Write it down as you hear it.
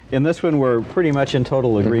in this one we're pretty much in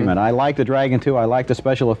total agreement. I like the Dragon 2, I like the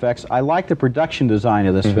special effects, I like the production design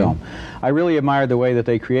of this film. I really admired the way that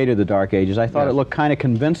they created the Dark Ages. I thought it looked kind of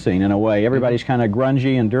convincing in a way. Everybody's kind of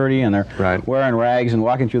grungy and dirty, and they're wearing rags and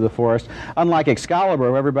walking through the forest. Unlike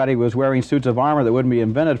Excalibur, where everybody was wearing suits of armor that wouldn't be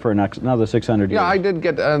invented for another 600 years. Yeah, I did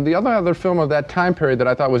get the other film of that time period that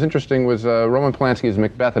I thought was interesting was Roman Polanski's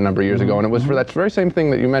Macbeth a number of years ago, and it was for that very same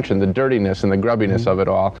thing that you mentioned, the dirtiness and the grubbiness of it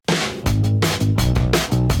all.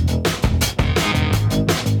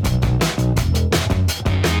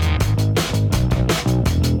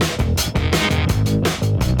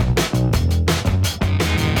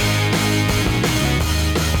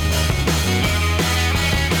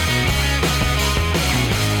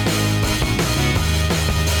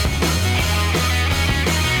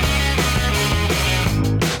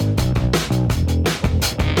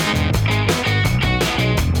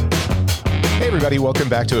 Welcome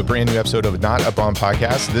back to a brand new episode of Not a Bomb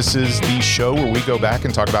Podcast. This is the show where we go back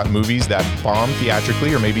and talk about movies that bombed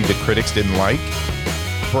theatrically or maybe the critics didn't like.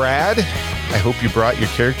 Brad, I hope you brought your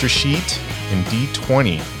character sheet in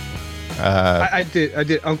D20. I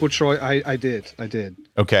did. Uncle Troy, I did.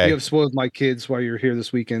 Okay. You have spoiled my kids while you're here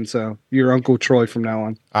this weekend, so you're Uncle Troy from now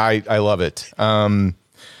on. I love it.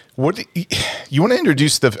 What you want to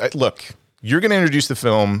introduce look, you're going to introduce the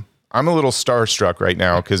film. I'm a little starstruck right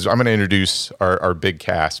now because I'm going to introduce our big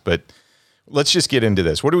cast, but let's just get into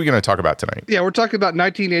this. What are we going to talk about tonight? Yeah, we're talking about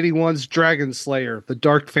 1981's Dragonslayer, the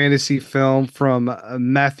dark fantasy film from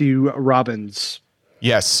Matthew Robbins.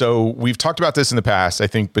 Yes, so we've talked about this in the past. I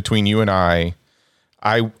think between you and I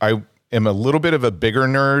am a little bit of a bigger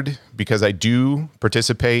nerd because I do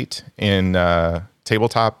participate in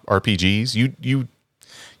tabletop RPGs. You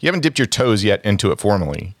haven't dipped your toes yet into it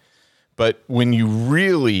formally. But when you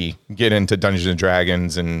really get into Dungeons and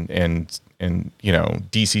Dragons and you know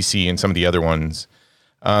DCC and some of the other ones,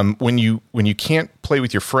 when you can't play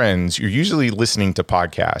with your friends, you're usually listening to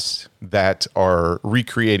podcasts that are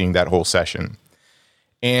recreating that whole session.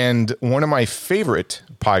 And one of my favorite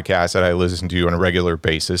podcasts that I listen to on a regular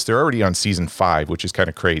basis, they're already on season 5, which is kind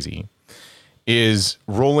of crazy, is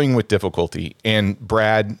Rolling with Difficulty. And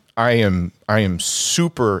Brad, I am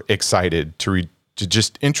super excited to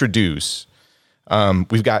just introduce,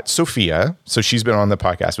 we've got Sophia. So she's been on the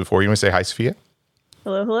podcast before. You want to say hi, Sophia?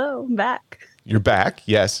 Hello. I'm back. You're back.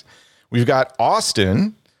 Yes. We've got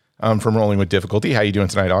Austin from Rolling with Difficulty. How you doing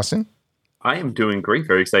tonight, Austin? I am doing great.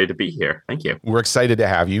 Very excited to be here. Thank you. We're excited to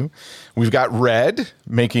have you. We've got Red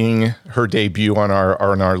making her debut on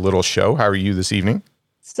our little show. How are you this evening?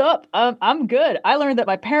 Sup? I'm good. I learned that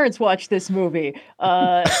my parents watched this movie, so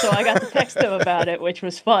I got to text them about it, which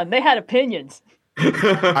was fun. They had opinions.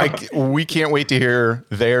 We can't wait to hear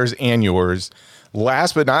theirs and yours.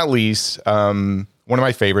 Last but not least, one of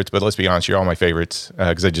my favorites, but let's be honest, you're all my favorites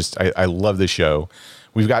because I love this show.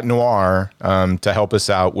 We've got Noir to help us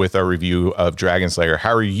out with our review of Dragonslayer.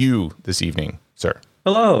 How are you this evening, sir?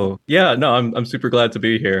 Hello. Yeah, no, I'm super glad to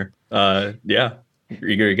be here. Yeah,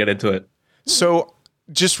 eager to get into it. So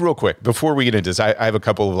just real quick, before we get into this, I have a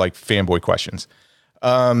couple of like fanboy questions.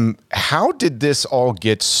 How did this all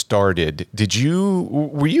get started?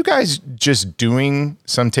 Were you guys just doing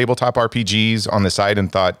some tabletop RPGs on the side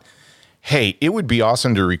and thought, hey, it would be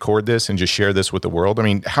awesome to record this and just share this with the world? I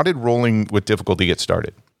mean, how did Rolling with Difficulty get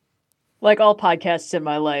started? Like all podcasts in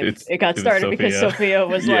my life, it got started because Sophia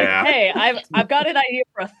was like, hey, I've got an idea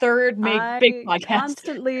for a third big podcast. I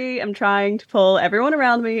constantly am trying to pull everyone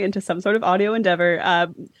around me into some sort of audio endeavor.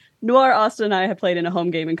 Noir, Austin, and I have played in a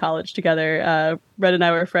home game in college together. Red and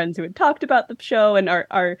I were friends who had talked about the show, and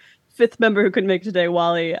our fifth member who couldn't make it today,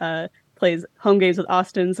 Wally, plays home games with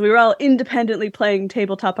Austin. So we were all independently playing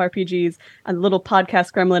tabletop RPGs, and the little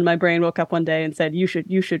podcast gremlin in my brain woke up one day and said, you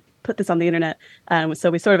should put this on the internet. And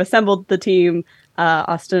so we sort of assembled the team.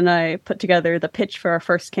 Austin and I put together the pitch for our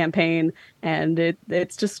first campaign, and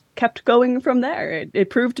it's just kept going from there.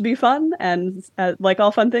 It proved to be fun, and like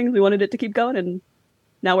all fun things, we wanted it to keep going, and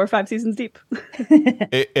now we're 5 seasons deep.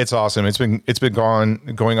 It's awesome. It's been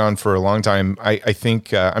going on for a long time. I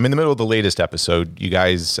think I'm in the middle of the latest episode. You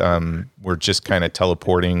guys were just kind of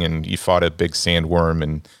teleporting, and you fought a big sandworm,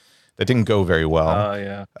 and that didn't go very well. Oh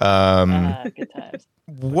yeah. Good times.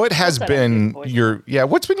 What's been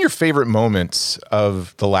your favorite moments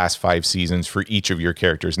of the last 5 seasons for each of your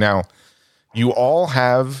characters? Now, you all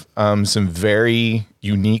have some very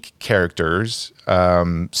unique characters.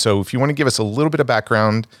 So if you want to give us a little bit of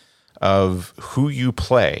background of who you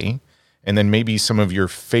play, and then maybe some of your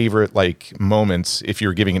favorite like moments, if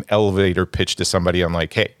you're giving an elevator pitch to somebody on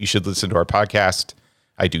like, hey, you should listen to our podcast.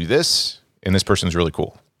 I do this, and this person's really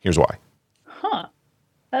cool. Here's why. Huh.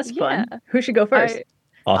 That's fun. Who should go first?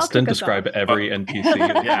 Austin, kick us describe off. every NPC.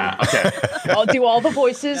 Yeah. Okay. I'll do all the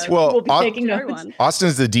voices. Well, We'll be I'll- taking notes. Everyone.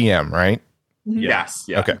 Austin's the DM, right? Yes.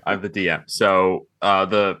 Yeah. Okay. I'm the DM. So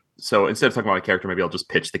instead of talking about my character, maybe I'll just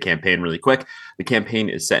pitch the campaign really quick. The campaign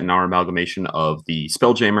is set in our amalgamation of the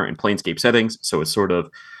Spelljammer and Planescape settings. So it's sort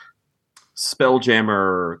of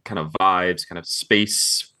Spelljammer kind of vibes, kind of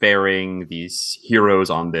spacefaring, these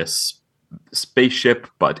heroes on this spaceship,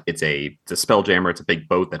 but it's a Spelljammer. It's a big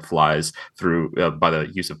boat that flies through by the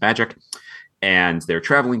use of magic, and they're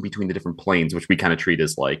traveling between the different planes, which we kind of treat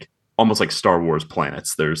as like almost like Star Wars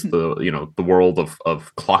planets. There's the world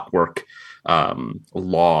of clockwork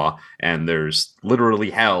law, and there's literally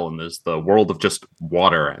hell, and there's the world of just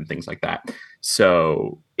water and things like that.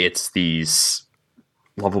 So it's these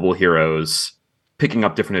lovable heroes picking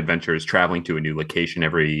up different adventures, traveling to a new location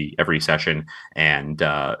every session, and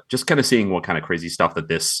just kind of seeing what kind of crazy stuff that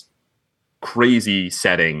this crazy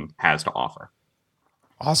setting has to offer.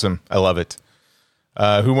 Awesome. I love it.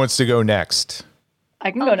 Who wants to go next? I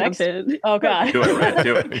can I'll go jump next. in. Oh God. Do it, Red.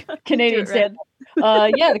 Do it. Canadian Do it, Red.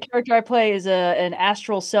 stand. Yeah, the character I play is an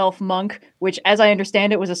astral self monk, which, as I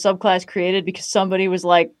understand it, was a subclass created because somebody was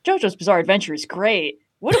like, JoJo's Bizarre Adventure is great.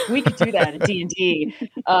 What if we could do that in D&D?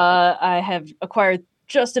 I have acquired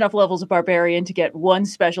just enough levels of barbarian to get one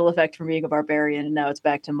special effect from being a barbarian, and now it's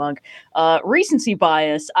back to monk. Recency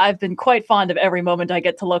bias. I've been quite fond of every moment I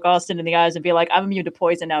get to look Austin in the eyes and be like, I'm immune to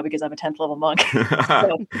poison now because I'm a 10th level monk.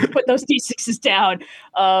 So put those D6s down.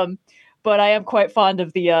 But I am quite fond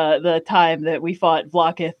of the time that we fought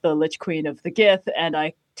Vlaakith, the Lich Queen of the Gith, and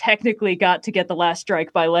I technically got to get the last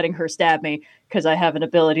strike by letting her stab me because I have an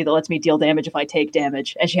ability that lets me deal damage if I take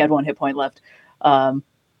damage, and she had 1 hit point left. I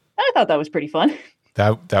thought that was pretty fun.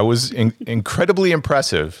 That was incredibly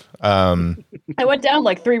impressive. I went down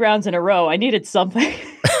like 3 rounds in a row. I needed something.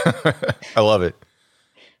 I love it.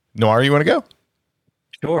 Noir, you want to go?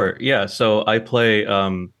 Sure. Yeah. So I play.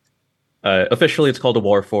 Officially, it's called a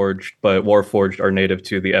Warforged, but Warforged are native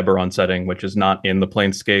to the Eberron setting, which is not in the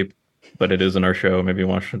Planescape, but it is in our show. Maybe you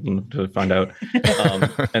want to find out.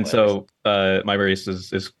 And so my race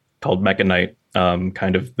is called Mecha Knight,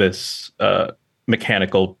 kind of this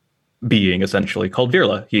mechanical being essentially called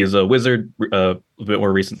Virla. He is a wizard, a bit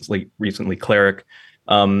more recently cleric,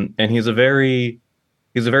 and he's a very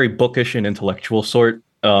bookish and intellectual sort.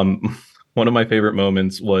 One of my favorite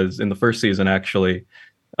moments was in the first season, actually.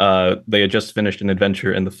 They had just finished an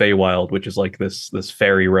adventure in the Feywild, which is like this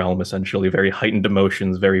fairy realm, essentially, very heightened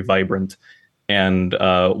emotions, very vibrant. And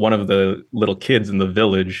one of the little kids in the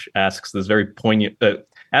village asks this very poignant,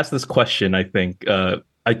 asks this question. I think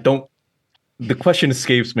the question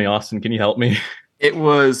escapes me. Austin, can you help me?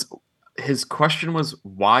 His question was,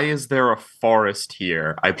 why is there a forest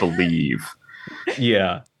here? I believe.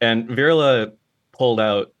 Yeah, and Virla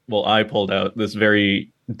I pulled out this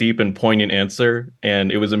very deep and poignant answer,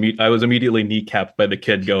 and it was I was immediately kneecapped by the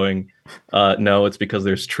kid going, no, it's because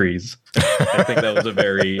there's trees. I think that was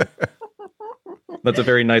that's a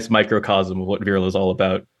very nice microcosm of what Virla is all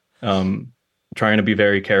about. Trying to be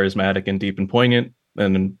very charismatic and deep and poignant,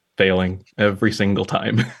 and then failing every single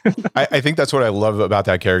time. I think that's what I love about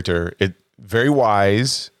that character. It very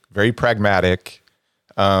wise, very pragmatic,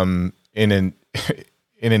 in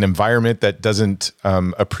an environment that doesn't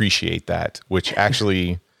appreciate that, which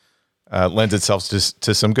actually lends itself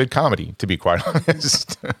to some good comedy, to be quite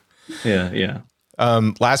honest. Yeah.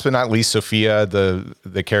 Last but not least, Sophia,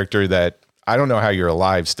 the character that I don't know how you're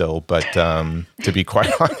alive still, but to be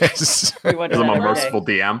quite honest, We went to I'm that a every day. merciful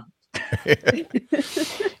DM.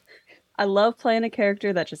 I love playing a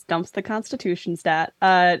character that just dumps the Constitution stat.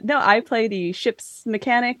 No, I play the ship's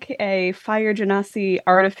mechanic, a fire genasi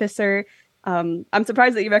artificer. I'm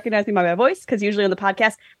surprised that you recognize me by my voice, because usually on the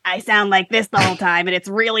podcast, I sound like this the whole time, and it's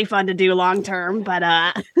really fun to do long term. But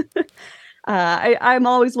I'm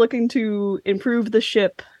always looking to improve the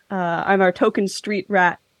ship. I'm our token street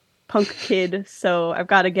rat punk kid, so I've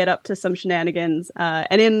got to get up to some shenanigans.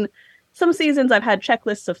 And in some seasons, I've had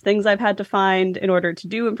checklists of things I've had to find in order to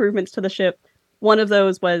do improvements to the ship. One of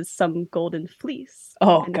those was some golden fleece.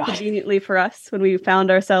 Oh, and God. conveniently for us, when we found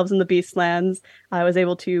ourselves in the Beastlands, I was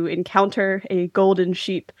able to encounter a golden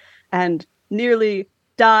sheep and nearly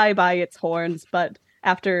die by its horns. But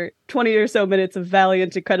after 20 or so minutes of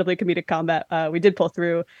valiant, incredibly comedic combat, we did pull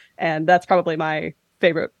through. And that's probably my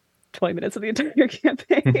favorite 20 minutes of the entire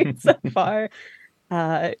campaign so far.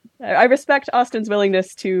 I respect Austin's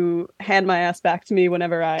willingness to hand my ass back to me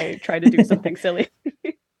whenever I try to do something silly.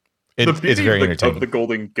 The it's beauty very of entertaining. the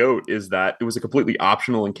Golden Goat is that it was a completely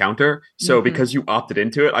optional encounter. So because you opted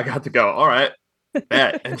into it, I got to go, all right,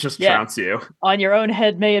 bet, and just Yeah. trounce you. On your own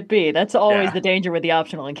head may it be. That's always Yeah. the danger with the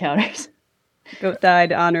optional encounters. Goat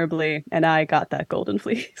died honorably, and I got that golden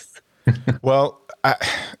fleece. Well,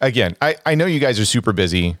 I know you guys are super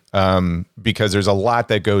busy because there's a lot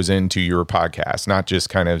that goes into your podcast, not just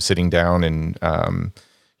kind of sitting down and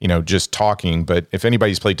just talking. But if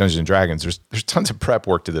anybody's played Dungeons and Dragons, there's tons of prep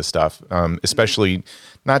work to this stuff, especially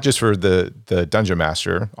not just for the Dungeon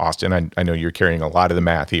Master, Austin. I know you're carrying a lot of the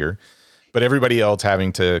math here, but everybody else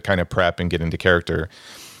having to kind of prep and get into character.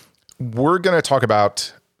 We're going to talk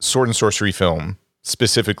about sword and sorcery film,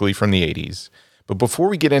 specifically from the 80s. But before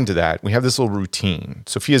we get into that, we have this little routine.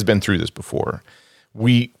 Sophia's been through this before.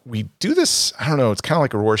 We do this, I don't know, it's kind of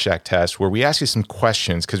like a Rorschach test where we ask you some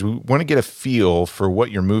questions because we want to get a feel for what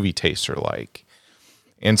your movie tastes are like.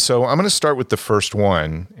 And so I'm going to start with the first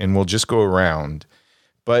one, and we'll just go around.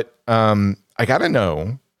 But I got to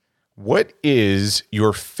know, what is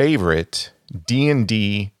your favorite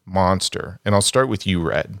D&D monster? And I'll start with you,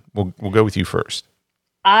 Red. We'll go with you first.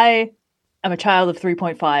 I am a child of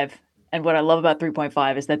 3.5, and what I love about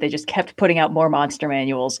 3.5 is that they just kept putting out more monster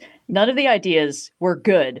manuals. None of the ideas were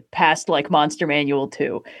good past like Monster Manual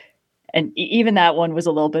 2. And even that one was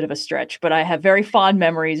a little bit of a stretch, but I have very fond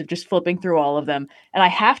memories of just flipping through all of them. And I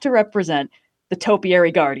have to represent the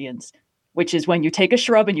Topiary Guardians, which is when you take a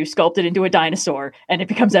shrub and you sculpt it into a dinosaur, and it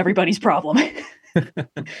becomes everybody's problem.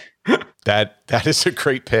 That is a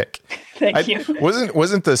great pick. Thank you.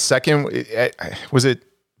 Wasn't the second, was it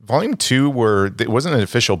Volume 2 where it wasn't an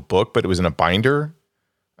official book, but it was in a binder?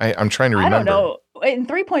 I'm trying to remember. I don't know. In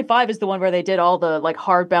 3.5 is the one where they did all the like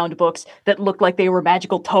hardbound books that looked like they were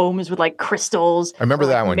magical tomes with like crystals. I remember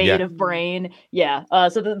that one. Made of brain. Yeah.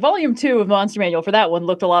 So the Volume 2 of Monster Manual for that one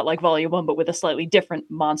looked a lot like Volume 1, but with a slightly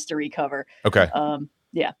different monstery cover. Okay.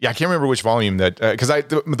 Yeah. Yeah, I can't remember which volume that, because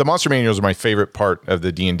the monster manuals are my favorite part of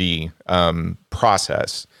the D&D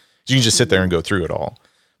process. You can just sit there and go through it all.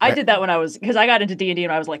 I did that because I got into D&D when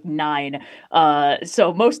I was like 9.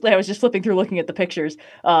 So mostly I was just flipping through looking at the pictures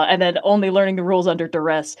and then only learning the rules under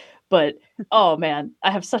duress. But, oh man, I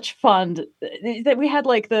have such fun that we had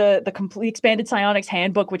like the complete expanded psionics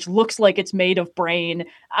handbook, which looks like it's made of brain.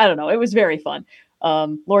 I don't know. It was very fun.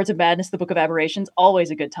 Lords of Madness, the Book of Aberrations, always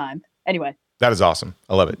a good time. Anyway. That is awesome.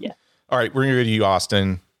 I love it. Yeah. All right, we're going to go to you,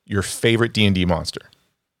 Austin. Your favorite D&D monster?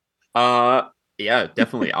 Yeah,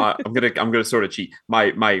 definitely. I'm gonna sort of cheat.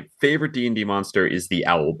 My favorite D&D monster is the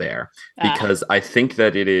owl bear because I think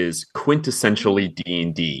that it is quintessentially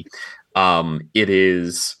D&D. It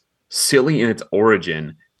is silly in its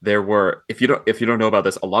origin. There were, if you don't know about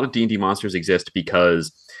this, a lot of D&D monsters exist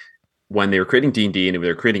because when they were creating D&D and they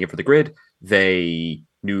were creating it for the grid, they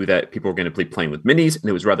knew that people were going to be playing with minis, and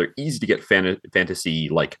it was rather easy to get fantasy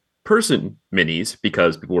like person minis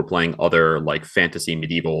because people were playing other like fantasy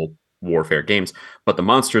medieval warfare games, but the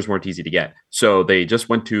monsters weren't easy to get. So they just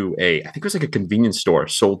went to I think it was like a convenience store,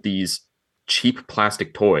 sold these cheap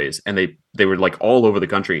plastic toys, and they were like all over the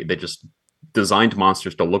country. They just designed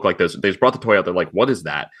monsters to look like those. They just brought the toy out. They're like, what is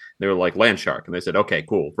that? They were like, land shark. And they said, okay,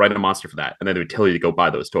 cool, write a monster for that. And then they would tell you to go buy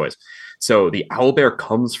those toys. So the owlbear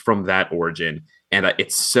comes from that origin. And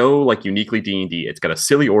it's so like uniquely D&D. It's got a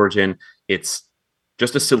silly origin. It's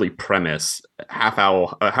just a silly premise. Half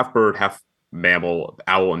owl, half bird, half mammal,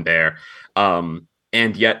 owl and bear.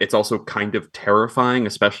 And yet it's also kind of terrifying,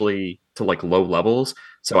 especially to like low levels.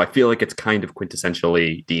 So I feel like it's kind of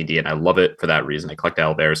quintessentially D&D, and I love it for that reason. I collect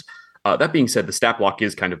owlbears. That being said, the stat block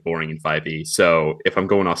is kind of boring in 5e. So if I'm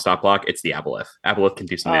going off stat block, it's the aboleth. Aboleth can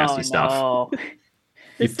do some nasty stuff.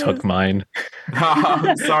 You took mine.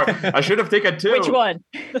 Sorry, I should have taken 2. Which one?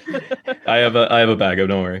 I have a bag of.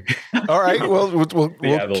 Don't worry. All right. Well, we'll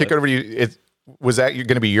kick it over to you. Was that going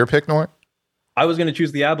to be your pick, Nor? I was going to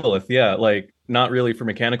choose the aboleth. Yeah, like not really for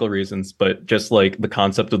mechanical reasons, but just like the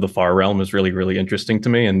concept of the far realm is really, really interesting to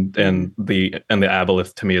me, and the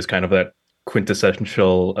aboleth to me is kind of that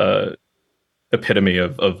quintessential epitome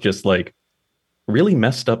of just like really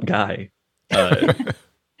messed up guy.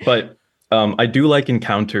 But I do like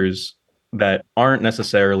encounters that aren't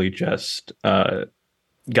necessarily just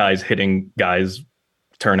guys hitting guys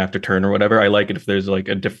turn after turn or whatever. I like it if there's like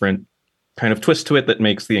a different kind of twist to it that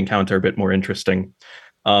makes the encounter a bit more interesting.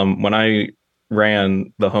 When I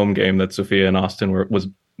ran the home game that Sophia and Austin was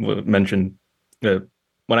mentioned, when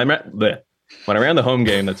I ran the home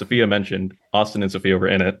game that Sophia mentioned, Austin and Sophia were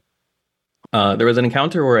in it. There was an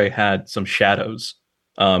encounter where I had some shadows.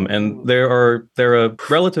 And they're a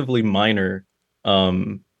relatively minor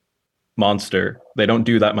monster. They don't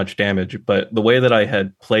do that much damage, but the way that I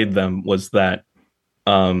had played them was that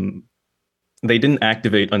they didn't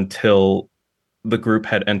activate until the group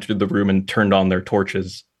had entered the room and turned on their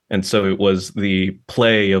torches. And so it was the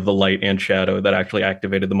play of the light and shadow that actually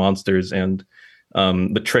activated the monsters. And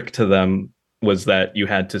the trick to them was that you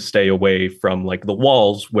had to stay away from like the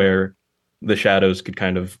walls where the shadows could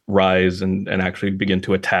kind of rise and actually begin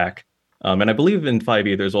to attack. And I believe in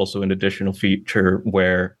 5e there's also an additional feature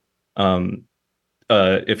where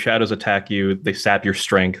if shadows attack you, they sap your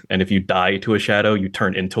strength, and if you die to a shadow, you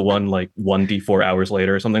turn into one like 1d4 hours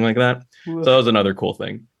later or something like that. So that was another cool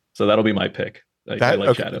thing. So that'll be my pick. I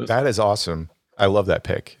like shadows. That is awesome. I love that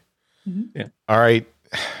pick. Yeah. All right.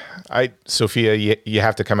 Sophia, you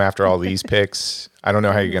have to come after all these picks. I don't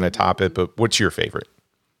know how you're going to top it, but what's your favorite?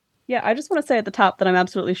 Yeah, I just want to say at the top that I'm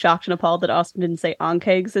absolutely shocked and appalled that Austin didn't say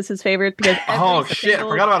Onkegs is his favorite because oh shit, I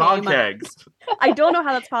forgot about Onkegs. I don't know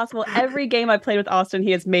how that's possible. Every game I played with Austin,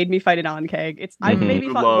 he has made me fight an Onkeg. I've maybe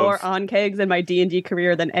fought more Onkegs in my D&D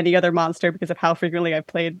career than any other monster because of how frequently I've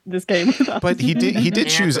played this game with Austin. But he did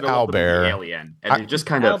choose Owlbear. Alien, and just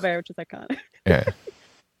kind of Owlbear, which is iconic. Yeah.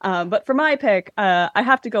 But for my pick, I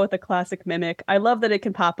have to go with the classic Mimic. I love that it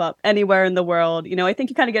can pop up anywhere in the world. You know, I think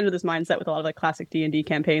you kind of get into this mindset with a lot of like classic D&D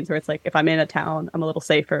campaigns where it's like, if I'm in a town, I'm a little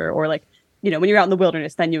safer. Or like, you know, when you're out in the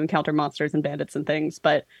wilderness, then you encounter monsters and bandits and things.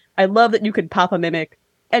 But I love that you could pop a Mimic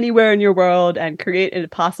anywhere in your world and create an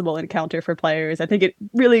impossible encounter for players. I think it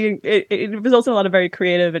really, it was also a lot of very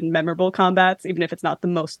creative and memorable combats, even if it's not the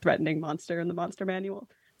most threatening monster in the monster manual.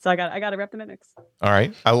 So I got to rep the Mimics. All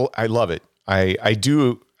right. I love it. I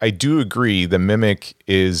do agree the Mimic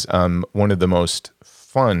is one of the most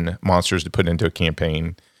fun monsters to put into a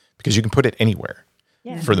campaign because you can put it anywhere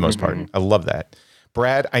for the most part. I love that.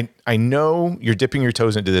 Brad, I know you're dipping your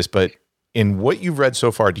toes into this, but in what you've read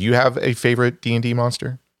so far, do you have a favorite D&D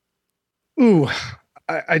monster? Ooh,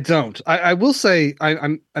 I don't. I will say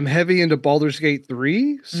I'm heavy into Baldur's Gate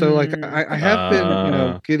 3, so like I have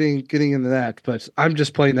been getting into that, but I'm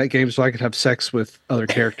just playing that game so I could have sex with other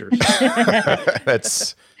characters.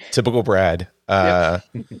 That's typical Brad. I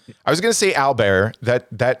was gonna say Owlbear.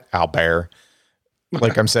 That Owlbear,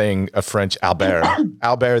 like I'm saying a French Albert,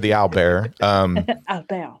 Albert the Owlbear.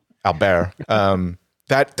 Owlbear.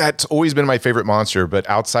 That's always been my favorite monster, but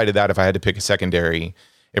outside of that, if I had to pick a secondary,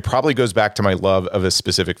 it probably goes back to my love of a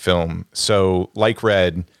specific film. So, like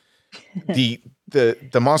Red, the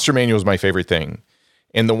monster manual is my favorite thing.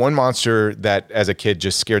 And the one monster that, as a kid,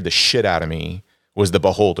 just scared the shit out of me was the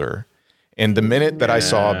Beholder. And the minute that I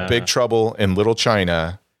saw Big Trouble in Little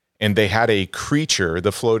China, and they had a creature,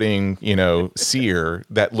 the floating, seer,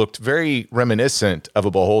 that looked very reminiscent of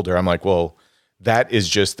a Beholder, I'm like, well, that is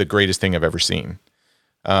just the greatest thing I've ever seen.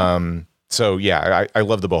 So, yeah, I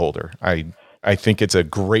love the Beholder. I think it's a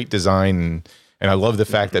great design, and I love the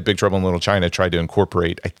fact that Big Trouble in Little China tried to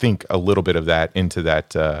incorporate, I think, a little bit of that into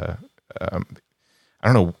that. I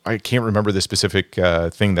don't know. I can't remember the specific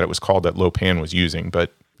thing that it was called that Lopan was using,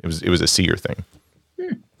 but it was a seer thing.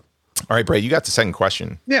 All right, Brad, you got the second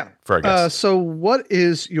question. Yeah. For our guest. So, what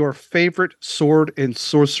is your favorite sword and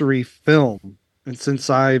sorcery film? And since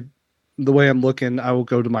the way I'm looking, I will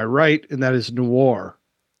go to my right, and that is noir.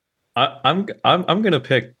 I'm gonna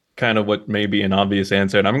pick kind of what may be an obvious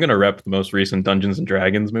answer, and I'm gonna rep the most recent Dungeons and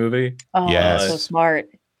Dragons movie. Oh, yes. So smart.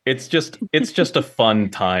 It's just a fun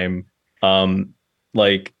time. And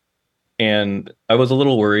I was a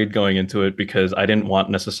little worried going into it because I didn't want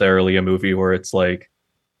necessarily a movie where it's like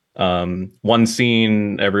one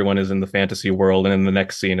scene everyone is in the fantasy world and then the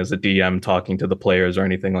next scene is a DM talking to the players or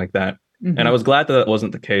anything like that. Mm-hmm. And I was glad that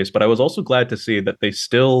wasn't the case, but I was also glad to see that they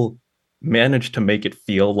still managed to make it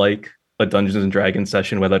feel like a Dungeons and Dragons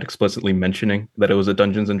session without explicitly mentioning that it was a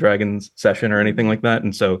Dungeons and Dragons session or anything like that.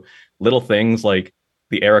 And so little things like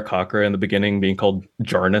the Aarakocra in the beginning being called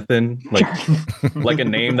Jarnathan, like a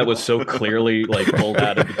name that was so clearly like pulled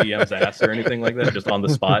out of the DM's ass or anything like that, just on the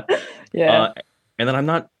spot. Yeah. And then I'm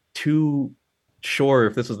not too sure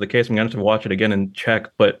if this is the case. I'm going to have to watch it again and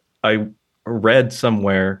check, but I read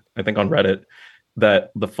somewhere, I think on Reddit,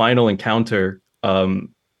 that the final encounter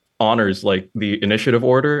honors like the initiative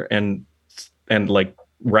order and like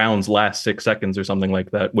rounds last 6 seconds or something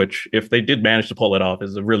like that, which if they did manage to pull it off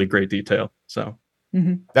is a really great detail. So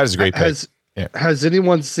that is a great pick. Has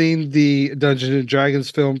anyone seen the Dungeons and Dragons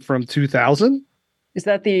film from 2000? Is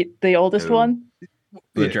that the oldest one?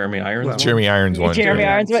 The Jeremy Irons one? Jeremy Irons one. Jeremy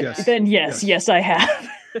Irons one? Yes. Then yes, I have.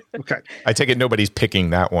 Okay. I take it nobody's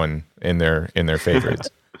picking that one in their favorites.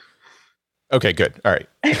 Okay, good. All right.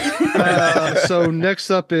 So next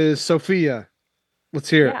up is Sophia. Let's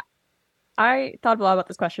hear it. I thought a lot about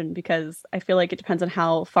this question because I feel like it depends on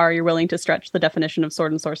how far you're willing to stretch the definition of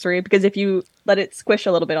sword and sorcery. Because if you let it squish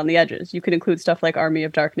a little bit on the edges, you could include stuff like Army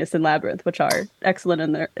of Darkness and Labyrinth, which are excellent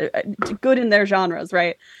in their good in their genres,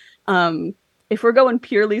 right? if we're going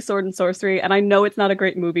purely sword and sorcery, and I know it's not a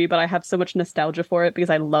great movie, but I have so much nostalgia for it because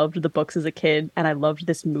I loved the books as a kid and I loved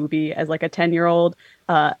this movie as like a 10-year-old.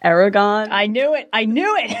 Aragon. I knew it. I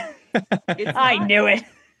knew it. I knew it.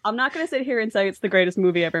 I'm not going to sit here and say it's the greatest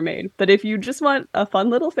movie ever made, but if you just want a fun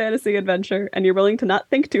little fantasy adventure and you're willing to not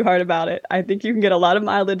think too hard about it, I think you can get a lot of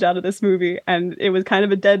mileage out of this movie. And it was kind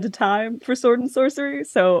of a dead time for sword and sorcery,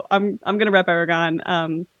 so I'm going to rep Aragon.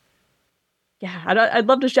 I'd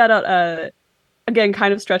love to shout out again,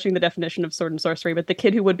 kind of stretching the definition of sword and sorcery, but The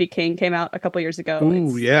Kid Who Would Be King came out a couple years ago.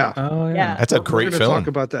 Ooh, yeah. Oh, yeah. That's a great We're film. Talk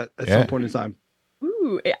about that at some point in time.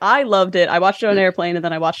 Ooh, I loved it. I watched it on an airplane and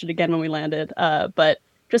then I watched it again when we landed. But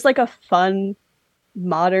just like a fun,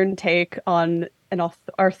 modern take on an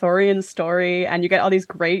Arthurian story, and you get all these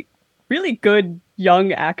great, really good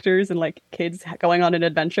young actors and like kids going on an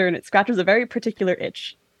adventure, and it scratches a very particular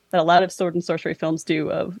itch that a lot of sword and sorcery films do.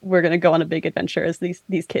 Of we're going to go on a big adventure as these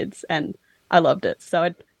kids, and I loved it.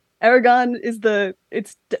 So Aragon is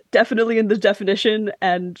definitely in the definition,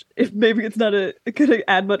 and if maybe it's not gonna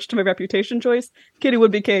add much to my reputation choice. Kid Who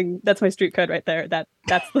Would Be King, that's my street cred right there.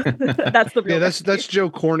 That's the real that's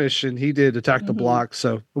Joe Cornish, and he did Attack the Block,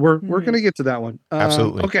 so we're gonna get to that one.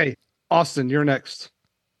 Absolutely. Okay, Austin, you're next.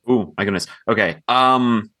 Ooh, my goodness. Okay.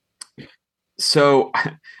 So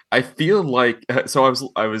I feel like I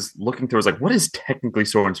was looking through. I was like, what is technically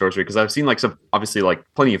sword and sorcery? Because I've seen like some obviously like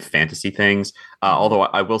plenty of fantasy things. Although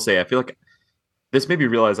I will say I feel like this made me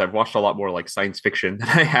realize I've watched a lot more like science fiction than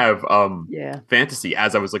I have fantasy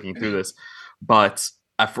as I was looking through this. But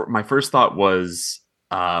my first thought was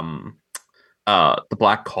the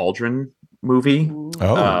Black Cauldron movie.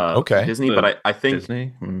 Okay. Disney, but I think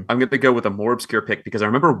Disney? I'm going to go with a more obscure pick because I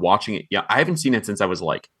remember watching it. Yeah, I haven't seen it since I was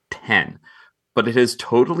like 10, but it has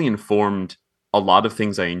totally informed a lot of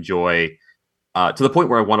things I enjoy to the point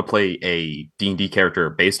where I want to play a D&D character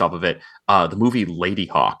based off of it. The movie Lady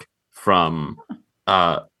Hawk from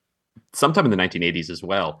sometime in the 1980s as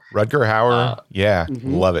well. Rutger Hauer.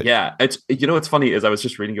 Love it. Yeah, it's what's funny is I was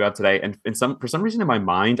just reading about today, and for some reason in my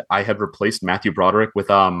mind I had replaced Matthew Broderick with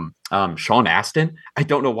Sean Astin. I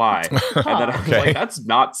don't know why. And then I was like, that's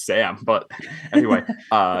not Sam. But anyway,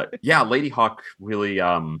 Lady Hawk really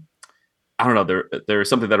I don't know, there's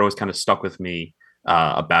something that always kind of stuck with me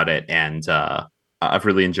about it, and I've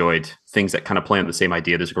really enjoyed things that kind of play on the same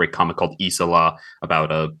idea. There's a great comic called Isola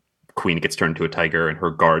about a queen who gets turned into a tiger and her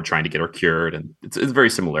guard trying to get her cured, and it's a very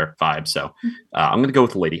similar vibe. So I'm going to go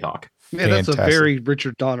with Lady Hawk. Yeah, that's a very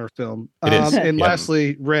Richard Donner film. It is. And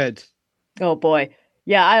lastly, Red. Oh boy.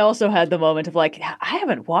 Yeah, I also had the moment of like, I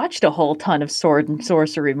haven't watched a whole ton of sword and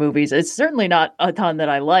sorcery movies. It's certainly not a ton that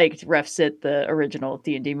I liked. Ref Sit, the original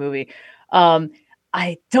D&D movie.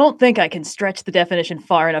 I don't think I can stretch the definition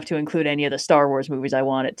far enough to include any of the Star Wars movies I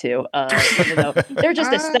want it to. Even though they're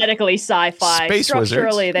just aesthetically sci-fi. Space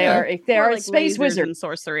Structurally, wizards. they are like space wizards and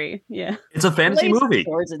sorcery. Yeah, It's a fantasy movie.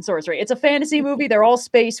 Swords and sorcery. It's a fantasy movie. They're all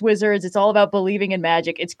space wizards. It's all about believing in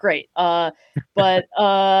magic. It's great. But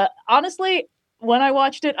honestly, when I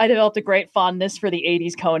watched it, I developed a great fondness for the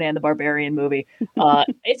 80s Conan the Barbarian movie.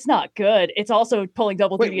 It's not good. It's also pulling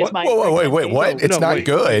double duty as my... Wait, what? It's not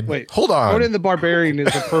good? Wait. Hold on. Conan the Barbarian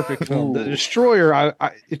is a perfect film. The Destroyer,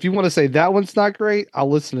 I if you want to say that one's not great, I'll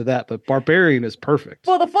listen to that, but Barbarian is perfect.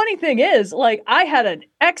 Well, the funny thing is, like, I had an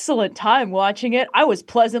excellent time watching it. I was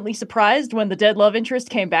pleasantly surprised when the dead love interest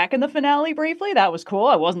came back in the finale briefly. That was cool.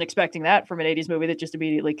 I wasn't expecting that from an 80s movie that just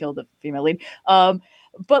immediately killed the female lead.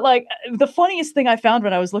 But like the funniest thing I found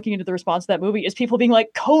when I was looking into the response to that movie is people being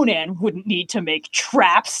like, Conan wouldn't need to make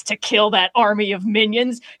traps to kill that army of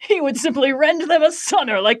minions. He would simply rend them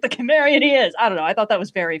asunder like the Cimmerian he is. I don't know. I thought that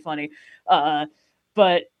was very funny.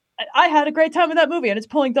 But I had a great time with that movie, and it's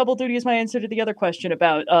pulling double duty as my answer to the other question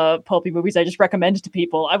about pulpy movies I just recommend to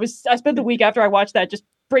people. I spent the week after I watched that just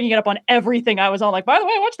bringing it up on everything I was on. Like, by the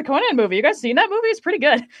way, I watched the Conan movie. You guys seen that movie? It's pretty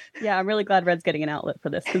good. Yeah, I'm really glad Red's getting an outlet for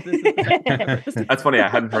this. That's funny. I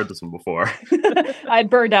hadn't heard this one before. I'd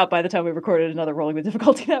burned out by the time we recorded another Rolling with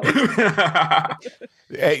Difficulty that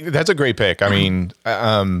week. Hey, that's a great pick. I mean,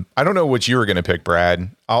 I don't know what you were going to pick, Brad.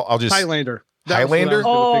 I'll just... Highlander. Highlander?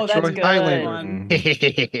 Oh, that's good.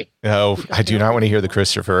 Highlander. No, I do not want to hear the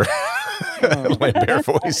Christopher Lambert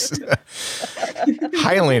voice.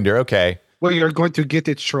 Highlander, okay. Well, you're going to get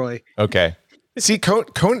it, Troy. Okay. See,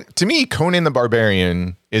 to me, Conan the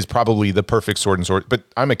Barbarian is probably the perfect sword and sword, but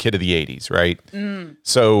I'm a kid of the 80s, right?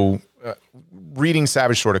 So reading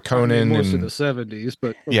Savage Sword of Conan. Most of the 70s,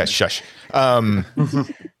 but... Okay. Yeah, shush.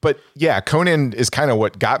 But yeah, Conan is kind of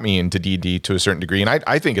what got me into D&D to a certain degree, and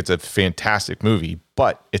I think it's a fantastic movie,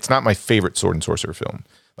 but it's not my favorite sword and sorcerer film.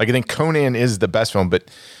 Like, I think Conan is the best film, but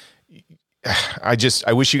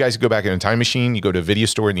I wish you guys could go back in a time machine. You go to a video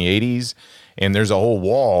store in the 80s, and there's a whole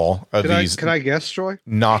wall of these. Can I guess, Troy?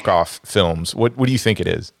 Knockoff films. What do you think it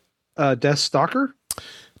is? Death Stalker?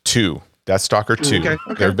 2. Death Stalker 2. Okay.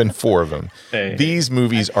 There have been 4 of them. Hey. These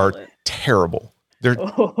movies are terrible. They're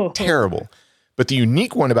terrible. But the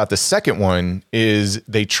unique one about the second one is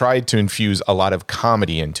they tried to infuse a lot of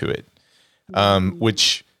comedy into it,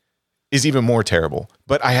 which is even more terrible.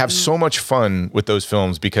 But I have so much fun with those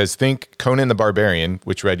films because think Conan the Barbarian,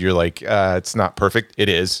 which Red, you're like, it's not perfect. It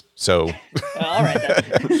is. So, All right.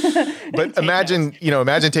 Then. but imagine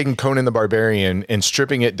taking Conan the Barbarian and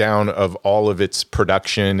stripping it down of all of its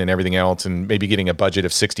production and everything else, and maybe getting a budget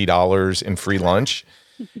of $60 and free lunch,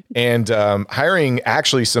 and hiring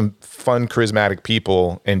actually some fun, charismatic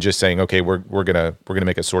people, and just saying, okay, we're gonna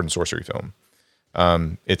make a sword and sorcery film.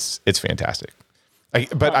 It's fantastic.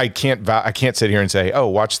 I can't sit here and say, oh,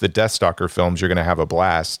 watch the Deathstalker films. You're going to have a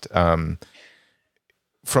blast. From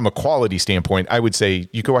a quality standpoint, I would say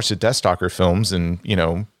you could watch the Deathstalker films and,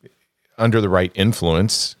 under the right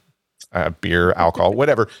influence, beer, alcohol,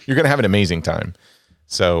 whatever, you're going to have an amazing time.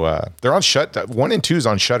 So they're on 1 and 2 is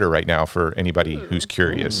on Shudder right now for anybody who's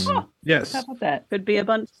curious. Oh, Yes. how about that? Could be a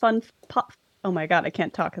fun pop. Oh my god, I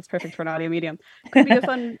can't talk. It's perfect for an audio medium. Could be a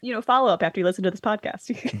fun, follow up after you listen to this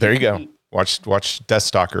podcast. There you go. Watch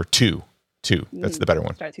Deathstalker 2. That's the better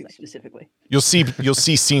one. Start 2 specifically. You'll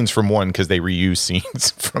see scenes from 1 because they reuse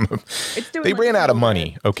scenes from them. They ran out of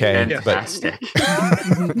money. Okay. Fantastic.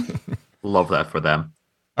 Love that for them.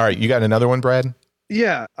 All right. You got another one, Brad?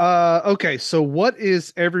 Yeah. Okay. So what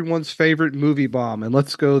is everyone's favorite movie bomb? And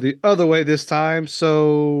let's go the other way this time.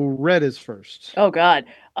 So Red is first. Oh God.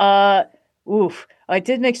 Oof. I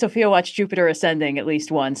did make Sophia watch Jupiter Ascending at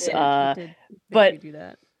least once. But do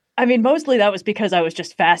that. I mean, mostly that was because I was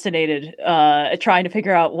just fascinated trying to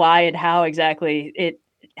figure out why and how exactly it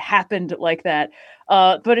happened like that.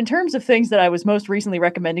 But in terms of things that I was most recently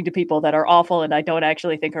recommending to people that are awful and I don't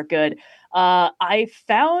actually think are good, I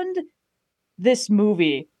found this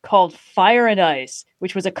movie called Fire and Ice,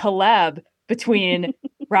 which was a collab between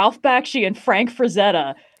Ralph Bakshi and Frank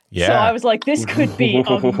Frazetta. Yeah. So I was like, this could be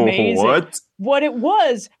amazing. What it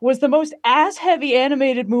was the most ass-heavy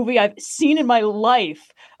animated movie I've seen in my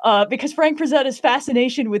life. Because Frank Frazetta's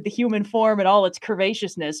fascination with the human form and all its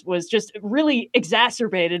curvaceousness was just really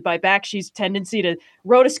exacerbated by Bakshi's tendency to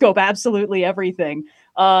rotoscope absolutely everything.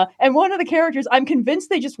 And one of the characters, I'm convinced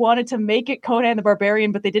they just wanted to make it Conan the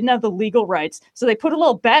Barbarian, but they didn't have the legal rights. So they put a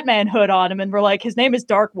little Batman hood on him and were like, his name is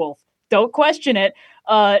Darkwolf. Don't question it.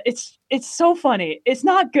 It's so funny. It's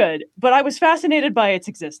not good, but I was fascinated by its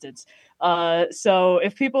existence. So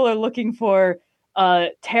if people are looking for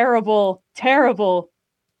terrible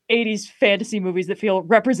 80s fantasy movies that feel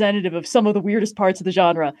representative of some of the weirdest parts of the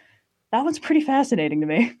genre, that one's pretty fascinating to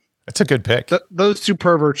me. That's a good pick. Those two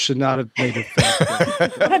perverts should not have made it.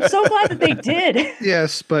 But I'm so glad that they did.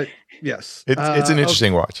 Yes, but yes. It's an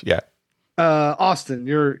interesting watch. Yeah. Austin,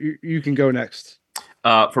 you can go next.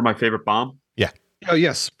 For my favorite bomb. Yeah. Oh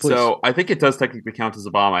yes, please. So I think it does technically count as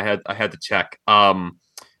a bomb. I had to check.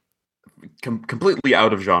 Completely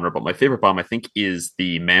out of genre, but my favorite bomb I think is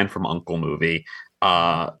the Man from U.N.C.L.E. movie.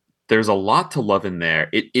 There's a lot to love in there.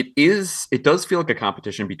 It does feel like a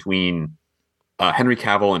competition between Henry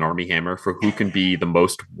Cavill and Armie Hammer for who can be the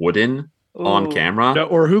most wooden on camera,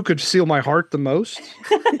 or who could steal my heart the most.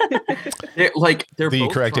 They're the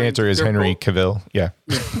correct answer is Henry Cavill. Yeah.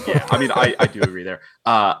 Yeah, I mean, I do agree there.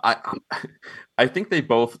 I think they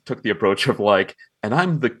both took the approach of like, and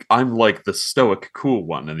I'm like the stoic, cool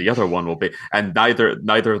one, and the other one will be, and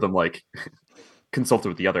neither of them like consulted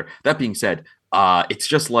with the other. That being said, it's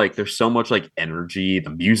just like there's so much like energy.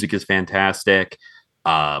 The music is fantastic.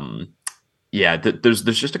 There's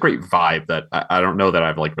just a great vibe that I don't know that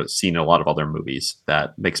I've like seen in a lot of other movies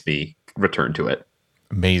that makes me return to it.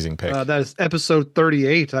 Amazing pick. That is episode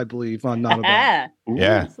 38, I believe, on Not a Bomb.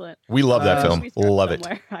 Yeah. Excellent. We love that film. Love it.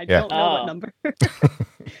 I don't know what number.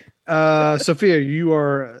 Sophia, you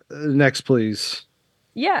are next, please.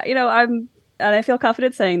 Yeah, and I feel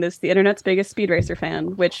confident saying this, the internet's biggest Speed Racer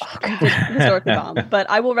fan, which did historically bomb. But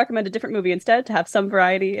I will recommend a different movie instead to have some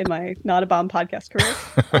variety in my Not a Bomb podcast career.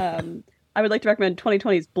 I would like to recommend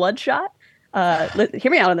 2020's Bloodshot.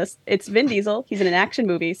 Hear me out on this. It's Vin Diesel. He's in an action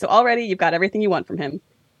movie, so already you've got everything you want from him.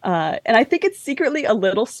 And I think it's secretly a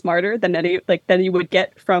little smarter than you would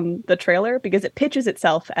get from the trailer, because it pitches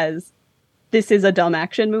itself as this is a dumb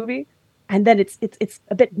action movie, and then it's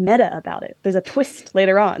a bit meta about it. There's a twist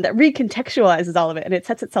later on that recontextualizes all of it, and it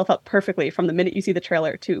sets itself up perfectly from the minute you see the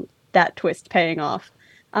trailer to that twist paying off.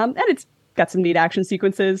 And it's got some neat action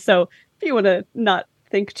sequences. So if you want to not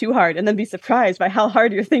think too hard and then be surprised by how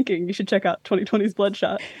hard you're thinking, you should check out 2020's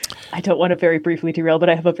Bloodshot. I don't want to very briefly derail, but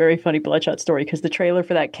I have a very funny Bloodshot story because the trailer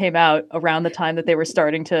for that came out around the time that they were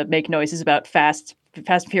starting to make noises about Fast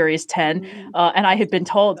and Furious 10. And I had been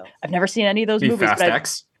told, I've never seen any of those movies. Fast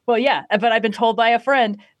X? Well, yeah, but I've been told by a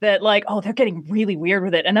friend that, like, oh, they're getting really weird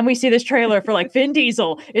with it. And then we see this trailer for, like, Vin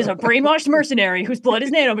Diesel is a brainwashed mercenary whose blood is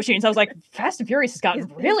nanomachines. I was like, Fast and Furious has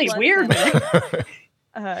gotten really weird with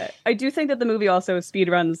it. I do think that the movie also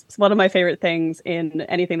speedruns. It's one of my favorite things in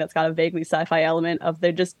anything that's got a vaguely sci-fi element of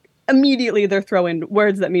they're just immediately they're throwing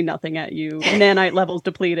words that mean nothing at you. Nanite levels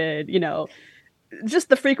depleted, you know. Just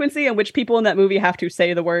the frequency in which people in that movie have to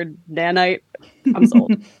say the word nanite. I'm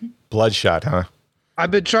sold. Bloodshot, huh? I've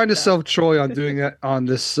been trying to sell Troy on doing that on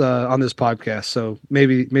this podcast, so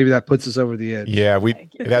maybe that puts us over the edge. Yeah,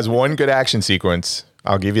 it has one good action sequence.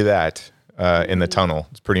 I'll give you that in the tunnel.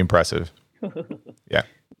 It's pretty impressive. Yeah.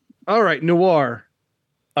 All right, Noir.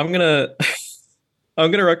 I'm gonna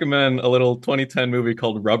recommend a little 2010 movie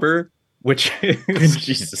called Rubber, which is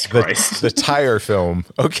Jesus Christ, the tire film.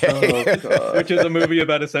 Okay, which is a movie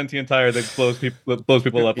about a sentient tire that blows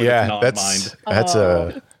people up with its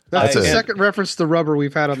non-mind. That's the second reference to Rubber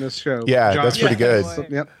we've had on this show. Yeah, John, that's pretty good.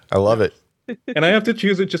 Yep. I love it. And I have to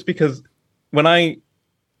choose it just because when I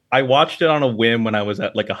watched it on a whim when I was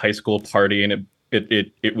at like a high school party, and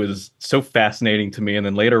it was so fascinating to me. And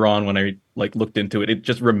then later on, when I like looked into it, it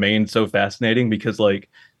just remained so fascinating because, like,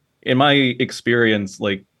 in my experience,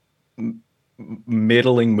 like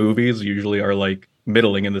middling movies usually are like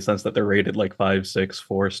middling in the sense that they're rated like 5, 6,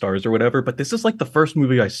 4 stars or whatever. But this is like the first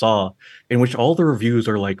movie I saw in which all the reviews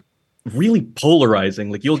are like really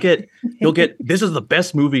polarizing. Like you'll get this is the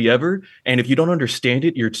best movie ever, and if you don't understand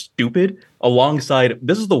it, you're stupid. Alongside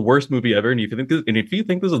this is the worst movie ever, and if you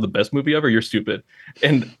think this is the best movie ever, you're stupid.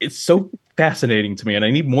 And it's so fascinating to me, and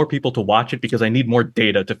I need more people to watch it because I need more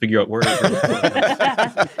data to figure out where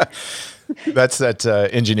That's that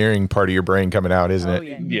engineering part of your brain coming out, isn't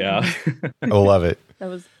it? Yeah. I love it. That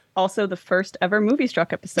was also the first ever Movie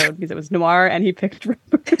Struck episode because it was Noir and he picked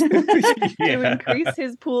Rubber to increase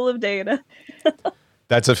his pool of data.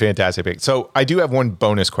 That's a fantastic pick. So I do have one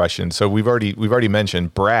bonus question. So we've already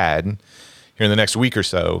mentioned Brad here in the next week or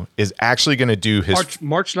so is actually going to do his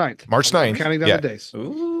March 9th. March 9th. I'm counting down the days.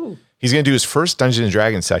 Ooh. He's going to do his first Dungeons and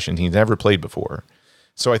Dragons session he's never played before.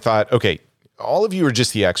 So I thought, okay, all of you are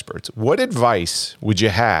just the experts. What advice would you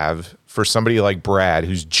have for somebody like Brad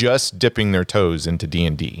who's just dipping their toes into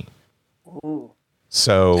D&D?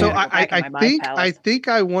 So I think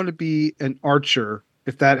I want to be an archer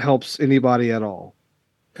if that helps anybody at all.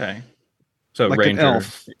 Okay. So like ranger, an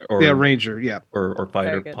elf. Ranger, yeah. Or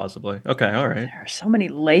fighter, possibly. Okay, all right. There are so many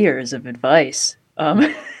layers of advice.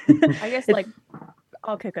 I guess like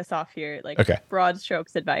I'll kick us off here. Like broad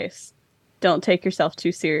strokes advice. Don't take yourself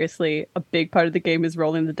too seriously. A big part of the game is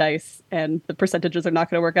rolling the dice, and the percentages are not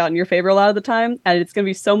going to work out in your favor a lot of the time. And it's going to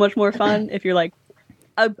be so much more fun if you're like,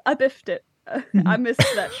 I biffed it. I missed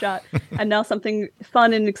that shot. And now something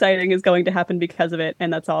fun and exciting is going to happen because of it.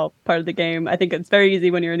 And that's all part of the game. I think it's very easy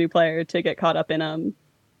when you're a new player to get caught up in,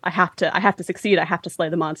 I have to succeed. I have to slay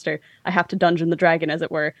the monster. I have to dungeon the dragon, as it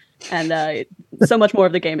were. And so much more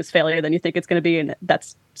of the game is failure than you think it's going to be. And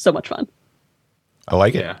that's so much fun. I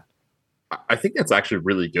like it. Yeah. I think that's actually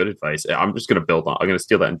really good advice. I'm just going to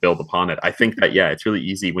steal that and build upon it. I think that, it's really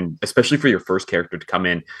easy especially for your first character to come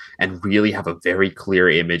in and really have a very clear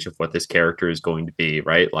image of what this character is going to be,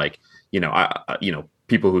 right? Like,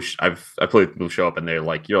 people who I've played people who show up and they're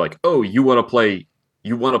like, you're like, oh, you want to play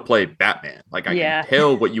Batman. Like I can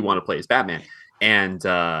tell what you want to play is Batman. And,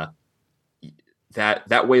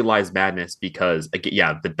 that way lies madness because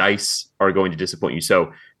the dice are going to disappoint you.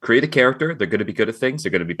 So create a character. They're going to be good at things.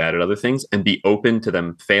 They're going to be bad at other things, and be open to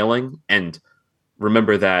them failing. And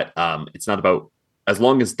remember that it's not about, as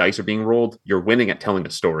long as dice are being rolled, you're winning at telling a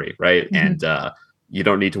story, right? Mm-hmm. And you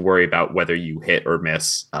don't need to worry about whether you hit or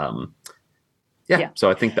miss. So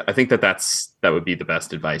I think that would be the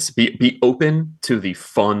best advice. Be open to the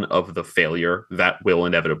fun of the failure that will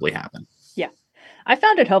inevitably happen. I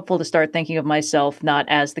found it helpful to start thinking of myself not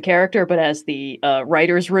as the character, but as the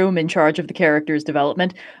writer's room in charge of the character's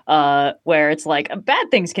development, where it's like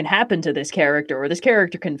bad things can happen to this character, or this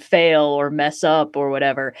character can fail or mess up or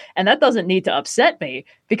whatever. And that doesn't need to upset me,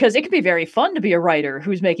 because it can be very fun to be a writer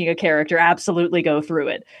who's making a character absolutely go through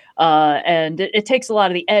it. And it takes a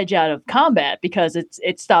lot of the edge out of combat, because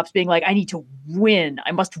it stops being like, I need to win.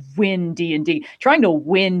 I must win D&D. Trying to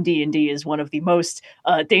win D&D is one of the most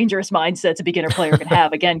dangerous mindsets a beginner player player can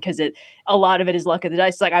have, again, because a lot of it is luck of the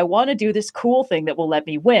dice. It's like, I want to do this cool thing that will let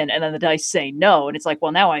me win, and then the dice say no, and it's like,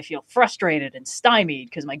 well, now I feel frustrated and stymied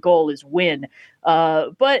because my goal is win.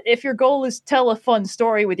 But if your goal is tell a fun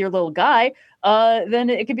story with your little guy, then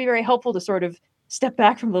it can be very helpful to sort of step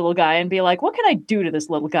back from the little guy and be like, what can I do to this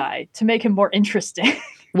little guy to make him more interesting?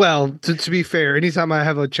 Well, to be fair, anytime I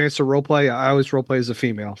have a chance to roleplay, I always roleplay as a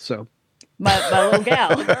female. So my little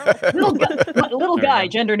gal, little guy,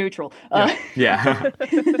 gender neutral. Yeah.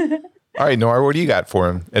 All right, Nora, what do you got for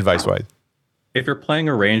him, advice-wise? If you're playing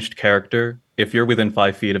a ranged character, if you're within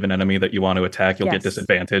 5 feet of an enemy that you want to attack, you'll get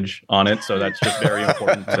disadvantage on it. So that's just very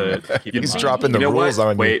important to keep in mind. He's dropping the rules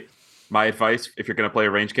on you. Wait, my advice, if you're going to play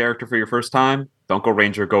a ranged character for your first time, don't go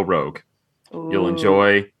ranger, go rogue. Ooh. You'll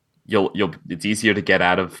enjoy... it's easier to get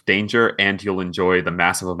out of danger, and you'll enjoy the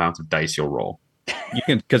massive amounts of dice you'll roll.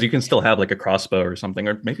 You can still have like a crossbow or something,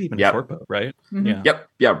 or maybe even a short bow, right? Mm-hmm.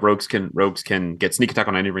 Yeah. Rogues can get sneak attack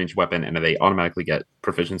on any ranged weapon, and they automatically get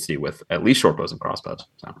proficiency with at least short bows and crossbows.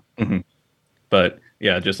 So. But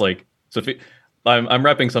yeah, just like Sophia, I'm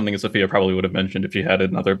wrapping something that Sophia probably would have mentioned if she had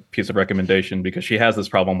another piece of recommendation, because she has this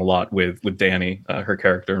problem a lot with Danny, her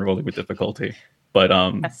character, and rolling with difficulty. But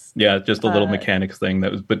yeah, just a little mechanics thing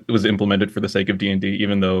that was implemented for the sake of D&D,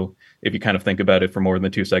 even though if you kind of think about it for more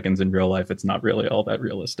than 2 seconds in real life, it's not really all that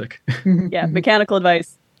realistic. Yeah, mechanical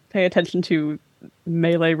advice: pay attention to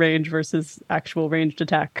melee range versus actual ranged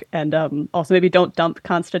attack, and also maybe don't dump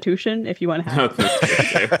Constitution if you want to have.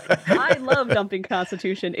 I love dumping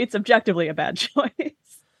Constitution. It's objectively a bad choice.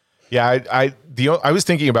 Yeah, I was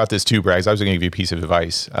thinking about this too, Braggs. I was going to give you a piece of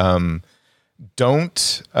advice.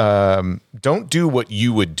 Don't do what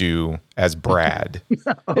you would do as Brad.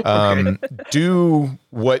 Do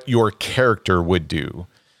what your character would do.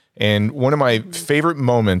 And one of my favorite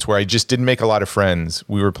moments where I just didn't make a lot of friends,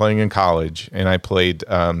 we were playing in college, and I played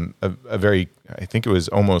a very, I think it was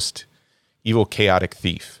almost evil, chaotic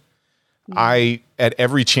thief. I, at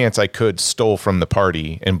every chance I could, stole from the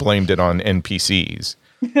party and blamed it on NPCs.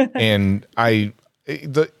 And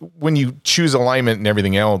when you choose alignment and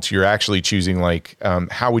everything else, you're actually choosing like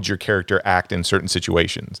how would your character act in certain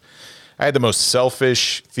situations. I had the most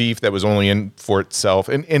selfish thief that was only in for itself,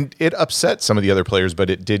 and it upset some of the other players,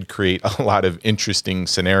 but it did create a lot of interesting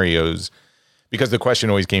scenarios because the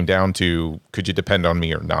question always came down to, could you depend on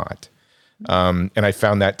me or not? And I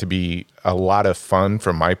found that to be a lot of fun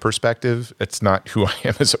from my perspective. It's not who I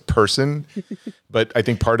am as a person, but I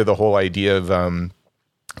think part of the whole idea of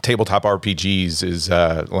tabletop RPGs is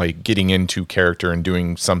like getting into character and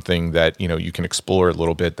doing something that, you can explore a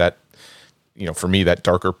little bit. That, for me, that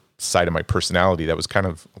darker side of my personality, that was kind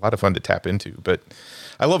of a lot of fun to tap into. But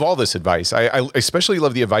I love all this advice. I especially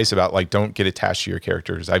love the advice about like, don't get attached to your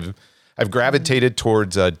characters. I've gravitated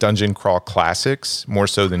towards dungeon crawl classics more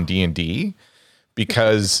so than D&D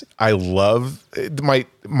because I love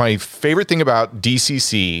my favorite thing about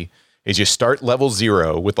DCC is you start level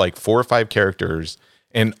 0 with like 4 or 5 characters,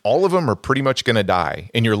 and all of them are pretty much going to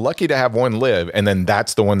die, and you're lucky to have one live, and then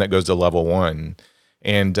that's the one that goes to level 1.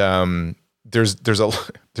 And there's a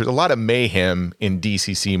lot of mayhem in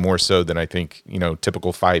DCC more so than I think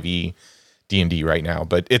typical 5e D&D right now,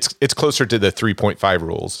 but it's closer to the 3.5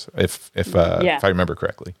 rules if I remember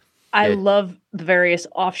correctly. I love the various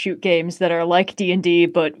offshoot games that are like D&D,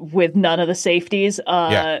 but with none of the safeties.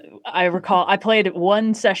 I recall I played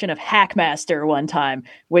one session of Hackmaster one time,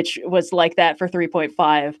 which was like that for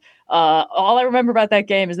 3.5. All I remember about that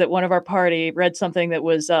game is that one of our party read something that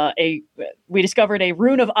was we discovered a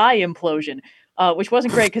Rune of Eye implosion, which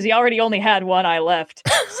wasn't great because he already only had one eye left.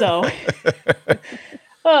 So,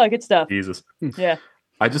 good stuff. Jesus. Yeah.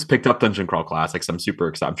 I just picked up Dungeon Crawl Classics. I'm super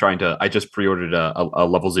excited. I just pre-ordered a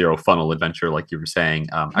level 0 funnel adventure, like you were saying.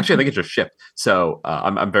 Actually, I think it just shipped. So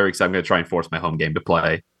I'm very excited. I'm going to try and force my home game to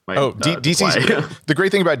play. DCC. The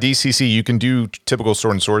great thing about DCC, you can do typical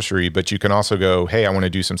sword and sorcery, but you can also go, hey, I want to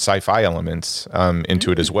do some sci-fi elements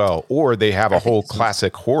into it as well. Or they have a whole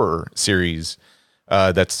classic horror series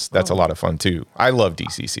that's a lot of fun too. I love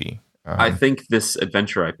DCC. I think this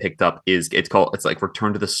adventure I picked up it's like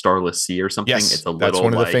Return to the Starless Sea or something. Yes, it's a little, that's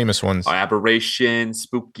one of the famous ones. Aberration,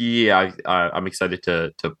 spooky. I'm excited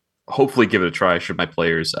to hopefully give it a try. Should my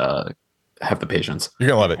players have the patience? You're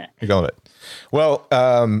gonna love it. Well,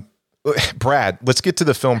 Brad, let's get to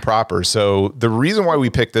the film proper. So the reason why we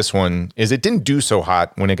picked this one is it didn't do so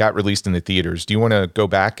hot when it got released in the theaters. Do you want to go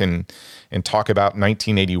back and talk about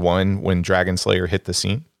 1981 when Dragonslayer hit the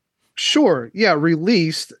scene? Sure. Yeah,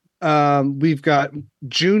 released. We've got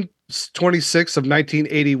June 26th of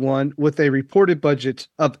 1981 with a reported budget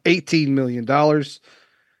of $18 million.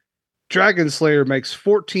 Dragonslayer makes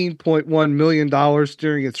 $14.1 million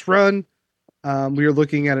during its run. We are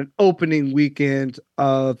looking at an opening weekend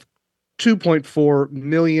of $2.4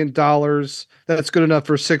 million. That's good enough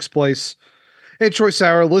for sixth place. And Troy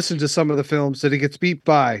Sauer, listen to some of the films that it gets beat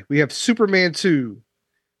by. We have Superman 2,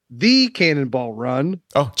 The Cannonball Run.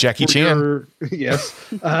 Oh, Jackie Chan. Yes.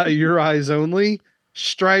 Your Eyes Only,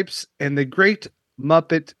 Stripes, and The Great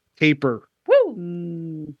Muppet Caper.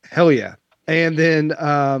 Woo! Hell yeah. And then,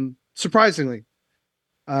 surprisingly,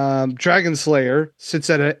 Dragonslayer sits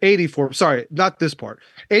at an 84. Sorry, not this part.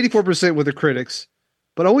 84% with the critics,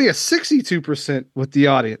 but only a 62% with the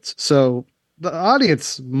audience. So the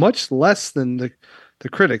audience much less than the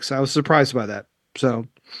critics. I was surprised by that. So,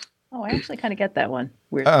 I actually kind of get that one.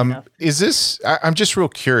 Weirdly enough. Is this? I'm just real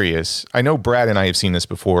curious. I know Brad and I have seen this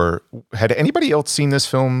before. Had anybody else seen this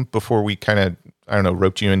film before we kind of, I don't know,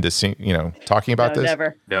 roped you into talking about this?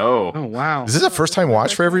 Never. No. oh wow. Is this a first time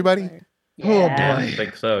watch for everybody? Oh Yeah. I boy.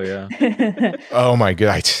 think so, yeah. Oh my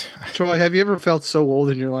god. Troy, have you ever felt so old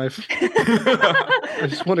in your life? I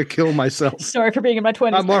just want to kill myself. Sorry for being in my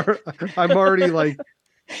 20s. I'm already like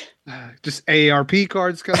just AARP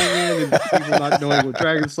cards coming in and people not knowing what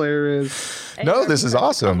Dragonslayer is. No, this is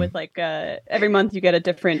awesome. With like every month you get a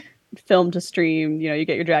different film to stream. You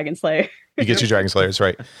get your Dragonslayer. You get your Dragon Slayers,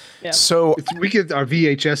 right? Yeah. So We get our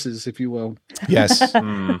VHSs, if you will. yes,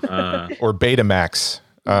 Mm, or Betamax.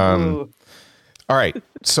 Ooh. All right.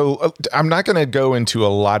 So I'm not going to go into a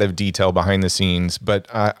lot of detail behind the scenes, but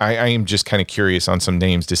I am just kind of curious on some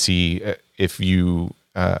names to see if you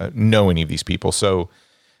know any of these people. So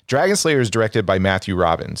Dragonslayer is directed by Matthew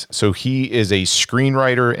Robbins. So he is a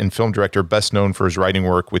screenwriter and film director best known for his writing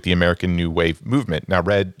work with the American New Wave movement. Now,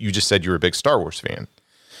 Red, you just said you were a big Star Wars fan.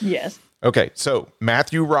 Yes. Okay. So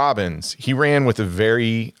Matthew Robbins, he ran with a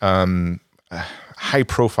very high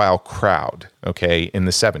profile crowd, okay, in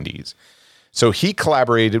the 70s. So he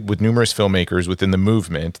collaborated with numerous filmmakers within the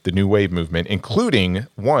movement, the New Wave movement, including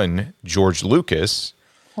one, George Lucas,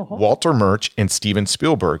 Walter Murch, and Steven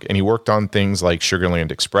Spielberg. And he worked on things like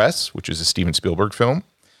Sugarland Express, which is a Steven Spielberg film,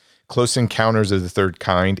 Close Encounters of the Third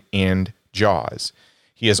Kind, and Jaws.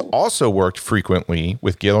 He has also worked frequently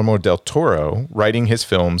with Guillermo del Toro, writing his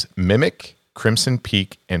films Mimic, Crimson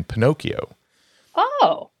Peak, and Pinocchio.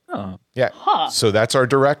 Oh. oh. Yeah. Huh. So that's our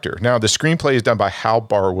director. Now, the screenplay is done by Hal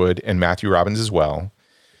Barwood and Matthew Robbins as well.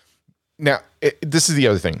 Now, this is the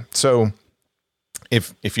other thing. So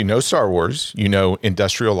if you know Star Wars, you know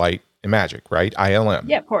Industrial Light and Magic, right? ILM.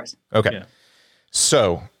 Yeah, of course. Okay. Yeah.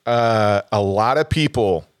 So a lot of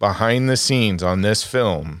people behind the scenes on this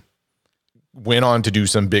film went on to do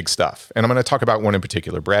some big stuff. And I'm going to talk about one in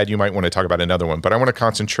particular. Brad, you might want to talk about another one, but I want to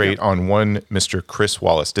concentrate on one Mr. Chris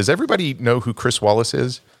Wallace. Does everybody know who Chris Wallace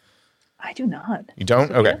is? I do not. You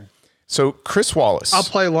don't? Okay. So Chris Wallace. I'll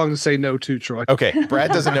play along and say no too, Troy. Okay.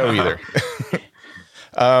 Brad doesn't know either.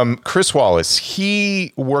 Chris Wallace,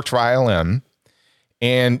 he worked for ILM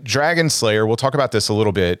and Dragonslayer. We'll talk about this a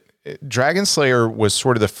little bit. Dragonslayer was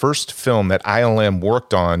sort of the first film that ILM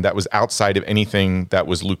worked on that was outside of anything that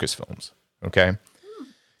was Lucasfilms. Okay.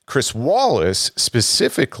 Chris Wallace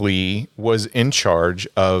specifically was in charge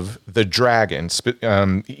of the dragon.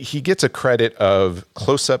 He gets a credit of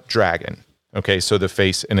close-up dragon. Okay, so the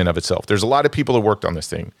face in and of itself. There's a lot of people that worked on this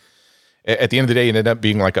thing. At the end of the day, it ended up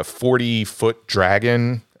being like a 40-foot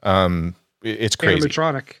dragon. It's crazy.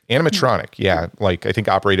 Animatronic, yeah. Like I think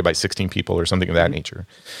operated by 16 people or something of that nature.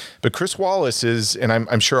 But Chris Wallace is, and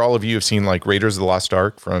I'm sure all of you have seen like Raiders of the Lost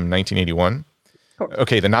Ark from 1981.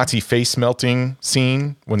 Okay, the Nazi face melting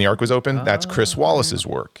scene when the Ark was opened, that's Chris Wallace's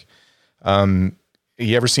work. You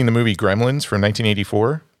ever seen the movie Gremlins from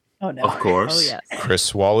 1984? Oh, no. Of course. Oh yes.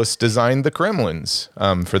 Chris Wallace designed the Gremlins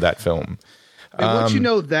for that film. And once you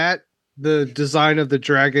know that, the design of the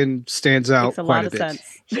dragon stands out Makes a quite lot a of bit.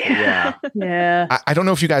 sense. Yeah. Yeah. I don't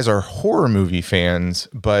know if you guys are horror movie fans,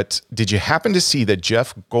 but did you happen to see the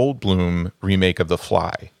Jeff Goldblum remake of The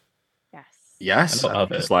Fly? Yes. Yes. I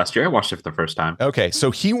love it. Just last year, I watched it for the first time. Okay,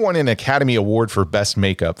 so he won an Academy Award for Best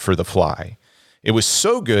Makeup for The Fly. It was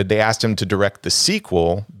so good, they asked him to direct the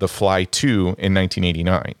sequel, The Fly 2, in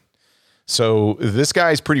 1989. So this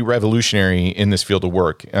guy's pretty revolutionary in this field of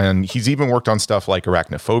work. And he's even worked on stuff like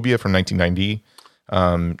Arachnophobia from 1990,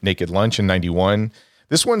 Naked Lunch in 91.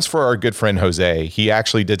 This one's for our good friend Jose. He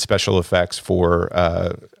actually did special effects for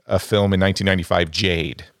a film in 1995,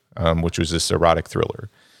 Jade, which was this erotic thriller.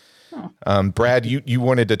 Brad, you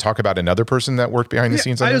wanted to talk about another person that worked behind the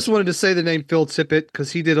scenes on I this? just wanted to say the name Phil Tippett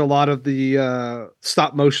because he did a lot of the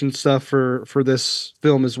stop motion stuff for this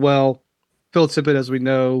film as well. Phil Tippett, as we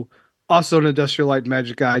know, also an Industrial Light and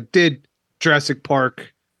Magic guy, did Jurassic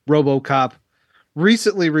Park, RoboCop,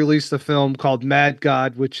 recently released a film called Mad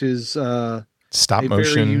God, which is Stop a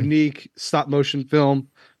motion. very unique stop motion film.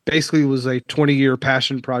 Basically, was a 20-year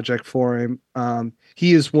passion project for him.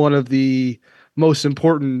 He is one of the most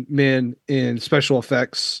important men in special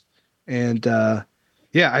effects, and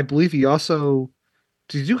I believe he also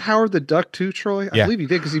did. You do Howard the Duck too, Troy? I believe he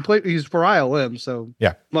did because he's for ILM, so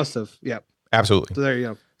must have. Yeah, absolutely. So there you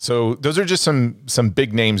go. So those are just some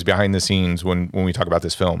big names behind the scenes when we talk about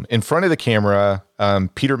this film. In front of the camera,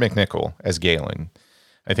 Peter McNichol as Galen.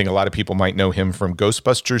 I think a lot of people might know him from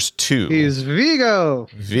Ghostbusters 2. He's Vigo.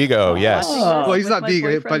 Vigo, yes. Well, he's not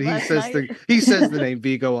Vigo, but he says the name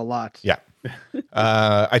Vigo a lot. Yeah.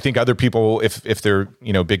 I think other people, if they're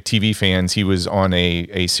big TV fans, he was on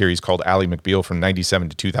a series called Ally McBeal from 97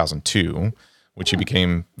 to 2002, which he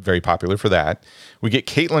became very popular for that. We get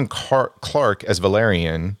Caitlin Clark as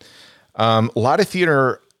Valerian. A lot of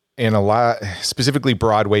theater and specifically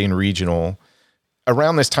Broadway and regional.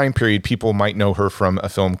 Around this time period, people might know her from a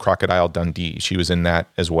film Crocodile Dundee. She was in that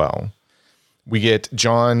as well. We get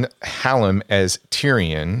John Hallam as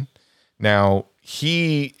Tyrion. Now,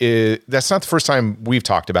 that's not the first time we've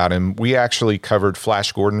talked about him. We actually covered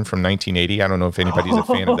Flash Gordon from 1980. I don't know if anybody's a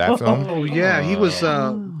fan of that film. Oh yeah, he was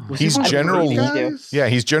he's General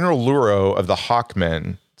he's General Luro of the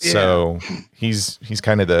Hawkmen. Yeah. So he's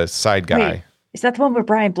kind of the side guy. Wait, is that the one where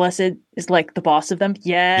Brian Blessed is like the boss of them?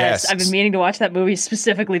 Yes. I've been meaning to watch that movie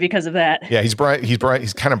specifically because of that. Yeah, he's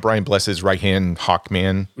kind of Brian Blessed's right-hand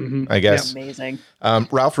Hawkman, I guess. Yeah, amazing.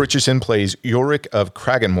 Ralph Richardson plays Ulrich of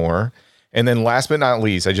Kraganmore. And then last but not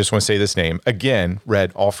least, I just want to say this name. Again,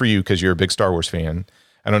 Red, all for you because you're a big Star Wars fan.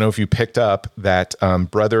 I don't know if you picked up that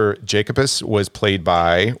Brother Jacobus was played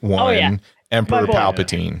by Emperor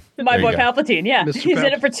Palpatine. My boy Palpatine, yeah. He's in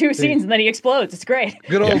it for 2 scenes and then he explodes. It's great.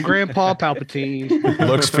 Good old Grandpa Palpatine.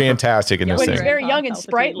 Looks fantastic in this when thing. He's very young and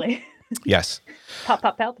sprightly. Yes. Pop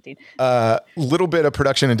Palpatine. Little bit of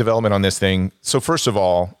production and development on this thing. So first of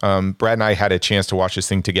all, Brad and I had a chance to watch this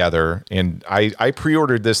thing together, and I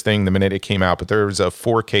pre-ordered this thing the minute it came out, but there was a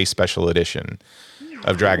 4K special edition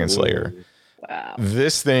of Dragonslayer. Wow.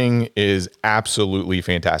 This thing is absolutely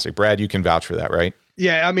fantastic. Brad, you can vouch for that, right?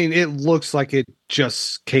 Yeah, I mean, it looks like it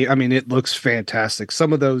just came. I mean, it looks fantastic.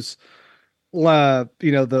 Some of those, the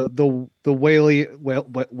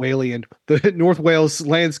North Wales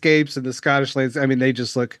landscapes and the Scottish lands. I mean, they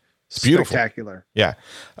just look spectacular. Yeah.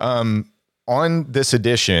 On this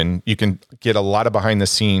edition, you can get a lot of behind the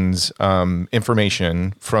scenes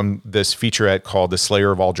information from this featurette called The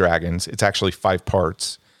Slayer of All Dragons. It's actually 5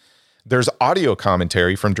 parts. There's audio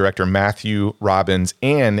commentary from director Matthew Robbins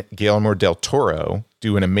and Guillermo del Toro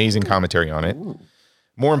do an amazing commentary on it. Ooh.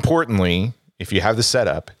 More importantly, if you have the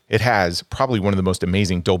setup, it has probably one of the most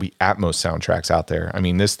amazing Dolby Atmos soundtracks out there. I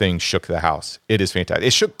mean, this thing shook the house. It is fantastic.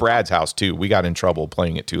 It shook Brad's house too. We got in trouble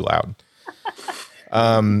playing it too loud.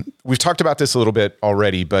 We've talked about this a little bit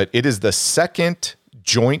already, but it is the second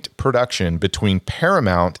joint production between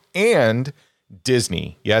Paramount and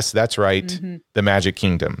Disney. Yes, that's right. The Magic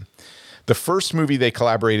Kingdom. The first movie they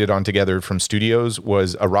collaborated on together from studios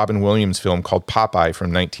was a Robin Williams film called Popeye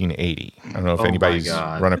from 1980. I don't know if anybody's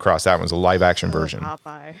run across that one. It was a live action version.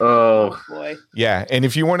 Popeye. Oh boy. Yeah, and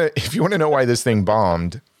if you want to know why this thing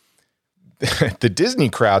bombed, the Disney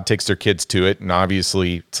crowd takes their kids to it, and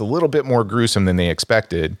obviously it's a little bit more gruesome than they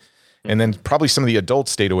expected. And then probably some of the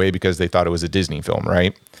adults stayed away because they thought it was a Disney film,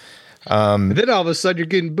 right? And then all of a sudden you're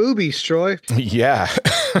getting boobies, Troy. Yeah.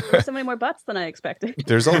 There's so many more butts than I expected.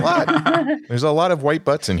 There's a lot. There's a lot of white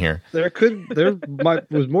butts in here. There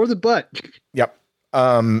was more than butt. Yep.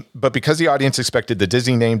 But because the audience expected the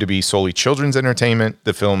Disney name to be solely children's entertainment,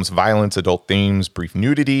 the film's violence, adult themes, brief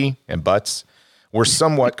nudity, and butts were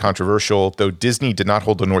somewhat controversial, though Disney did not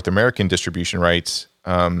hold the North American distribution rights.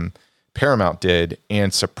 Paramount did,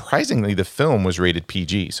 and surprisingly, the film was rated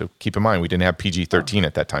PG. So keep in mind, we didn't have PG-13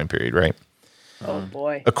 at that time period, right? Oh,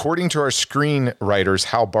 boy. According to our screenwriters,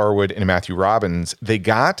 Hal Barwood and Matthew Robbins, they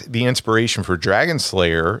got the inspiration for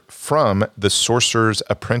Dragonslayer from the Sorcerer's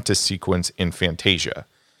Apprentice sequence in Fantasia.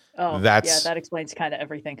 Oh, that explains kind of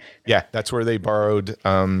everything. Yeah, that's where they borrowed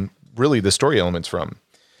really the story elements from.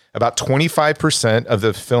 About 25% of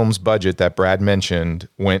the film's budget that Brad mentioned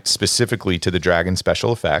went specifically to the dragon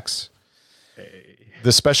special effects.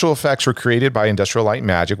 The special effects were created by Industrial Light and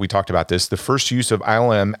Magic. We talked about this. The first use of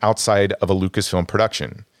ILM outside of a Lucasfilm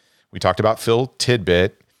production. We talked about Phil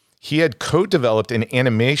Tidbit. He had co-developed an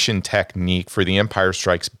animation technique for The Empire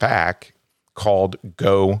Strikes Back called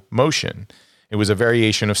Go Motion. It was a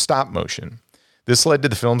variation of stop motion. This led to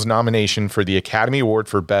the film's nomination for the Academy Award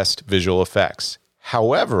for Best Visual Effects.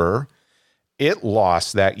 However, it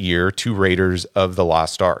lost that year to Raiders of the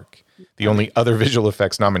Lost Ark. the only other visual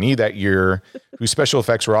effects nominee that year, whose special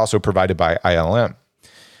effects were also provided by ILM.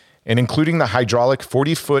 And including the hydraulic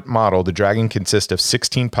 40-foot model, the dragon consists of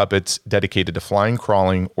 16 puppets dedicated to flying,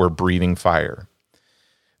 crawling, or breathing fire.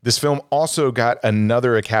 This film also got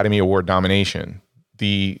another Academy Award nomination.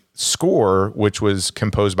 The score, which was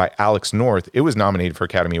composed by Alex North, it was nominated for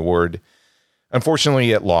Academy Award.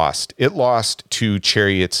 Unfortunately, it lost. It lost to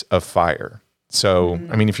Chariots of Fire. So,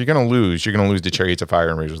 I mean, if you're going to lose to Chariots of Fire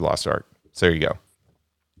and Raiders of the Lost Ark. So there you go.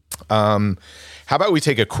 How about we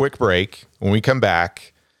take a quick break? When we come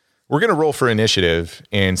back, we're going to roll for initiative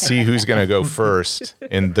and see who's going to go first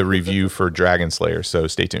in the review for Dragonslayer. So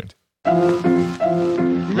stay tuned.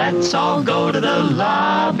 Let's all go to the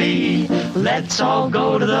lobby. Let's all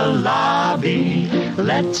go to the lobby.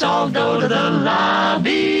 Let's all go to the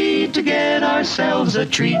lobby to get ourselves a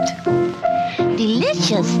treat.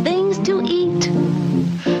 Delicious things to eat.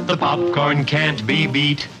 The popcorn can't be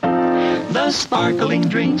beat. The sparkling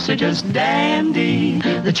drinks are just dandy.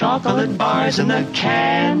 The chocolate bars and the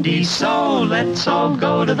candy. So let's all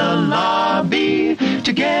go to the lobby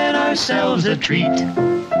to get ourselves a treat.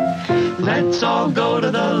 Let's all go to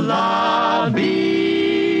the lobby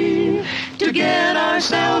to get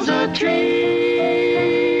ourselves a treat.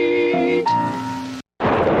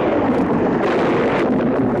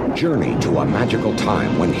 Journey to a magical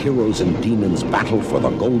time when heroes and demons battle for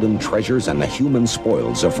the golden treasures and the human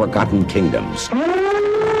spoils of forgotten kingdoms.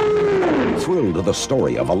 Thrill to the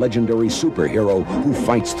story of a legendary superhero who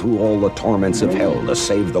fights through all the torments of hell to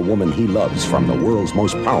save the woman he loves from the world's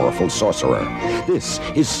most powerful sorcerer. This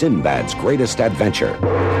is Sinbad's greatest adventure,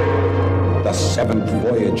 the seventh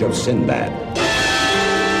voyage of Sinbad.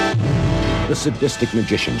 The sadistic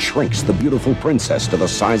magician shrinks the beautiful princess to the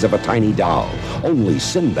size of a tiny doll. Only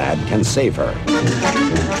Sinbad can save her.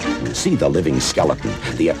 See the living skeleton,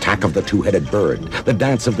 the attack of the two-headed bird, the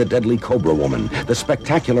dance of the deadly cobra woman, the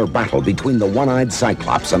spectacular battle between the one-eyed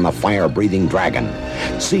cyclops and the fire-breathing dragon.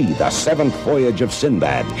 See the seventh voyage of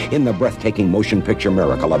Sinbad in the breathtaking motion picture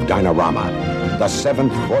miracle of Dinarama. The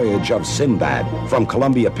seventh voyage of Sinbad from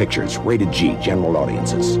Columbia Pictures, rated G, general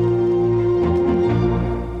audiences.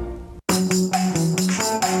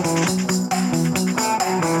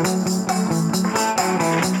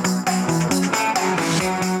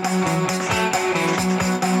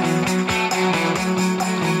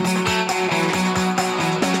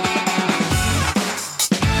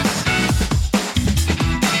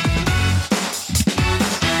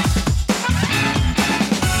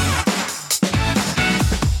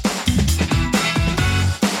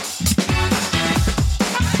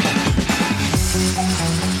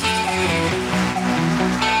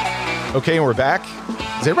 Okay, and we're back.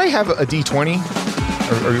 Does everybody have a D20?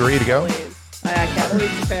 Are you ready to go? I can't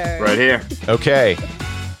wait to prepare. Right here. Okay,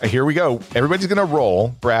 here we go. Everybody's going to roll.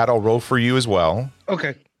 Brad, I'll roll for you as well.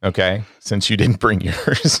 Okay. Okay, since you didn't bring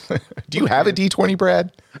yours. Do you have a D20,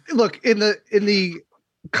 Brad? Look, in the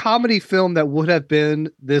comedy film that would have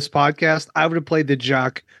been this podcast, I would have played the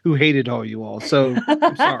jock who hated all you all. So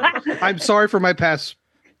I'm sorry. I'm sorry for my past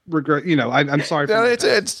regret. I'm sorry for No,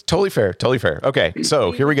 it's totally fair. Totally fair. Okay,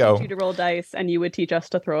 so here we go. You to roll dice, and you would teach us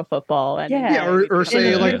to throw a football. And or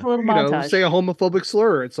say say a homophobic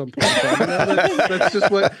slur at some point. That's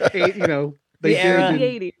just what they did. The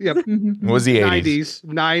 80s. Yep. What was the 80s?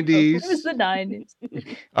 90s. It was the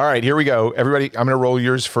 90s. All right, here we go. Everybody, I'm going to roll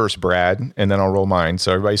yours first, Brad, and then I'll roll mine.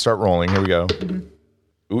 So everybody start rolling. Here we go.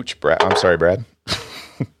 Ooch, Brad. I'm sorry, Brad.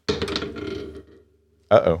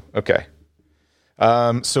 Uh-oh. Okay.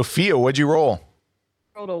 Sophia, what'd you roll?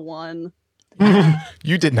 Rolled a 1.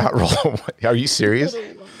 You did not roll a 1. Are you serious?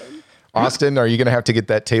 Austin, are you going to have to get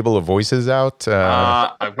that table of voices out?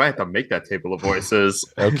 I might have to make that table of voices.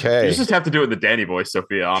 Okay. You just have to do it in the Danny voice,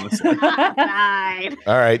 Sophia, honestly. Fine.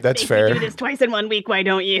 All right, that's fair. You do this twice in 1 week, why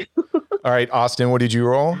don't you? All right, Austin, what did you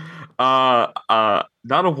roll? Not a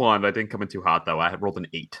 1. I didn't come in too hot, though. I rolled an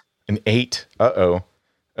 8. An 8? Uh-oh.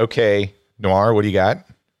 Okay. Noir, what do you got?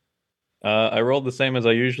 I rolled the same as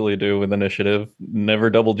I usually do with initiative. Never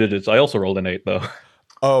double digits. I also rolled an 8, though.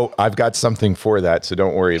 Oh, I've got something for that, so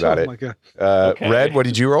don't worry about it. My God. Okay. Red, what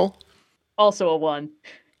did you roll? Also a 1.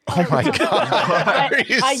 Oh my God.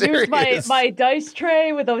 I used my dice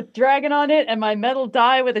tray with a dragon on it and my metal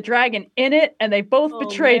die with a dragon in it, and they both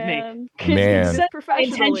betrayed me. Man. Set my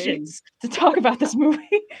intentions to talk about this movie.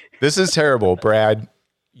 This is terrible, Brad.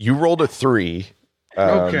 You rolled a 3.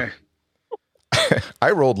 Okay.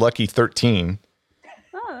 I rolled lucky 13.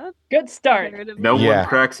 Good start. No one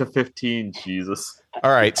cracks a 15, Jesus.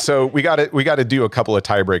 All right, so we got to do a couple of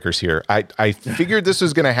tiebreakers here. I figured this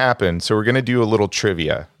was going to happen, so we're going to do a little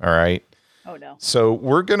trivia, all right? Oh no. So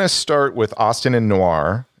we're going to start with Austin and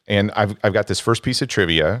Noir, and I've got this first piece of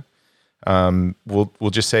trivia.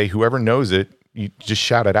 We'll just say whoever knows it, you just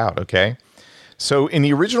shout it out, okay? So in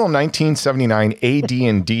the original 1979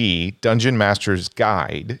 AD&D Dungeon Master's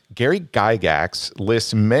Guide, Gary Gygax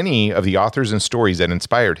lists many of the authors and stories that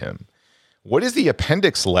inspired him. What is the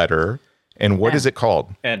appendix letter, and what is it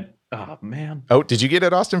called? And oh man. Oh, did you get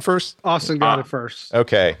it, Austin, first? Austin got it first.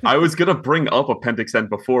 Okay. I was gonna bring up Appendix N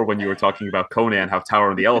before when you were talking about Conan, how Tower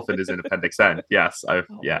of the Elephant is in Appendix N. Yes,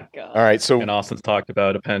 yeah. All right, so and Austin's talked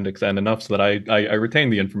about Appendix N enough so that I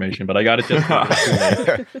retained the information, but I got it just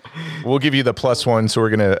we'll give you the +1, so we're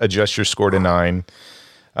gonna adjust your score to 9.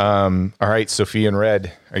 All right, Sophia and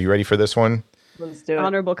Red, are you ready for this one? Let's do it.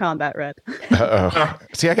 Honorable combat, Red.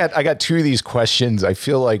 See, I got 2 of these questions. I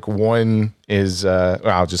feel like one is,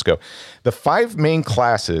 I'll just go. The 5 main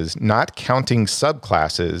classes, not counting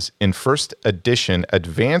subclasses, in first edition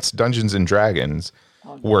Advanced Dungeons and Dragons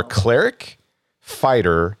were Cleric,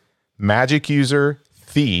 Fighter, Magic User,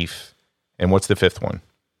 Thief, and what's the 5th one?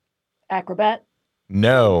 Acrobat.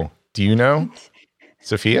 No. Do you know?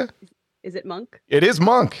 Sophia? Is it Monk? It is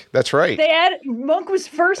Monk. That's right. They added Monk was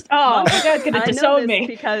first. Oh, my God's gonna disown me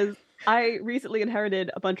because I recently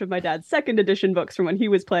inherited a bunch of my dad's 2nd edition books from when he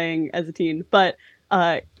was playing as a teen. But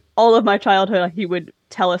all of my childhood, he would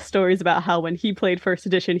tell us stories about how when he played 1st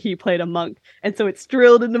edition, he played a monk, and so it's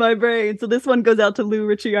drilled into my brain. So this one goes out to Lou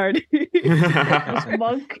Ricciardi. Was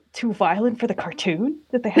Monk too violent for the cartoon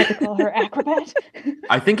that they had to call her Acrobat?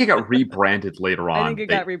 I think it got rebranded later on. I think it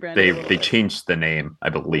got rebranded. They changed the name, I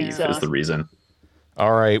believe, is the reason.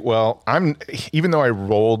 All right. Well, even though I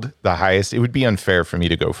rolled the highest, it would be unfair for me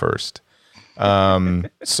to go first.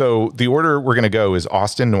 So the order we're going to go is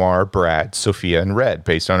Austin, Noir, Brad, Sophia, and Red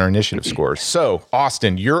based on our initiative scores. So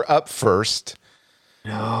Austin, you're up first.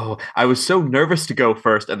 No, I was so nervous to go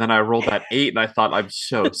first, and then I rolled that 8, and I thought I'm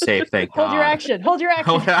so safe. Thank God. Hold your action. Hold your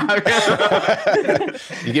action.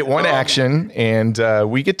 You get 1 action,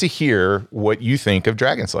 and we get to hear what you think of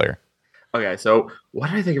Dragonslayer. Okay, so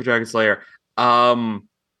what did I think of Dragonslayer?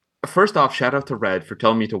 First off, shout out to Red for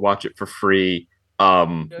telling me to watch it for free.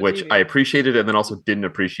 Which I appreciated and then also didn't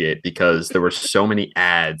appreciate because there were so many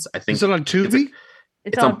ads. I think is it on Tubi?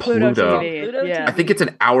 It's on Pluto TV. Yeah. I think it's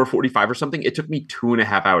an hour 45 or something. It took me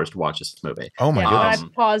 2.5 hours to watch this movie. Oh my goodness. I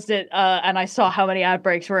paused it and I saw how many ad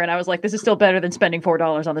breaks were, and I was like, this is still better than spending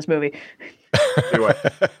 $4 on this movie. Anyway,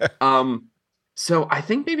 so I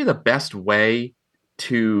think maybe the best way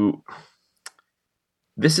to...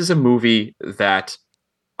 This is a movie that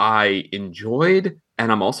I enjoyed,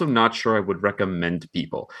 and I'm also not sure I would recommend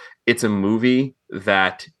people. It's a movie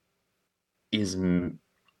that is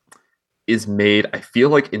made, I feel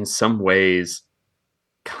like, in some ways,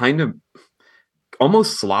 kind of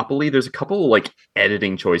almost sloppily. There's a couple like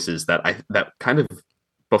editing choices that kind of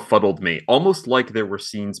befuddled me. Almost like there were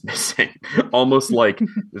scenes missing. Almost like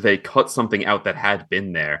they cut something out that had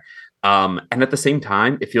been there. And at the same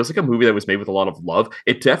time, it feels like a movie that was made with a lot of love.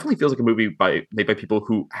 It definitely feels like a movie made by people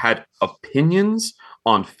who had opinions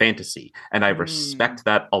on fantasy, and I respect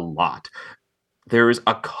that a lot. There's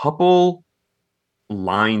a couple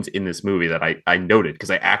lines in this movie that I noted because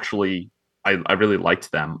I really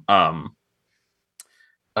liked them.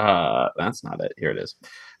 That's not it. Here it is.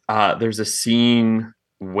 There's a scene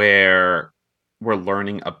where we're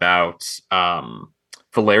learning about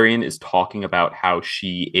Valerian is talking about how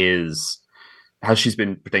she's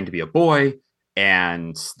been pretending to be a boy,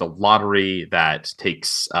 and the lottery that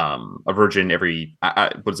takes a virgin every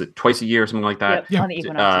twice a year or something like that. Yep, on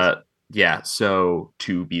equinoxes. Yeah, so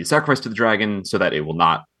to be sacrificed to the dragon so that it will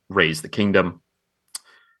not raise the kingdom,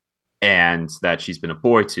 and that she's been a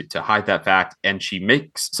boy to hide that fact. And she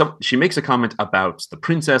makes a comment about the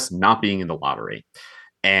princess not being in the lottery,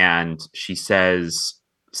 and she says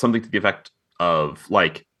something to the effect of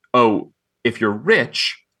like, "Oh, if you're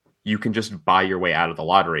rich, you can just buy your way out of the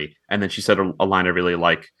lottery." And then she said a line I really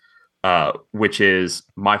like, which is,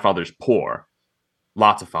 "My father's poor.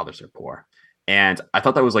 Lots of fathers are poor." And I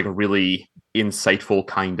thought that was like a really insightful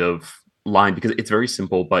kind of line because it's very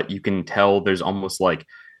simple, but you can tell there's almost like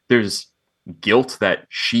there's guilt that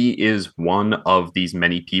she is one of these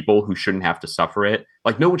many people who shouldn't have to suffer it.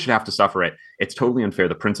 Like, no one should have to suffer it. It's totally unfair.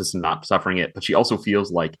 The princess is not suffering it, but she also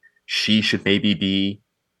feels like she should maybe be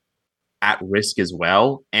at risk as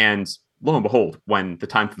well. And lo and behold, when the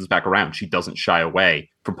time comes back around, she doesn't shy away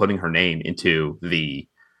from putting her name into the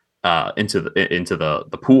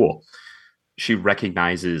pool. She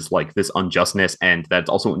recognizes like this unjustness, and that's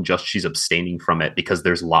also unjust. She's abstaining from it because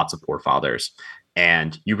there's lots of poor fathers.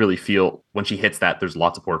 And you really feel when she hits that there's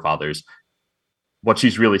lots of poor fathers, what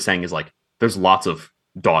she's really saying is like, there's lots of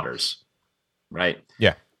daughters, right?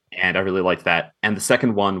 Yeah. and I really liked that. And the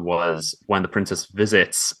second one was when the princess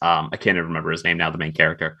visits. I can't even remember his name now. The main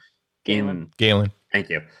character, Galen. Thank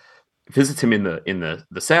you. Visits him in the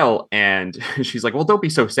cell, and she's like, "Well, don't be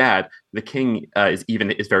so sad. The king is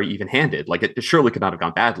very even-handed. Like it surely could not have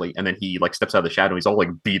gone badly." And then he like steps out of the shadow. And he's all like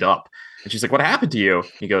beat up, and she's like, "What happened to you?"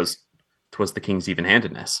 He goes, "'Twas the king's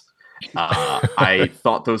even-handedness." I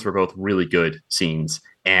thought those were both really good scenes,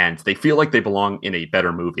 and they feel like they belong in a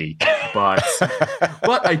better movie. But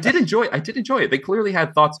I did enjoy it. They clearly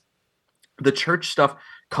had thoughts. The church stuff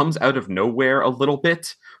comes out of nowhere a little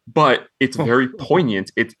bit, but it's very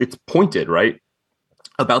poignant. It's pointed, right,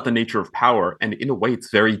 about the nature of power, and in a way it's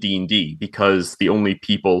very D&D, because the only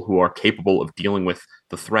people who are capable of dealing with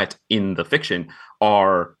the threat in the fiction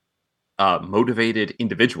are motivated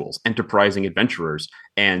individuals, enterprising adventurers,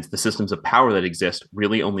 and the systems of power that exist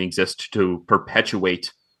really only exist to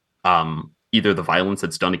perpetuate either the violence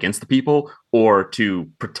that's done against the people, or to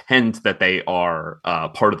pretend that they are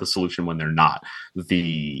part of the solution when they're not.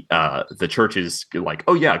 The church is like,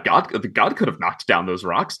 oh yeah, God could have knocked down those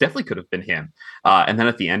rocks. Definitely could have been him. And then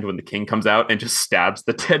at the end, when the king comes out and just stabs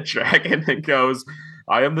the dead dragon and goes,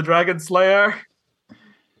 "I am the Dragonslayer."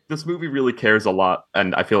 This movie really cares a lot,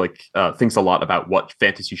 and I feel like thinks a lot about what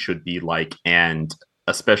fantasy should be like, and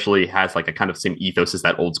especially has like a kind of same ethos as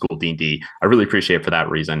that old school D&D. I really appreciate it for that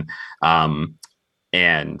reason.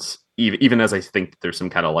 And even as I think there's some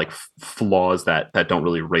kind of like flaws that don't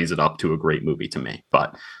really raise it up to a great movie to me.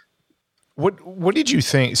 But what did you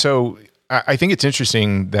think? So I think it's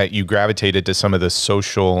interesting that you gravitated to some of the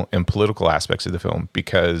social and political aspects of the film,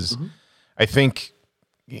 because I think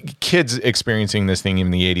kids experiencing this thing in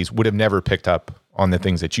the 80s would have never picked up on the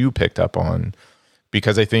things that you picked up on,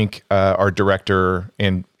 because I think our director,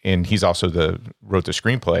 and he's also wrote the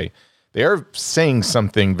screenplay, they are saying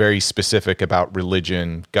something very specific about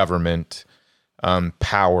religion, government,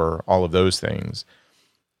 power, all of those things.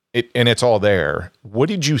 And it's all there. What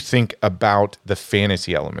did you think about the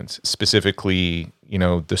fantasy elements, specifically,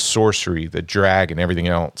 the sorcery, the drag, and everything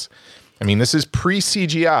else? I mean, this is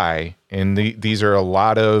pre-CGI, and these are a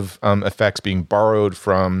lot of effects being borrowed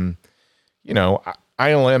from,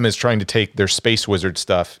 ILM is trying to take their Space Wizard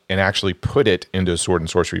stuff and actually put it into a sword and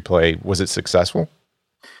sorcery play. Was it successful?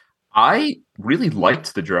 I really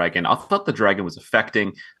liked the dragon. I thought the dragon was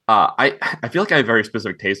affecting. I feel like I have very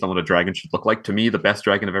specific taste on what a dragon should look like. To me, the best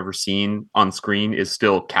dragon I've ever seen on screen is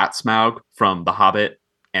still Cat Smaug from the Hobbit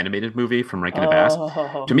animated movie from Rankin and Bass.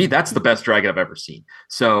 To me, that's the best dragon I've ever seen.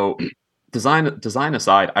 So design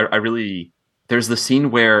aside, I really, there's the scene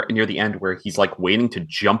where near the end where he's like waiting to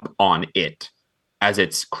jump on it as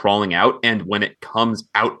it's crawling out, and when it comes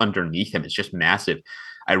out underneath him, it's just massive.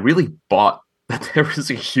 I really bought that there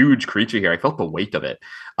was a huge creature here. I felt the weight of it.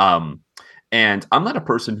 And I'm not a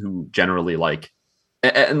person who generally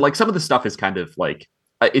and like some of the stuff is kind of like,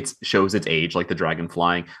 it shows its age, like the dragon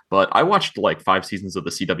flying, but I watched like 5 seasons of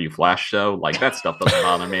the CW Flash show. Like that stuff doesn't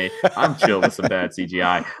bother me. I'm chill with some bad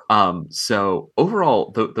CGI. So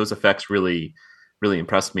overall, those effects really, really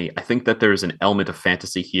impressed me. I think that there's an element of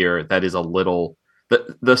fantasy here that is a little,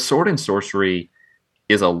 the sword and sorcery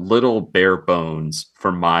is a little bare bones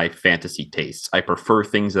for my fantasy tastes. I prefer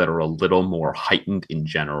things that are a little more heightened in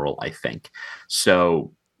general, I think.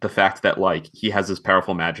 So the fact that like he has this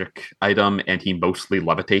powerful magic item and he mostly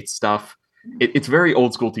levitates stuff, it's very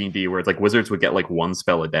old school D&D, where it's like wizards would get like 1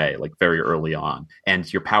 spell a day, like very early on,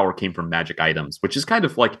 and your power came from magic items, which is kind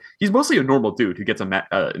of like, he's mostly a normal dude who gets an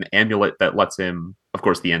amulet that lets him, of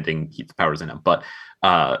course the ending keeps the powers in him, but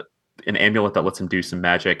an amulet that lets him do some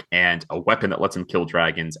magic, and a weapon that lets him kill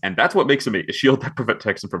dragons, and that's what makes him a shield that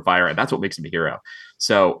protects him from fire, and that's what makes him a hero.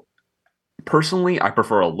 So personally, I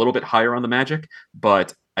prefer a little bit higher on the magic,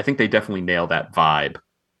 but I think they definitely nail that vibe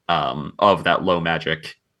of that low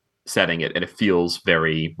magic setting, and it feels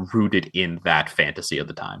very rooted in that fantasy of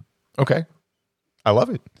the time. Okay, I love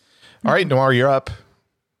it. All right, Noir, you're up.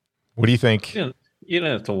 What do you think? You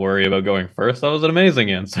didn't have to worry about going first. That was an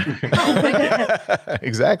amazing answer.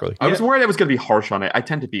 Exactly. I was worried I was going to be harsh on it. I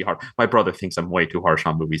tend to be harsh. My brother thinks I'm way too harsh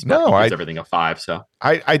on movies, but he gives everything a 5. So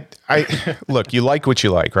I look, you like what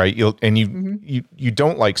you like, right? You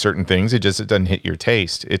don't like certain things. It doesn't hit your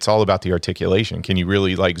taste. It's all about the articulation. Can you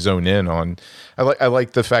really like zone in on? I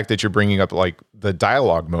like the fact that you're bringing up like the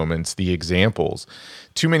dialogue moments, the examples.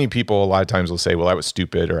 Too many people a lot of times will say, "Well, that was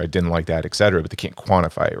stupid," or "I didn't like that," etc., but they can't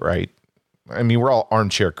quantify it, right? I mean, we're all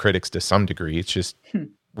armchair critics to some degree. It's just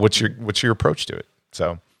what's your approach to it?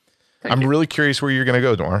 So I'm really curious where you're going to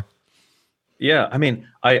go, Noir. Yeah, I mean,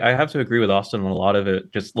 I have to agree with Austin on a lot of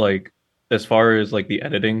it. Just like as far as like the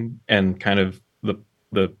editing and kind of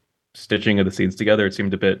the stitching of the scenes together, it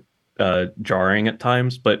seemed a bit jarring at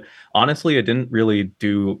times. But honestly, it didn't really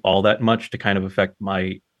do all that much to kind of affect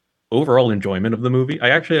my overall enjoyment of the movie. I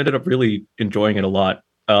actually ended up really enjoying it a lot.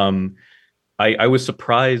 I was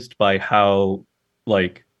surprised by how,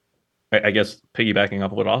 like, I guess piggybacking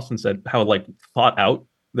off of what Austin said, how like thought out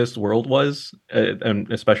this world was,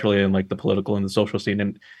 and especially in like the political and the social scene.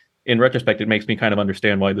 And in retrospect, it makes me kind of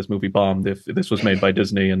understand why this movie bombed if this was made by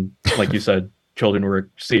Disney. And like you said, children were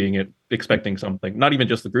seeing it, expecting something, not even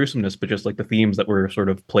just the gruesomeness, but just like the themes that were sort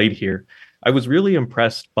of played here. I was really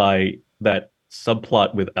impressed by that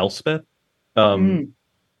subplot with Elspeth.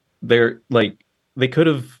 They're like, they could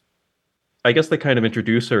have, I guess they kind of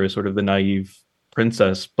introduce her as sort of the naive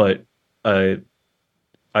princess, but I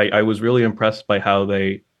was really impressed by how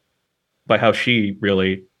she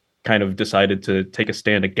really kind of decided to take a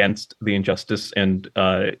stand against the injustice, and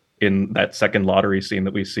in that second lottery scene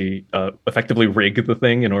that we see, effectively rig the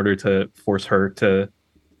thing in order to force her to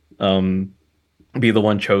be the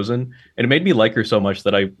one chosen. And it made me like her so much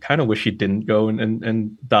that I kind of wish she didn't go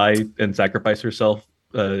and die and sacrifice herself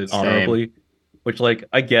honorably. Which, like,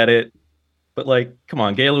 I get it, but like, come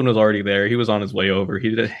on, Galen was already there. He was on his way over. He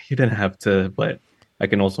didn't have to, but I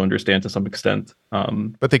can also understand to some extent.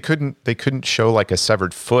 But they couldn't show like a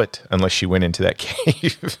severed foot unless she went into that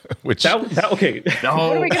cave. Which okay. No,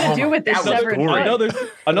 What are we gonna do with this severed foot?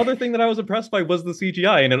 Another thing that I was impressed by was the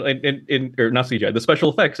CGI and or not CGI, the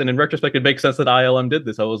special effects. And in retrospect, it makes sense that ILM did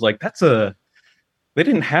this. I was like, they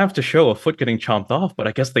didn't have to show a foot getting chomped off, but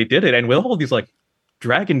I guess they did it. And with all these like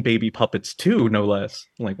dragon baby puppets too, no less.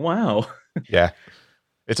 I'm like, wow. Yeah,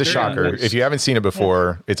 it's a shocker. If you haven't seen it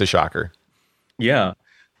before, it's a shocker. Yeah,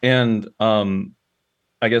 and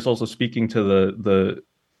I guess also speaking to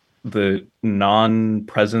the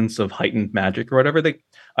non-presence of heightened magic or whatever,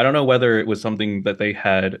 I don't know whether it was something that they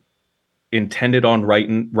had intended on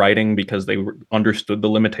writing because they understood the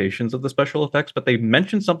limitations of the special effects, but they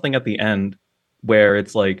mentioned something at the end where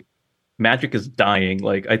it's like magic is dying.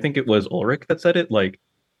 Like, I think it was Ulrich that said it, like,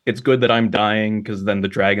 it's good that I'm dying because then the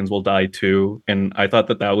dragons will die too. And I thought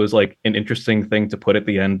that was like an interesting thing to put at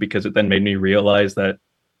the end, because it then made me realize that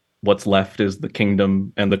what's left is the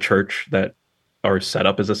kingdom and the church that are set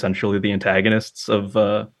up as essentially the antagonists of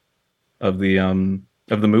the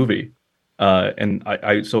movie.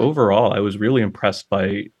 And so overall, I was really impressed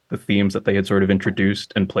by the themes that they had sort of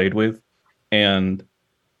introduced and played with. And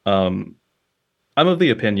I'm of the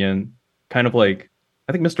opinion, kind of like,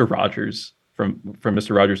 I think Mr. Rogers from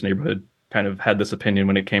Mr. Rogers' Neighborhood kind of had this opinion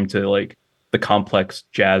when it came to like the complex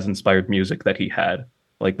jazz inspired music that he had.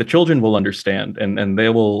 Like, the children will understand, and they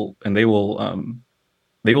will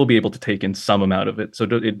be able to take in some amount of it. So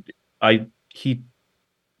he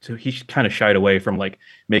kind of shied away from like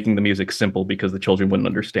making the music simple because the children wouldn't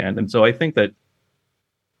understand. And so I think that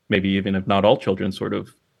maybe even if not all children sort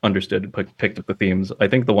of understood and picked up the themes, I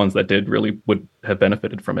think the ones that did really would have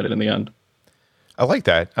benefited from it in the end. I like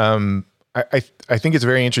that. I think it's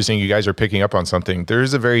very interesting. You guys are picking up on something. There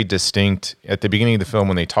is a very distinct, at the beginning of the film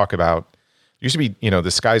when they talk about, used to be,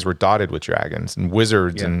 the skies were dotted with dragons and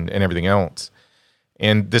wizards and everything else.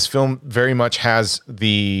 And this film very much has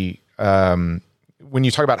the, when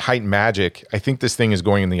you talk about heightened magic, I think this thing is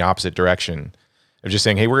going in the opposite direction of just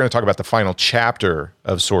saying, hey, we're going to talk about the final chapter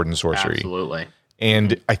of Sword and Sorcery. Absolutely.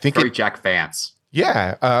 And I think very Jack Vance.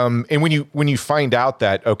 Yeah. And when you find out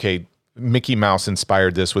that, okay, Mickey Mouse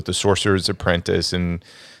inspired this with the Sorcerer's Apprentice, and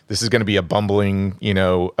this is going to be a bumbling,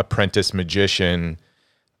 apprentice magician.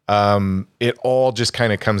 It all just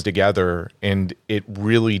kind of comes together, and it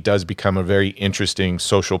really does become a very interesting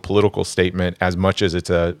social political statement, as much as it's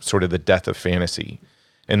a sort of the death of fantasy.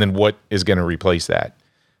 And then what is going to replace that?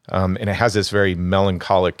 And it has this very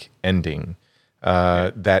melancholic ending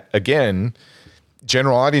that, again,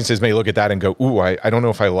 general audiences may look at that and go, ooh, I don't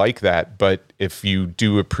know if I like that. But if you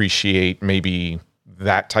do appreciate maybe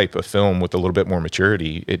that type of film with a little bit more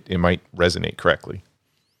maturity, it might resonate correctly.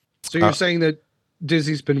 So you're saying that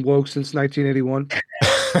Disney's been woke since 1981?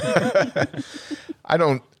 I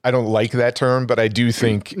don't like that term, but I do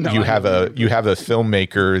think you have a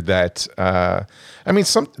filmmaker that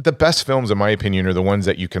the best films, in my opinion, are the ones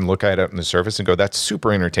that you can look at on the surface and go, that's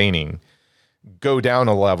super entertaining. Go down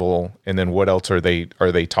a level, and then what else are they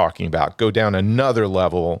talking about? Go down another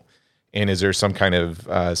level, and is there some kind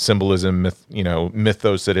of symbolism,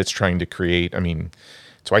 mythos that it's trying to create? I mean,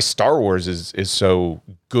 that's why Star Wars is so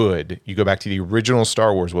good. You go back to the original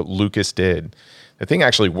Star Wars, what Lucas did. The thing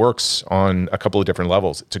actually works on a couple of different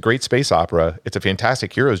levels. It's a great space opera. It's a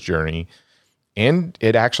fantastic hero's journey, and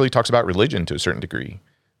it actually talks about religion to a certain degree.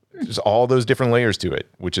 There's all those different layers to it,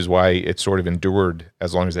 which is why it's sort of endured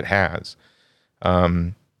as long as it has.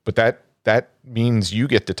 But that means you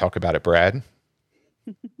get to talk about it, Brad.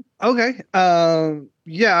 Okay.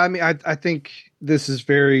 Yeah, I mean, I think this is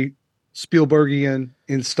very Spielbergian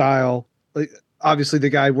in style. Like, obviously, the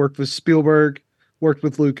guy worked with Spielberg, worked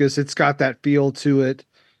with Lucas. It's got that feel to it.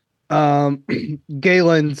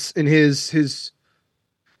 Galen's in his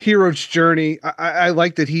hero's journey. I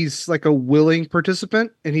like that he's like a willing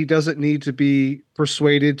participant, and he doesn't need to be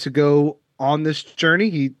persuaded to go on this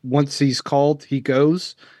journey. Once he's called, he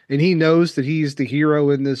goes, and he knows that he's the hero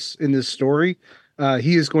in this story.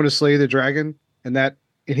 He is going to slay the dragon, and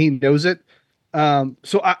he knows it.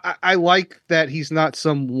 So I like that he's not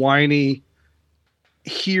some whiny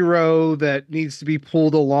hero that needs to be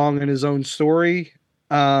pulled along in his own story.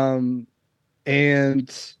 And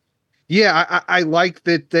yeah, I like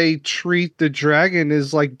that they treat the dragon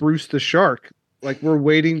as like Bruce the shark. Like, we're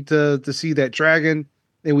waiting to see that dragon,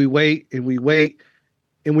 and we wait and we wait.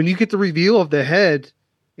 And when you get the reveal of the head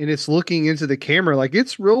and it's looking into the camera, like,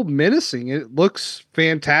 it's real menacing. It looks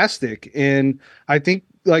fantastic. And I think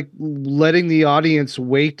like letting the audience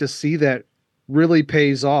wait to see that really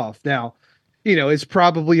pays off. Now, it's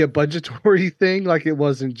probably a budgetary thing like it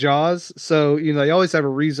was in Jaws. So, they always have a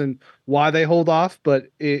reason why they hold off,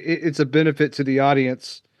 but it's a benefit to the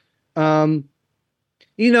audience.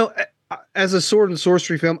 As a sword and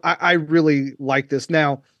sorcery film, I really like this.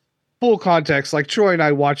 Now, full context, like Troy and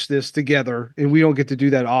I watched this together, and we don't get to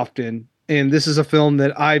do that often. And this is a film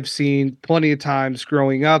that I've seen plenty of times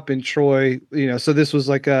growing up, and Troy, so this was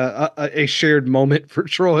like a shared moment for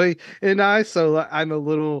Troy and I. So I'm a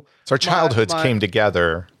little. So our childhoods came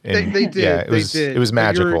together. And, they did. Yeah, it was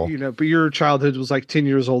magical. But your childhood was like 10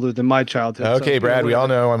 years older than my childhood. Okay, so, Brad, we all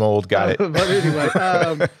know I'm old. Got it. But anyway,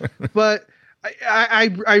 but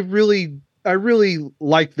I really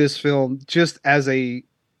like this film just as a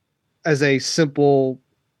simple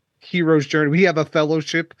hero's journey. We have a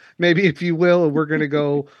fellowship, maybe, if you will, and we're going to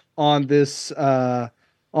go on this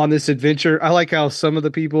adventure. I like how some of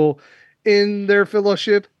the people in their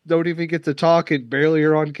fellowship don't even get to talk and barely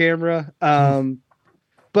are on camera.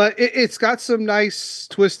 But it's got some nice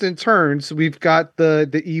twists and turns. We've got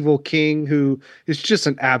the evil king, who is just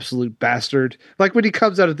an absolute bastard. Like, when he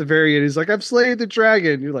comes out at the very end, he's like, "I've slayed the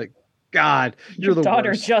dragon." You're like, God, your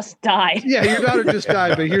daughter just died. Yeah, your daughter just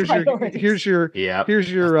died, but here's your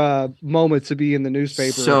moment to be in the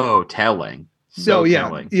newspaper. So telling.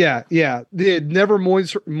 Telling. Yeah. It never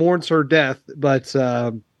mourns her death, but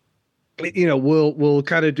we'll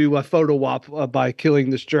kind of do a photo op by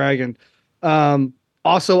killing this dragon.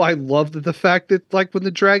 Also, I love the fact that, like, when the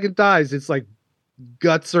dragon dies, it's like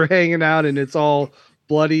guts are hanging out and it's all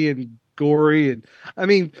bloody and gory. And I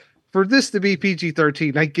mean, for this to be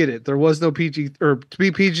PG-13, I get it. There was no PG, or to be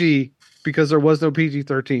PG because there was no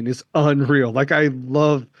PG-13 is unreal. Like, I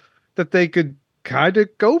love that they could kind of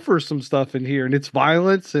go for some stuff in here, and it's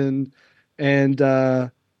violence and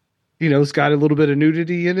it's got a little bit of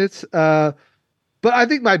nudity in it. But I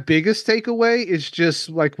think my biggest takeaway is just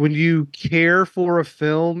like, when you care for a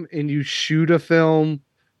film and you shoot a film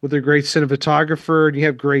with a great cinematographer and you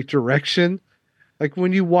have great direction, like,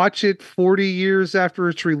 when you watch it 40 years after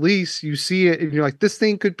its release, you see it and you're like, this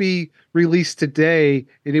thing could be released today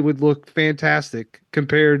and it would look fantastic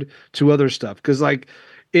compared to other stuff. Because, like,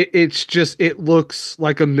 it looks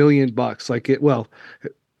like $1 million. Like, it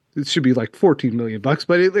should be like 14 million bucks,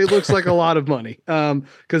 but it looks like a lot of money.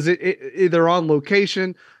 Because they're on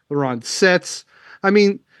location, they're on sets. I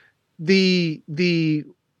mean, the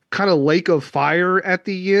kind of lake of fire at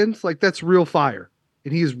the end, like, that's real fire.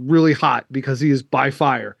 And he is really hot because he is by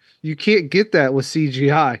fire. You can't get that with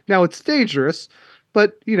CGI. Now, it's dangerous,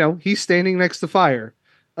 but he's standing next to fire.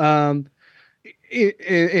 And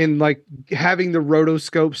like having the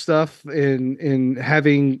rotoscope stuff and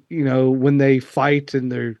having, when they fight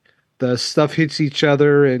and the stuff hits each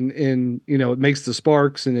other and it makes the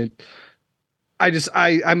sparks, and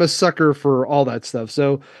I'm a sucker for all that stuff.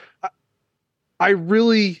 So I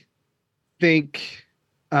really think,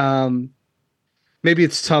 maybe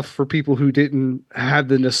it's tough for people who didn't have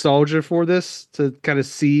the nostalgia for this to kind of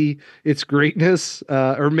see its greatness,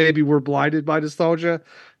 or maybe we're blinded by nostalgia,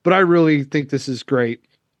 but I really think this is great.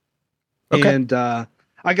 Okay. And I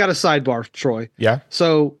got a sidebar, Troy. Yeah.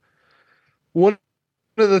 So one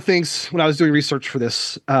of the things when I was doing research for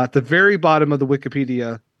this, at the very bottom of the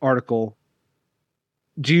Wikipedia article,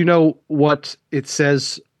 do you know what it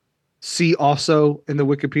says? See also in the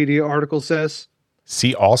Wikipedia article says?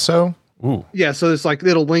 See also? Ooh. Yeah, so it's like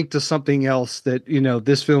it'll link to something else that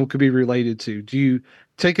this film could be related to. Do you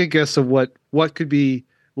take a guess of what could be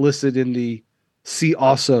listed in the see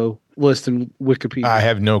also list in Wikipedia? I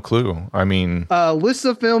have no clue. I mean, list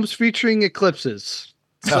of films featuring eclipses.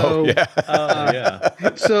 So,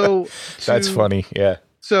 yeah. So That's funny. Yeah.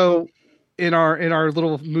 So in our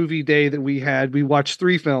little movie day that we had, we watched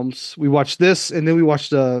 3 films. We watched this, and then we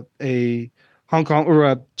watched a Hong Kong or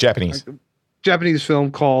a Japanese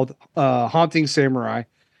film called Haunting Samurai.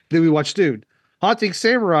 Then we watched Dune. Haunting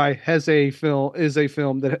Samurai is a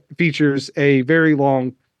film that features a very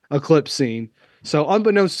long eclipse scene. So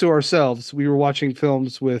unbeknownst to ourselves, we were watching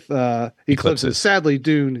films with eclipses. Sadly,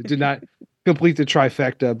 Dune did not complete the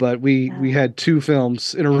trifecta, but we had 2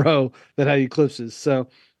 films in a row that had eclipses. So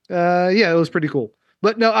it was pretty cool.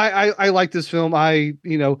 But no, I like this film.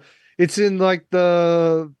 It's in like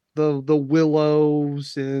the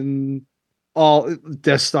Willows and all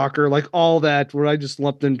Deathstalker, like all that, where I just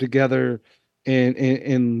lump them together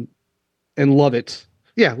and love it.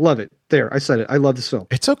 Yeah, love it. There, I said it. I love this film.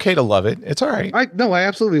 It's okay to love it. It's all right. I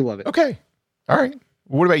absolutely love it. Okay. All right.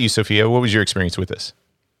 What about you, Sophia? What was your experience with this?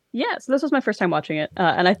 Yeah, so this was my first time watching it.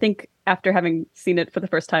 And I think after having seen it for the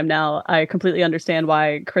first time now, I completely understand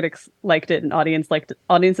why critics liked it and audiences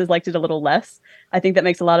liked it a little less. I think that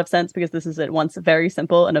makes a lot of sense because this is at once very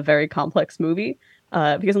simple and a very complex movie.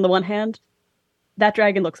 Because on the one hand, that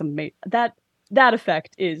dragon looks amazing. That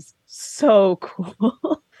effect is so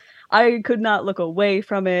cool. I could not look away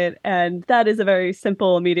from it, and that is a very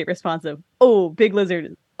simple, immediate response of, "Oh, big lizard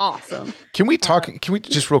is awesome." Can we talk? Can we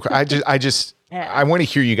just real quick? I want to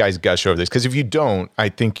hear you guys gush over this because if you don't, I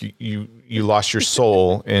think you lost your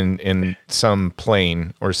soul in some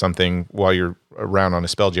plane or something while you're around on a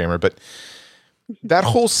Spelljammer. But that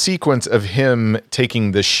whole sequence of him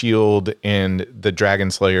taking the shield and the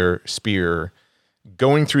Dragonslayer spear,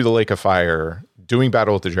 going through the Lake of Fire, doing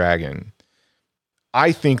battle with the dragon.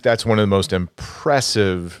 I think that's one of the most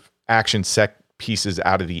impressive action set pieces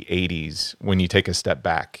out of the 80s when you take a step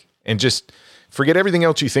back and just forget everything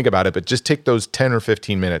else you think about it, but just take those 10 or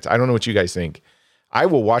 15 minutes. I don't know what you guys think. I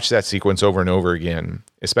will watch that sequence over and over again,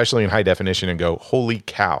 especially in high definition, and go, holy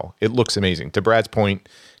cow, it looks amazing. To Brad's point,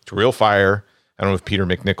 it's real fire. I don't know if Peter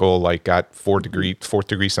McNichol got 4th degree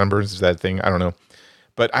sunburns. Is that a thing? I don't know.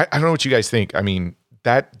 But I don't know what you guys think. I mean,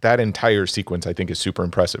 that entire sequence I think is super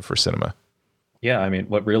impressive for cinema. Yeah, I mean,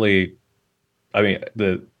 I really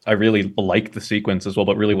liked the sequence as well,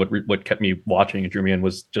 but really what kept me watching and drew me in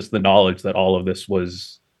was just the knowledge that all of this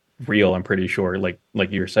was real. I'm pretty sure, like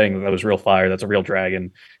you were saying, that was real fire. That's a real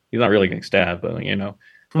dragon. He's not really getting stabbed, but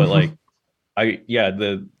but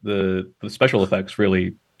the special effects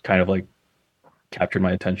really kind of captured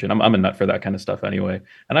my attention. I'm a nut for that kind of stuff anyway.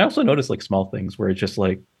 And I also noticed small things where it's just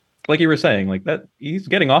like you were saying, that he's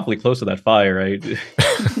getting awfully close to that fire, right?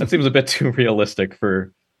 That seems a bit too realistic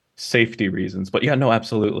for safety reasons. But yeah, no,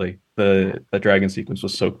 absolutely. The dragon sequence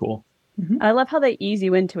was so cool. Mm-hmm. I love how they ease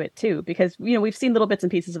you into it too, because we've seen little bits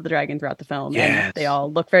and pieces of the dragon throughout the film, and they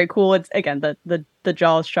all look very cool. It's again the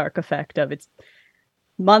Jaws shark effect of it's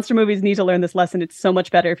monster movies need to learn this lesson. It's so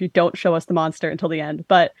much better if you don't show us the monster until the end.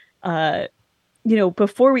 But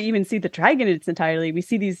before we even see the dragon in its entirety, we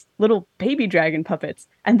see these little baby dragon puppets,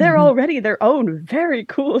 and they're already their own very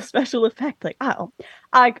cool special effect.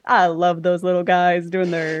 I love those little guys doing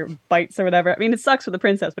their bites or whatever. I mean, it sucks for the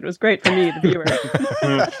princess, but it was great for me, the viewer.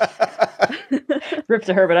 Rip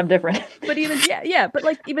to her, but I'm different. But even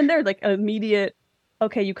but even they're immediate.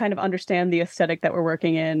 Okay, you kind of understand the aesthetic that we're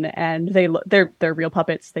working in, and they're real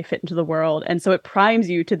puppets. They fit into the world, and so it primes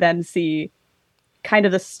you to then see kind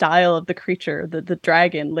of the style of the creature, the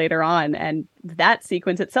dragon later on, and that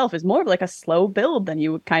sequence itself is more of a slow build than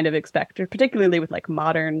you would kind of expect, or particularly with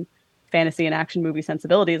modern fantasy and action movie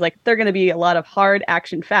sensibilities. They're going to be a lot of hard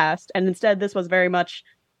action fast, and instead this was very much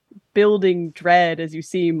building dread as you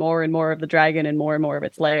see more and more of the dragon and more of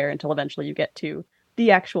its lair until eventually you get to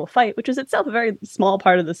the actual fight, which is itself a very small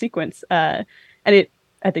part of the sequence. And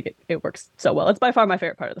I think it works so well. It's by far my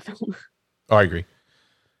favorite part of the film. Oh, I agree.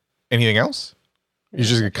 Anything else? You're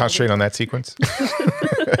just going to concentrate on that sequence?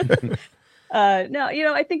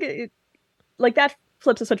 No, I think it that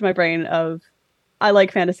flips a switch in my brain of I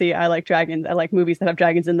like fantasy, I like dragons, I like movies that have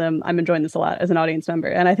dragons in them. I'm enjoying this a lot as an audience member,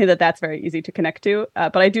 and I think that's very easy to connect to.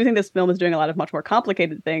 But I do think this film is doing a lot of much more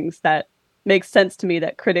complicated things that makes sense to me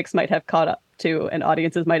that critics might have caught up to and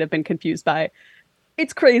audiences might have been confused by.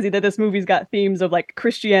 It's crazy that this movie's got themes of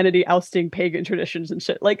Christianity ousting pagan traditions and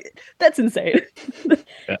shit. That's insane.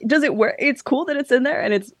 Yeah. Does it work? It's cool that it's in there,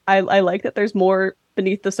 and I like that there's more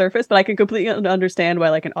beneath the surface, but I can completely understand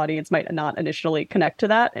why an audience might not initially connect to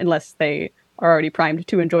that unless they are already primed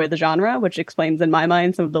to enjoy the genre, which explains in my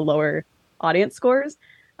mind some of the lower audience scores.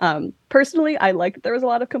 Personally, I like that there was a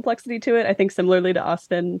lot of complexity to it. I think similarly to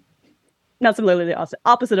Austin, not similarly to Austin,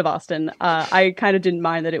 opposite of Austin. I kind of didn't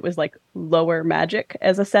mind that it was like lower magic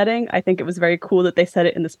as a setting. I think it was very cool that they set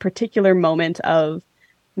it in this particular moment of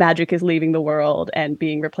magic is leaving the world and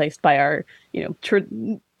being replaced by our,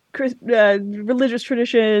 religious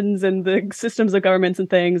traditions and the systems of governments and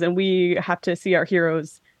things. And we have to see our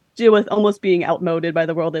heroes deal with almost being outmoded by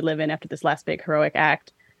the world they live in after this last big heroic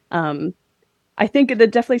act. I think it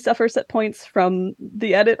definitely suffers at points from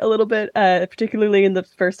the edit a little bit, particularly in the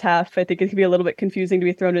first half. I think it can be a little bit confusing to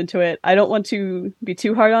be thrown into it. I don't want to be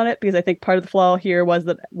too hard on it because I think part of the flaw here was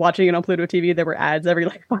that watching it on Pluto TV, there were ads every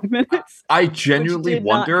 5 minutes. I genuinely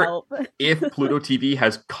wonder if Pluto TV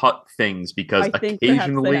has cut things because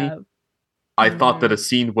occasionally I thought that a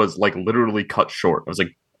scene was literally cut short. I was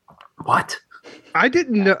like, what? I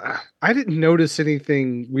didn't notice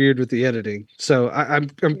anything weird with the editing, so I'm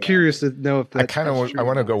curious to know if that. I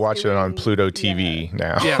want to go watch it on Pluto TV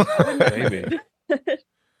now. Yeah, maybe.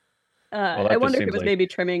 I wonder if it was maybe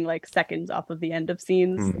trimming seconds off of the end of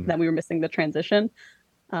scenes that we were missing the transition,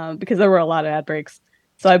 because there were a lot of ad breaks.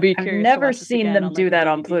 So I'd be curious. I've never seen them do that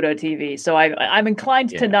on Pluto TV, so I'm inclined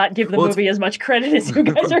to not give the movie as much credit as you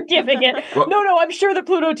guys are giving it. No, I'm sure that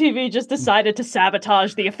Pluto TV just decided to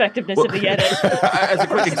sabotage the effectiveness of the edit. As a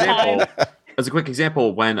quick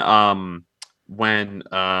example, when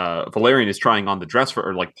Valerian is trying on the dress for,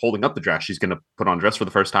 or holding up the dress, she's going to put on a dress for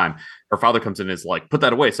the first time. Her father comes in and is like, "Put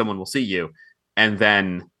that away, someone will see you," and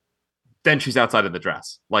then she's outside of the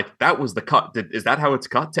dress. That was the cut. Is that how it's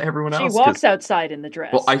cut to everyone else? She walks outside in the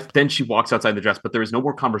dress. Well, then she walks outside in the dress, but there is no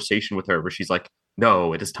more conversation with her where she's like,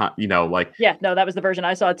 "No, it is time." Yeah, no, that was the version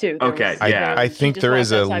I saw too. I think there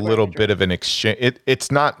is a little bit of an exchange.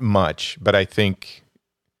 It's not much, but I think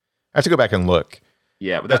I have to go back and look.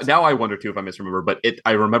 Yeah, but now I wonder too if I misremember. But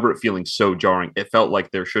I remember it feeling so jarring. It felt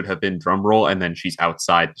like there should have been drum roll, and then she's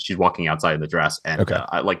outside. She's walking outside in the dress, and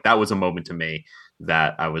that was a moment to me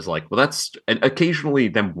that I was like, well, that's, and occasionally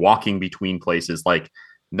them walking between places,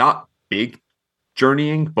 not big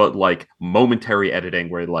journeying, but momentary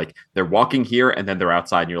editing where they're walking here and then they're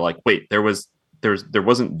outside and you're like, wait, there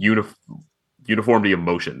wasn't uniformity of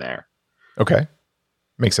motion there. Okay.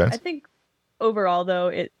 Makes sense. I think overall though,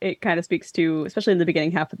 it kind of speaks to, especially in the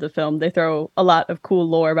beginning half of the film, they throw a lot of cool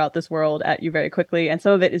lore about this world at you very quickly. And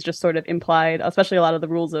some of it is just sort of implied, especially a lot of the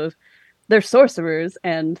rules of they're sorcerers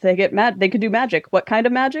and they get they could do magic. What kind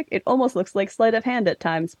of magic? It almost looks like sleight of hand at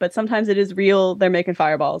times, but sometimes it is real. They're making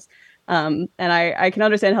fireballs. And I can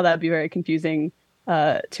understand how that would be very confusing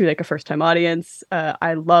to a first time audience.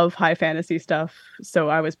 I love high fantasy stuff. So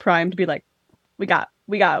I was primed to be like, we got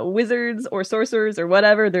wizards or sorcerers or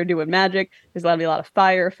whatever. They're doing magic. There's going to be a lot of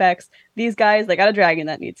fire effects. These guys, they got a dragon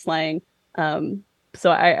that needs slaying.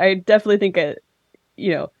 So I definitely think if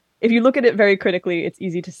you look at it very critically, it's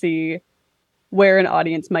easy to see where an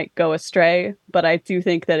audience might go astray, but I do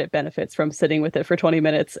think that it benefits from sitting with it for 20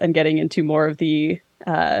 minutes and getting into more of the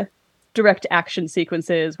direct action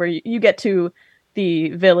sequences where you get to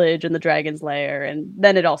the village and the dragon's lair, and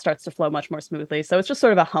then it all starts to flow much more smoothly. So it's just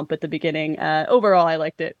sort of a hump at the beginning. Overall, I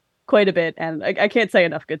liked it quite a bit, and I can't say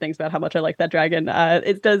enough good things about how much I like that dragon.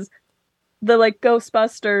 It does the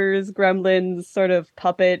Ghostbusters, Gremlins sort of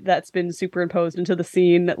puppet that's been superimposed into the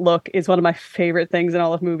scene look is one of my favorite things in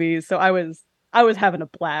all of movies. So I was having a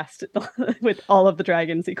blast with all of the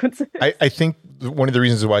dragon sequences. I think one of the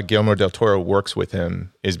reasons why Guillermo del Toro works with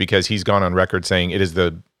him is because he's gone on record saying it is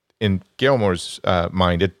in Guillermo's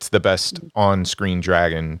mind, it's the best on-screen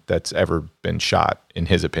dragon that's ever been shot, in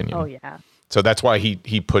his opinion. Oh, yeah. So that's why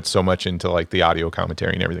he puts so much into the audio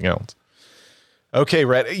commentary and everything else. Okay,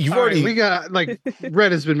 Red, you've already... We got,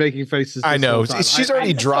 Red has been making faces. I know. She's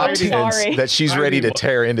already dropped hints that she's ready to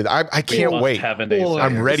tear into I can't wait. I'm ready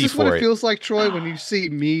for it. Is this what it feels like, Troy, when you see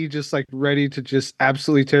me just ready to just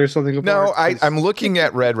absolutely tear something apart? No, I'm looking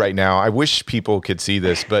at Red right now. I wish people could see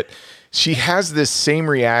this, but she has this same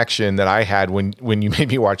reaction that I had when you made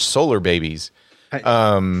me watch Solar Babies.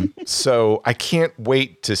 So I can't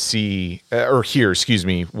wait to see, or hear,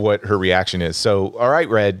 what her reaction is. So, all right,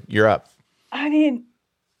 Red, you're up. I mean,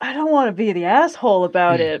 I don't want to be the asshole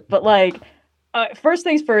about it, but first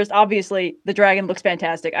things first, obviously, the dragon looks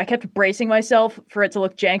fantastic. I kept bracing myself for it to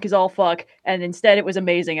look jank as all fuck, and instead it was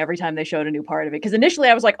amazing every time they showed a new part of it. Because initially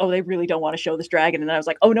I was like, oh, they really don't want to show this dragon. And then I was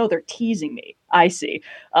like, oh no, they're teasing me. I see.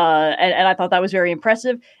 And I thought that was very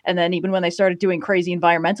impressive. And then even when they started doing crazy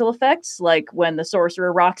environmental effects, like when the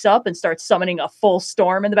sorcerer rocks up and starts summoning a full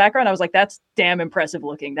storm in the background, I was like, that's damn impressive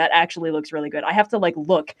looking. That actually looks really good. I have to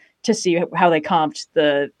look to see how they comped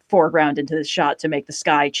the foreground into the shot to make the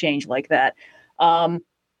sky change like that.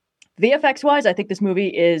 VFX wise, I think this movie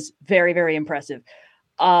is very, very impressive.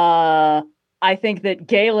 I think that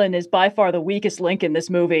Galen is by far the weakest link in this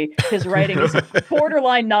movie. His writing is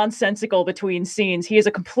borderline nonsensical between scenes. He is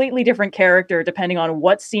a completely different character depending on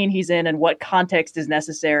what scene he's in and what context is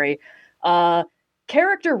necessary.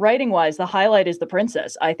 Character writing-wise, the highlight is the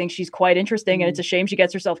princess. I think she's quite interesting, and it's a shame she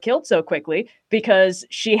gets herself killed so quickly because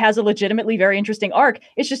she has a legitimately very interesting arc.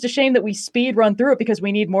 It's just a shame that we speed run through it because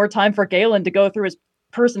we need more time for Galen to go through his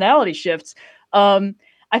personality shifts.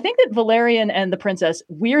 I think that Valerian and the princess,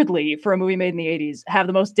 weirdly, for a movie made in the 80s, have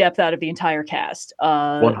the most depth out of the entire cast.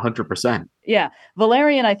 100%. Yeah.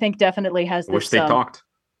 Valerian, I think, definitely has this... I wish they talked.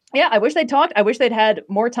 Yeah, I wish they'd talked. I wish they'd had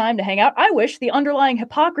more time to hang out. I wish the underlying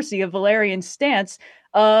hypocrisy of Valerian's stance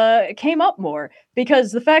came up more,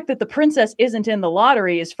 because the fact that the princess isn't in the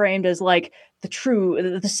lottery is framed as like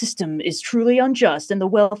the system is truly unjust and the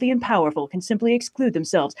wealthy and powerful can simply exclude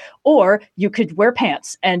themselves. Or you could wear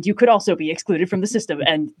pants and you could also be excluded from the system,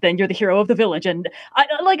 and then you're the hero of the village. And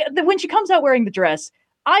when she comes out wearing the dress,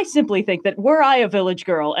 I simply think that were I a village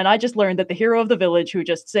girl and I just learned that the hero of the village who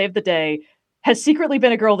just saved the day has secretly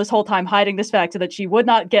been a girl this whole time, hiding this fact so that she would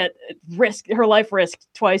not get her life risked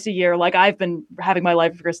twice a year, like I've been having my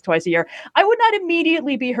life risked twice a year, I would not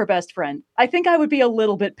immediately be her best friend. I think I would be a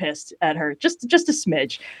little bit pissed at her, just a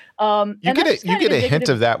smidge. You get a hint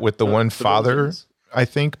of that with the one father, I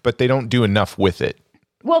think, but they don't do enough with it.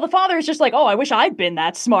 Well, the father is just like, oh, I wish I'd been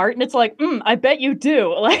that smart. And it's like, I bet you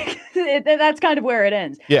do. Like, that's kind of where it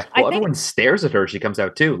ends. Yeah. Well, everyone stares at her as she comes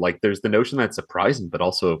out, too. Like, there's the notion that's surprising, but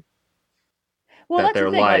also... Well, that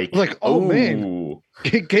they're like, oh man,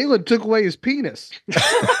 Galen took away his penis.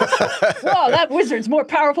 Wow, that wizard's more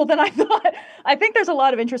powerful than I thought. I think there's a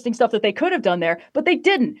lot of interesting stuff that they could have done there, but they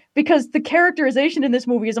didn't, because the characterization in this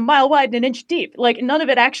movie is a mile wide and an inch deep. Like, none of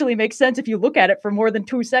it actually makes sense if you look at it for more than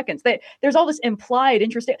 2 seconds. There's all this implied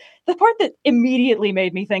interesting. The part that immediately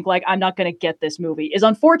made me think, like, I'm not going to get this movie is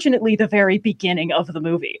unfortunately the very beginning of the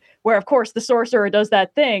movie, where, of course, the sorcerer does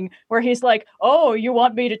that thing where he's like, oh, you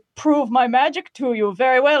want me to prove my magic to you?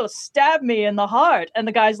 Very well, stab me in the heart. And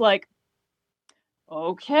the guy's like,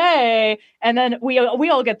 okay. And then we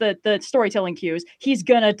all get the storytelling cues. He's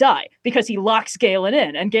gonna die because he locks Galen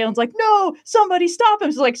in. And Galen's like, no, somebody stop him.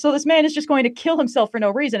 It's like, so this man is just going to kill himself for no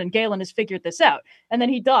reason. And Galen has figured this out. And then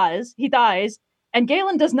he dies. And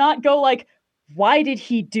Galen does not go like, why did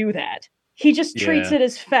he do that? He just treats it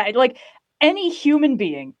as fact. Like, any human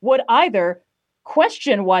being would either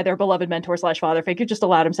question why their beloved mentor / father figure just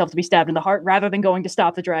allowed himself to be stabbed in the heart rather than going to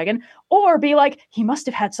stop the dragon, or be like, he must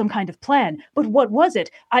have had some kind of plan, but what was it?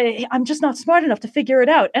 I'm just not smart enough to figure it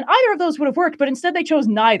out. And either of those would have worked, but instead they chose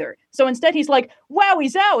neither. So instead he's like,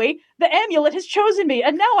 wowie zowie, the amulet has chosen me,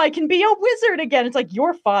 and now I can be a wizard again. It's like,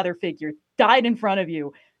 your father figure died in front of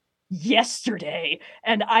you yesterday,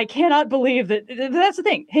 and I cannot believe that. That's the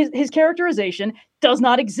thing. His characterization does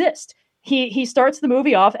not exist. He starts the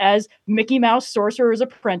movie off as Mickey Mouse sorcerer's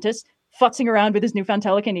apprentice, futzing around with his newfound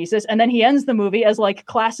telekinesis, and then he ends the movie as like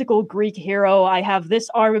classical Greek hero. I have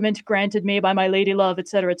this armament granted me by my lady love,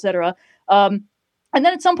 etc., etc. And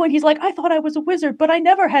then at some point he's like, I thought I was a wizard, but I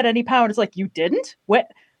never had any power. And it's like, you didn't?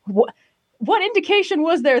 What indication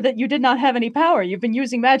was there that you did not have any power? You've been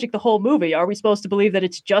using magic the whole movie. Are we supposed to believe that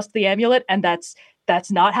it's just the amulet, and that's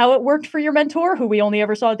not how it worked for your mentor, who we only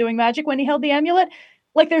ever saw doing magic when he held the amulet?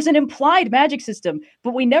 Like, there's an implied magic system,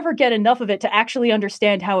 but we never get enough of it to actually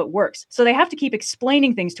understand how it works. So they have to keep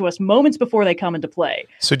explaining things to us moments before they come into play.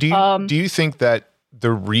 So do you think that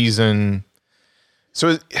the reason...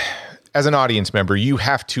 So as an audience member, you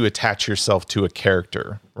have to attach yourself to a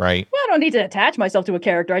character, right? Well, I don't need to attach myself to a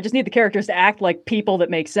character. I just need the characters to act like people that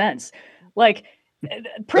make sense. Like...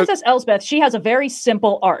 Princess Elsbeth, she has a very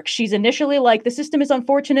simple arc. She's initially like, the system is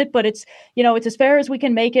unfortunate, but it's as fair as we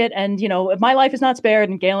can make it. And, my life is not spared.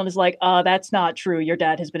 And Galen is like, that's not true. Your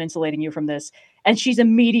dad has been insulating you from this. And she's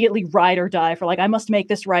immediately ride or die for like, I must make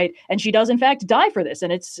this right. And she does in fact die for this.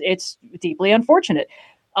 And it's deeply unfortunate.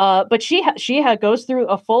 But she goes through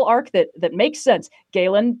a full arc that makes sense.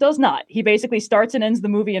 Galen does not. He basically starts and ends the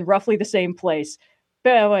movie in roughly the same place.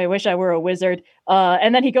 Oh, I wish I were a wizard.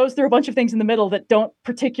 And then he goes through a bunch of things in the middle that don't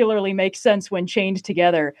particularly make sense when chained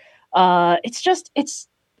together.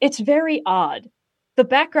 It's very odd. The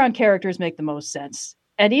background characters make the most sense.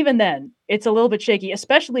 And even then, it's a little bit shaky,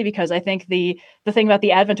 especially because I think the thing about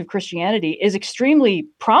the advent of Christianity is extremely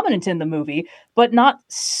prominent in the movie, but not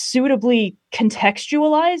suitably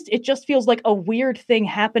contextualized. It just feels like a weird thing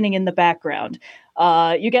happening in the background.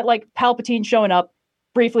 You get like Palpatine showing up,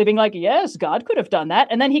 briefly being like, yes, God could have done that.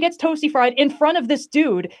 And then he gets toasty fried in front of this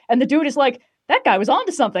dude. And the dude is like, that guy was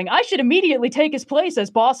onto something. I should immediately take his place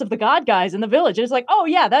as boss of the God guys in the village. And it's like, oh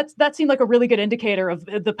yeah, that seemed like a really good indicator of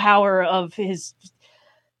the power of his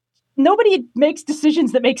nobody makes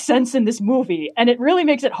decisions that make sense in this movie, and it really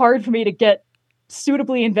makes it hard for me to get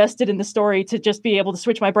suitably invested in the story to just be able to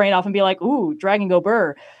switch my brain off and be like, ooh, Dragon go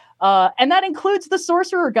burr. And that includes the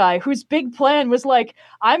sorcerer guy whose big plan was like,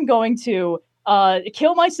 I'm going to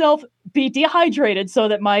kill myself, be dehydrated so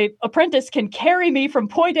that my apprentice can carry me from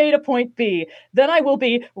point A to point B. Then I will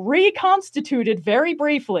be reconstituted very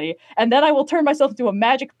briefly, and then I will turn myself into a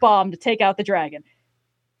magic bomb to take out the dragon.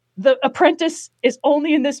 The apprentice is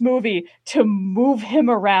only in this movie to move him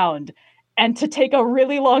around and to take a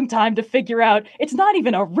really long time to figure out. It's not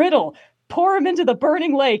even a riddle. Pour him into the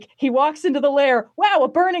burning lake. He walks into the lair. Wow, a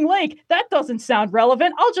burning lake. That doesn't sound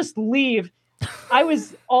relevant. I'll just leave. I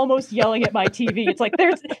was almost yelling at my TV. It's like,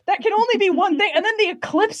 that can only be one thing. And then the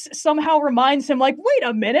eclipse somehow reminds him, like, wait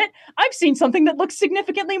a minute, I've seen something that looks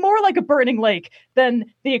significantly more like a burning lake than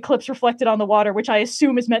the eclipse reflected on the water, which I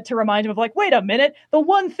assume is meant to remind him of, like, wait a minute, the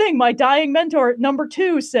one thing my dying mentor number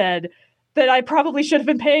 2 said that I probably should have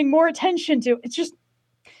been paying more attention to. It's just,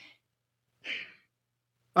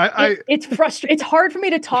 it's frustrating. It's hard for me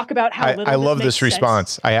to talk about how little I love this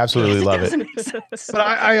response. I absolutely love it. But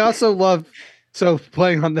I also love, so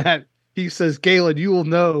playing on that, he says, Galen, you will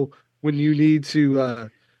know when you need to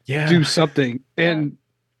do something. And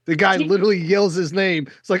the guy literally yells his name.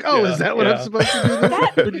 It's like, oh, is that what I'm supposed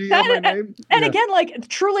to do? And again, like,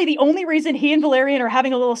 truly the only reason he and Valerian are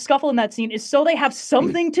having a little scuffle in that scene is so they have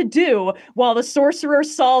something to do while the sorcerer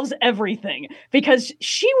solves everything. Because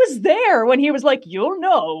she was there when he was like, you'll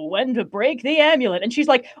know when to break the amulet. And she's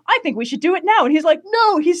like, I think we should do it now. And he's like,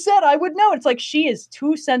 no, he said I would know. It's like, she is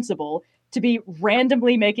too sensible to be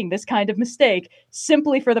randomly making this kind of mistake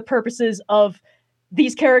simply for the purposes of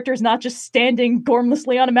these characters not just standing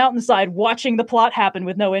gormlessly on a mountainside watching the plot happen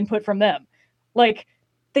with no input from them. Like,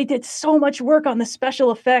 they did so much work on the special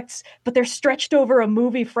effects, but they're stretched over a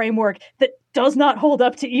movie framework that does not hold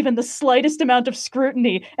up to even the slightest amount of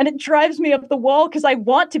scrutiny. And it drives me up the wall because I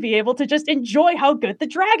want to be able to just enjoy how good the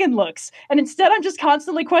dragon looks. And instead, I'm just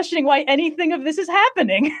constantly questioning why anything of this is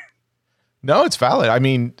happening. No, it's valid. I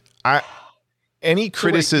mean, any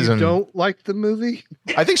criticism. So wait, you don't like the movie?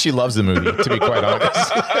 I think she loves the movie, to be quite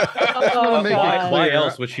honest. Why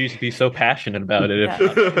else would she be so passionate about it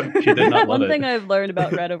if she did not love it? One thing I've learned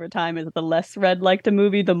about Red over time is that the less Red liked a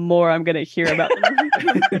movie, the more I'm going to hear about the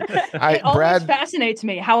movie. It always fascinates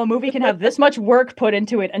me how a movie can have this much work put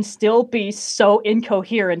into it and still be so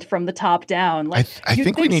incoherent from the top down. Like, I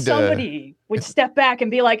think we need somebody would step back and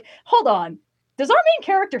be like, hold on, does our main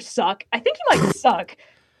character suck? I think he might suck.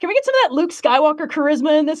 Can we get some of that Luke Skywalker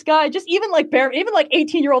charisma in this guy? Just even like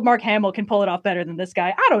 18-year-old Mark Hamill can pull it off better than this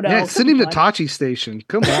guy. I don't know. Yeah, send him to Tachi Station.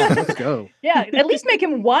 Come on, let's go. Yeah, at least make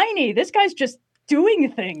him whiny. This guy's just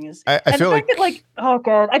doing things. I feel like oh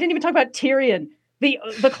god, I didn't even talk about Tyrion.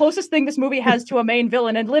 The closest thing this movie has to a main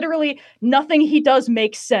villain, and literally nothing he does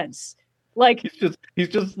makes sense. Like he's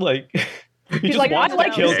just like. He just like, wants I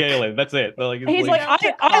like to kill Galen. That's it. He's like,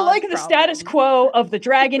 I like the status quo of the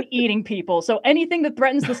dragon eating people. So anything that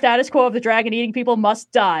threatens the status quo of the dragon eating people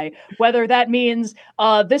must die. Whether that means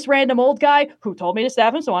this random old guy who told me to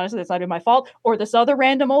stab him, so honestly, that's not even my fault, or this other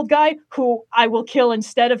random old guy who I will kill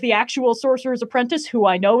instead of the actual sorcerer's apprentice, who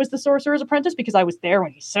I know is the sorcerer's apprentice because I was there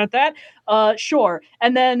when he said that. Sure.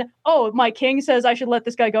 And then, my king says I should let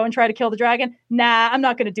this guy go and try to kill the dragon. Nah, I'm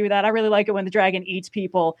not going to do that. I really like it when the dragon eats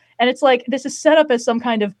people. And it's like, this is set up as some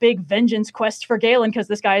kind of big vengeance quest for Galen because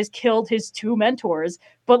this guy has killed his 2 mentors.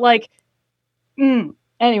 But like,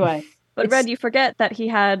 anyway. But Red, you forget that he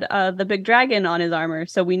had the big dragon on his armor,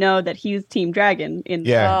 so we know that he's Team Dragon.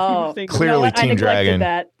 Clearly Team Dragon.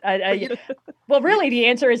 That. Well, really, the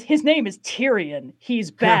answer is his name is Tyrion.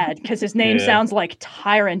 He's bad because his name sounds like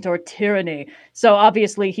tyrant or tyranny. So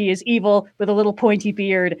obviously he is evil with a little pointy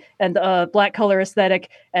beard and a black color aesthetic,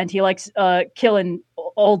 and he likes killing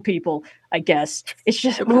old people, I guess. It's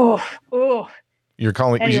just, You're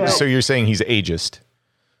calling, anyway. So you're saying he's ageist?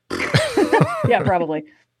 Yeah, probably.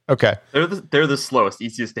 Okay. They're the slowest,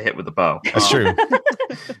 easiest to hit with a bow. That's true.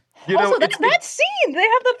 Also, that scene, they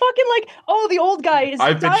have the fucking the old guy is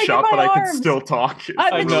I've been shot, but I can still talk.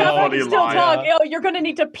 I've been shot, but I can still talk. Oh, you're going to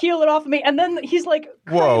need to peel it off of me. And then he's like,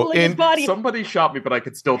 his body. Somebody shot me, but I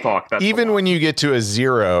could still talk. That's even when you get to a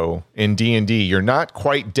 0 in D&D, you're not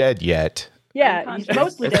quite dead yet. Yeah, he's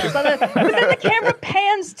mostly dead. But then the camera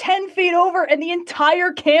pans 10 feet over and the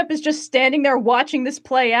entire camp is just standing there watching this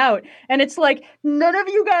play out. And it's like, none of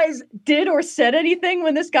you guys did or said anything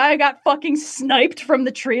when this guy got fucking sniped from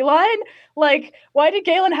the tree line. Like, why did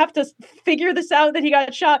Galen have to figure this out that he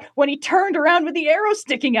got shot when he turned around with the arrow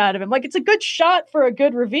sticking out of him? Like, it's a good shot for a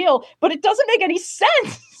good reveal, but it doesn't make any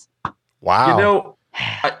sense. Wow.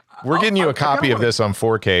 We're getting you a copy of this on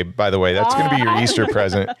 4K, by the way. That's going to be your Easter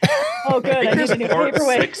present. Oh, good. I Here's need a new part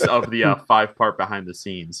paperweight. 6 of the 5-part behind the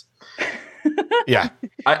scenes. Yeah.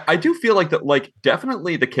 I do feel like that, like,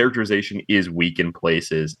 definitely the characterization is weak in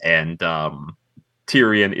places, and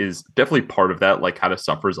Tyrion is definitely part of that, like, kind of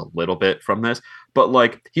suffers a little bit from this. But,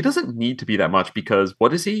 like, he doesn't need to be that much, because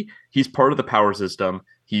what is he? He's part of the power system.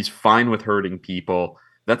 He's fine with hurting people.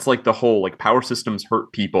 That's like the whole, like, power systems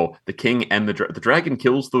hurt people. The king and the dragon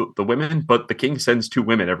kills the women, but the king sends 2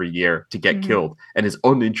 women every year to get killed and is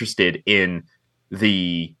uninterested in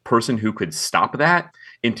the person who could stop that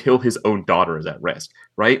until his own daughter is at risk,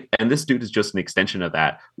 right? And this dude is just an extension of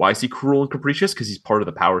that. Why is he cruel and capricious? Because he's part of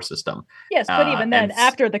the power system. Yes, but even then,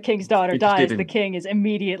 after the king's daughter dies, in- the king is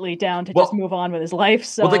immediately down to just move on with his life.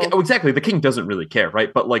 So Well, exactly. The king doesn't really care,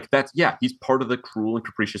 right? But, like, that's, yeah, he's part of the cruel and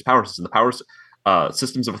capricious power system. The power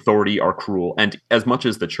systems of authority are cruel. And as much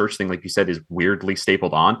as the church thing, like you said, is weirdly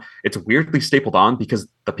stapled on, it's weirdly stapled on because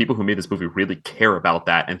the people who made this movie really care about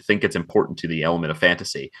that and think it's important to the element of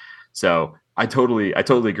fantasy. So I totally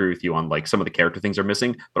agree with you on, like, some of the character things are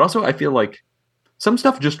missing, but also I feel like some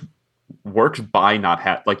stuff just works by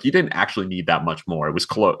not like, you didn't actually need that much more. It was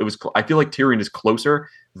close. I feel like Tyrion is closer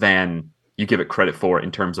than you give it credit for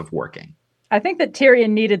in terms of working. I think that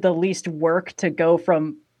Tyrion needed the least work to go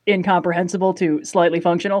from incomprehensible to slightly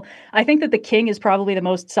functional. I think that the king is probably the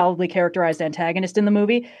most solidly characterized antagonist in the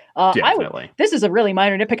movie. Definitely. This is a really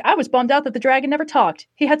minor nitpick. I was bummed out that the dragon never talked.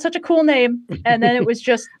 He had such a cool name, and then it was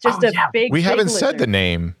just big. We haven't lizard. said the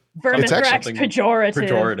name. Vermithrax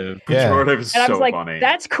pejorative. Yeah. Pejorative is And I so was like, funny.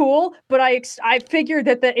 that's cool, but I figured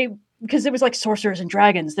that because it was like sorcerers and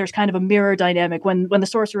dragons, there's kind of a mirror dynamic when the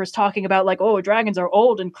sorcerer is talking about, like, oh, dragons are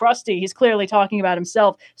old and crusty. He's clearly talking about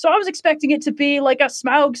himself. So I was expecting it to be like a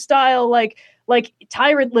Smaug style, like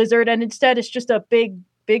tyrant lizard, and instead it's just a big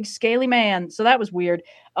scaly man. So that was weird.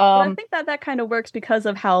 I think that kind of works because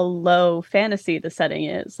of how low fantasy the setting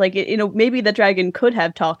is. Like, maybe the dragon could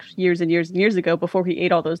have talked years and years and years ago before he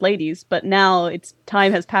ate all those ladies, but now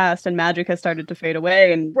time has passed and magic has started to fade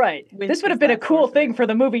away. And right, this would have been a cool thing for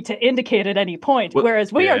the movie to indicate at any point,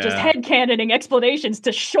 whereas we are just headcanoning explanations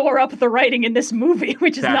to shore up the writing in this movie,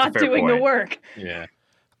 which is not doing the work. Yeah,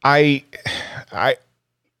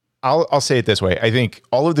 I'll say it this way. I think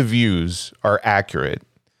all of the views are accurate,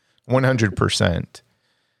 100%.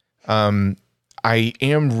 I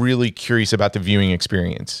am really curious about the viewing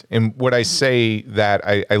experience. And what I say that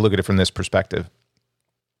I look at it from this perspective.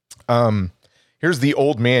 Here's the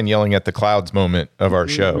old man yelling at the clouds moment of our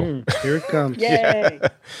show. Here it comes. Yay.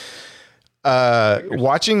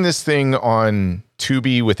 Watching this thing on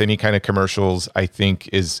Tubi with any kind of commercials, I think,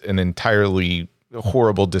 is an entirely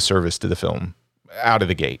horrible disservice to the film out of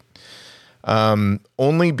the gate.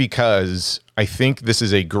 Only because I think this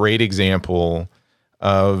is a great example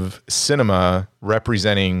of cinema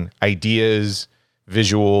representing ideas,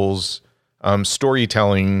 visuals,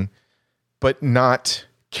 storytelling, but not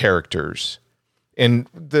characters. And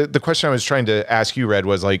the question I was trying to ask you, Red,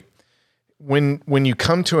 was like, when you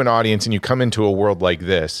come to an audience and you come into a world like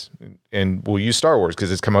this, and we'll use Star Wars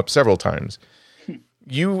because it's come up several times,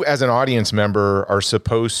 you as an audience member are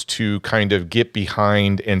supposed to kind of get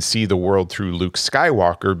behind and see the world through Luke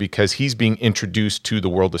Skywalker because he's being introduced to the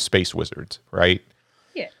world of space wizards, right?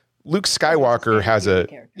 Yeah. Luke Skywalker has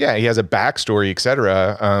he has a backstory,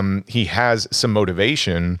 etc. He has some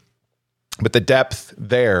motivation, but the depth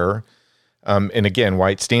there, and again, why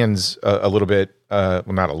it stands a little bit, well,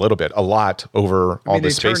 not a little bit, a lot over all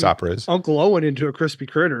the space operas. Uncle Owen into a crispy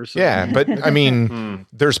critter. So. Yeah, but I mean,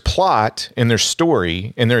 there's plot and there's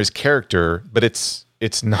story and there is character, but it's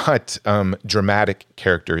not dramatic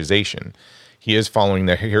characterization. He is following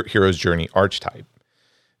the hero's journey archetype.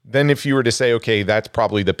 Then if you were to say, okay, that's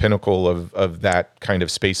probably the pinnacle of that kind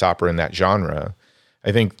of space opera in that genre,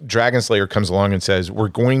 I think Dragonslayer comes along and says, we're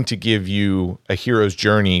going to give you a hero's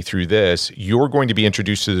journey through this. You're going to be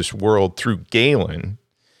introduced to this world through Galen.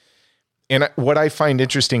 And what I find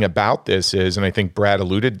interesting about this is, and I think Brad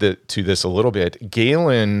alluded to this a little bit,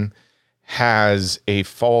 Galen has a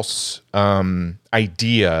false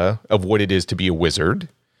idea of what it is to be a wizard.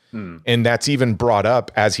 And that's even brought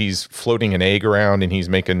up as he's floating an egg around and he's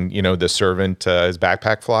making, the servant his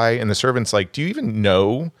backpack fly. And the servant's like, do you even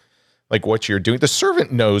know like what you're doing? The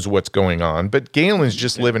servant knows what's going on, but Galen's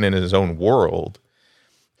just living in his own world.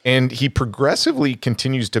 And he progressively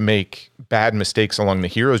continues to make bad mistakes along the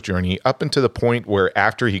hero's journey up until the point where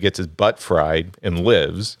after he gets his butt fried and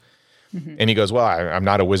lives, and he goes, well, I'm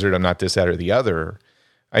not a wizard. I'm not this, that, or the other.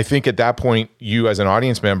 I think at that point, you as an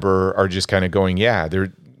audience member are just kind of going, yeah,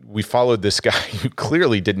 we followed this guy who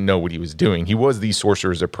clearly didn't know what he was doing. He was the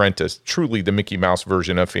Sorcerer's Apprentice, truly the Mickey Mouse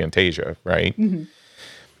version of Fantasia, right? Mm-hmm.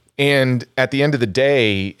 And at the end of the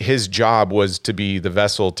day, his job was to be the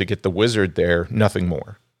vessel to get the wizard there, nothing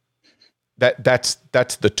more. That's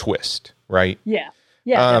the twist, right? Yeah,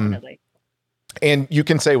 definitely. And you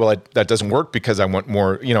can say, well, that doesn't work because I want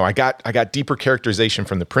more. You know, I got deeper characterization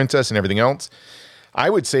from the princess and everything else. I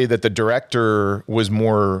would say that the director was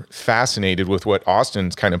more fascinated with what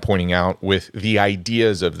Austin's kind of pointing out, with the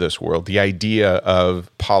ideas of this world, the idea of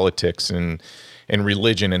politics and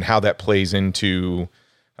religion and how that plays into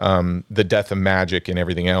the death of magic and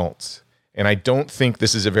everything else. And I don't think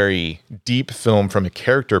this is a very deep film from a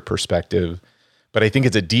character perspective, but I think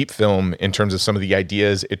it's a deep film in terms of some of the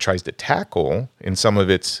ideas it tries to tackle in some of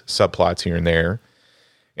its subplots here and there.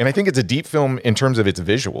 And I think it's a deep film in terms of its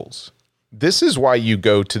visuals. This is why you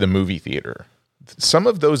go to the movie theater. Some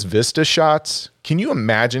of those vista shots, can you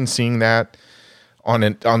imagine seeing that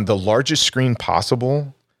on the largest screen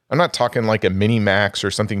possible? I'm not talking like a mini max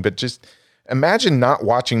or something, but just imagine not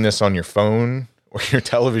watching this on your phone or your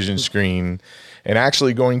television screen and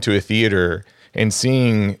actually going to a theater and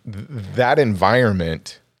seeing that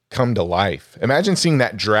environment come to life. Imagine seeing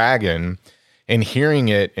that dragon and hearing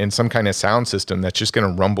it in some kind of sound system that's just going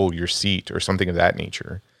to rumble your seat or something of that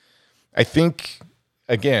nature. I think,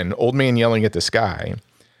 again, old man yelling at the sky.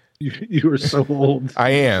 You are so old. I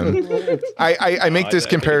am. I make this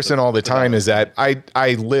comparison all the time, is that I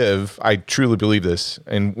truly believe this,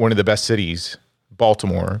 in one of the best cities,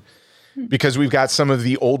 Baltimore, because we've got some of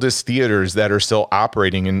the oldest theaters that are still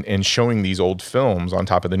operating and showing these old films on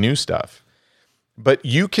top of the new stuff. But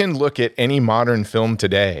you can look at any modern film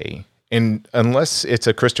today, and unless it's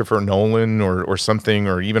a Christopher Nolan or something,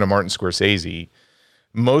 or even a Martin Scorsese,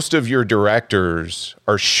 most of your directors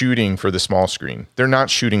are shooting for the small screen. They're not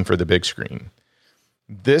shooting for the big screen.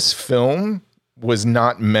 This film was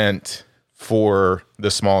not meant for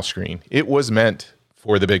the small screen. It was meant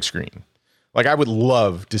for the big screen. Like, I would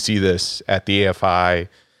love to see this at the AFI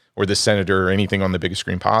or the Senator or anything on the biggest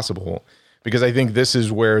screen possible, because I think this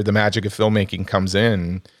is where the magic of filmmaking comes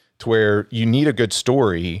in, to where you need a good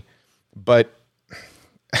story, but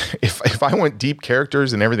if I want deep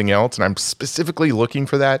characters and everything else, and I'm specifically looking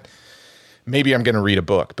for that, maybe I'm going to read a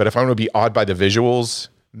book. But if I want to be awed by the visuals,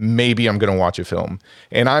 maybe I'm going to watch a film.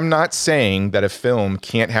 And I'm not saying that a film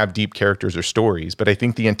can't have deep characters or stories, but I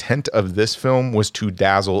think the intent of this film was to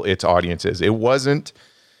dazzle its audiences. It wasn't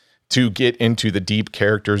to get into the deep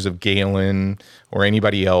characters of Galen or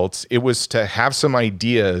anybody else. It was to have some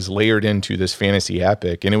ideas layered into this fantasy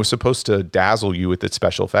epic, and it was supposed to dazzle you with its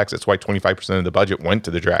special effects. That's why 25% of the budget went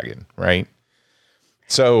to the dragon, right?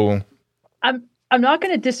 So I'm not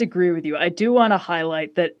going to disagree with you. I do want to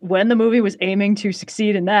highlight that when the movie was aiming to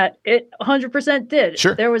succeed in that, it 100% did.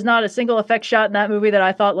 Sure. There was not a single effect shot in that movie that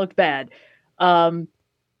I thought looked bad.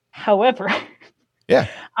 However, yeah,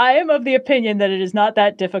 I am of the opinion that it is not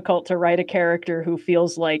that difficult to write a character who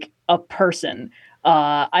feels like a person.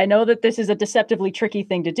 I know that this is a deceptively tricky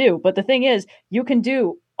thing to do, but the thing is, you can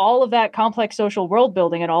do all of that complex social world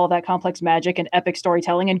building and all of that complex magic and epic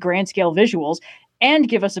storytelling and grand scale visuals, and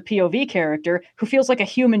give us a POV character who feels like a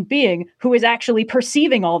human being who is actually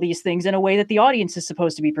perceiving all these things in a way that the audience is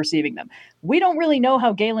supposed to be perceiving them. We don't really know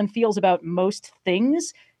how Galen feels about most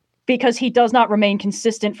things, because he does not remain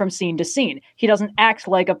consistent from scene to scene. He doesn't act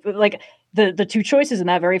like the two choices in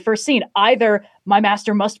that very first scene. Either my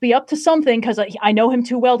master must be up to something because I know him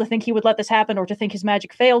too well to think he would let this happen, or to think his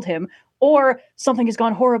magic failed him, or something has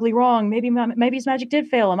gone horribly wrong. Maybe his magic did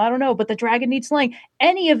fail him. I don't know, but the dragon needs slaying.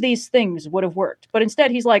 Any of these things would have worked. But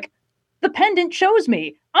instead he's like, the pendant shows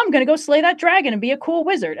me I'm going to go slay that dragon and be a cool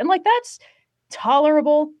wizard. And like, that's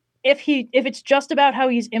tolerable. If it's just about how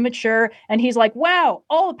he's immature and he's like, wow,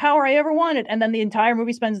 all the power I ever wanted, and then the entire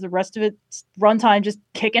movie spends the rest of its runtime just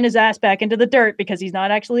kicking his ass back into the dirt because he's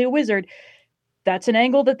not actually a wizard, that's an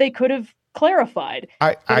angle that they could have clarified.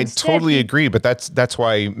 I totally agree, but that's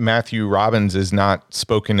why Matthew Robbins is not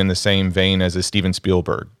spoken in the same vein as a Steven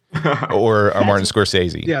Spielberg or a Martin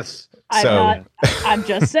Scorsese. Yes. I'm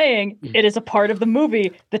just saying it is a part of the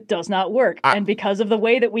movie that does not work. And because of the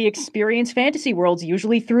way that we experience fantasy worlds,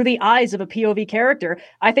 usually through the eyes of a POV character,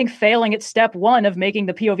 I think failing at step one of making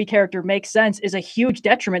the POV character make sense is a huge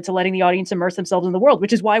detriment to letting the audience immerse themselves in the world,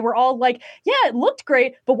 which is why we're all like, yeah, it looked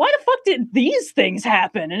great, but why the fuck did these things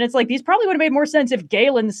happen? And it's like, these probably would have made more sense if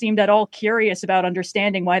Galen seemed at all curious about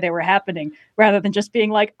understanding why they were happening, rather than just being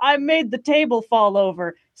like, I made the table fall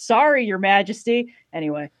over. Sorry, Your Majesty.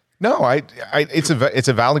 Anyway. No, it's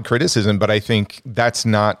a valid criticism, but I think that's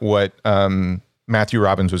not what Matthew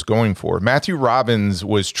Robbins was going for. Matthew Robbins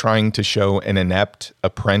was trying to show an inept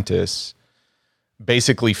apprentice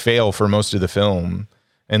basically fail for most of the film,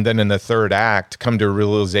 and then in the third act come to a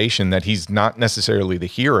realization that he's not necessarily the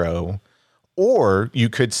hero. Or you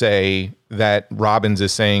could say that Robbins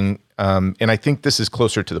is saying, and I think this is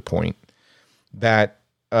closer to the point, that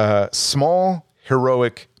small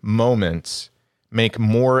heroic moments make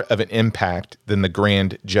more of an impact than the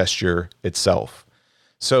grand gesture itself.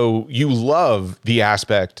 So you love the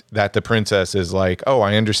aspect that the princess is like, oh,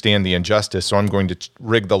 I understand the injustice, so I'm going to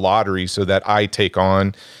rig the lottery so that I take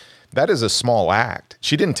on. That is a small act.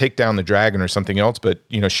 She didn't take down the dragon or something else, but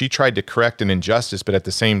she tried to correct an injustice, but at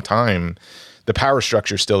the same time, the power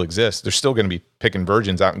structure still exists. They're still going to be picking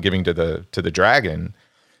virgins out and giving to the dragon.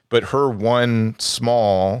 But her one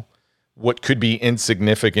small, what could be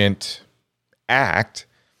insignificant act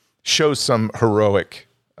shows some heroic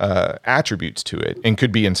attributes to it and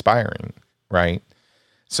could be inspiring, right?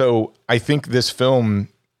 So I think this film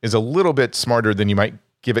is a little bit smarter than you might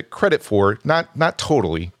give it credit for. Not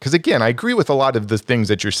totally, because again, I agree with a lot of the things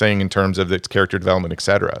that you're saying in terms of its character development,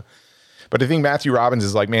 etc. But I think Matthew Robbins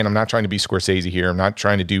is like, man, I'm not trying to be Scorsese here. I'm not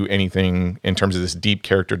trying to do anything in terms of this deep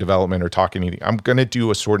character development or talk anything. I'm going to do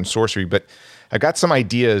a sword and sorcery, but I got some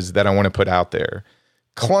ideas that I want to put out there.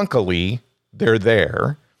 Clunkily, they're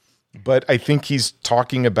there, but I think he's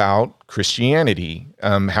talking about Christianity,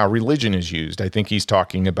 how religion is used. I think he's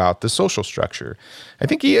talking about the social structure. I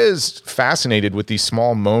think he is fascinated with these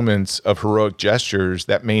small moments of heroic gestures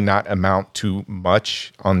that may not amount to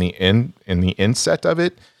much on the in the inset of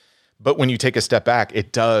it. But when you take a step back,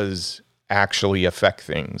 it does actually affect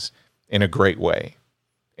things in a great way.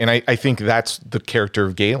 And I think that's the character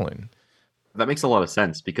of Galen. That makes a lot of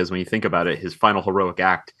sense, because when you think about it, his final heroic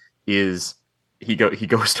act is he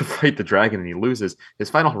goes to fight the dragon and he loses. His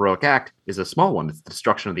final heroic act is a small one. It's the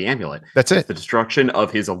destruction of the amulet. That's it. It's the destruction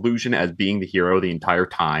of his illusion as being the hero the entire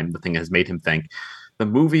time. The thing has made him think. The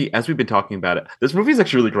movie, as we've been talking about it, this movie's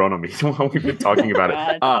actually really grown on me while we've been talking about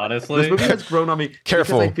it. Honestly, this movie has grown on me.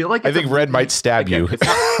 Careful. I feel like I think Red might stab you.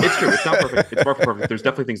 It's true. It's not perfect. It's far from perfect. There's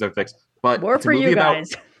definitely things I've fixed. But More for you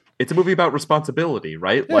guys. It's a movie about responsibility,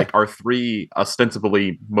 right? Yeah. Like our three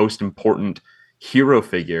ostensibly most important hero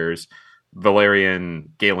figures, Valerian,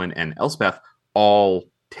 Galen, and Elspeth, all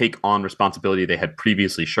take on responsibility they had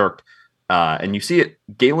previously shirked. And you see it,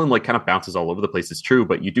 Galen kind of bounces all over the place. It's true,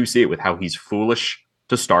 but you do see it with how he's foolish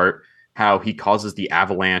to start, how he causes the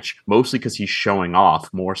avalanche, mostly because he's showing off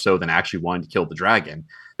more so than actually wanting to kill the dragon.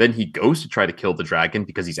 Then he goes to try to kill the dragon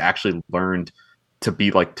because he's actually learned to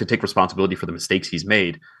to take responsibility for the mistakes he's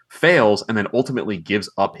made, fails, and then ultimately gives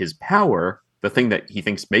up his power, the thing that he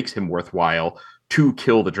thinks makes him worthwhile, to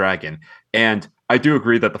kill the dragon. And I do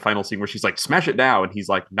agree that the final scene where she's like, smash it now, and he's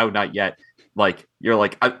like, no, not yet. You're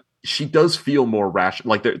like, she does feel more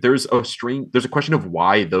rational. There's a question of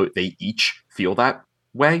why they each feel that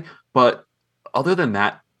way. But other than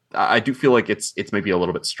that, I do feel like it's maybe a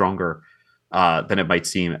little bit stronger than it might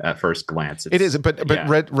seem at first glance. It is, but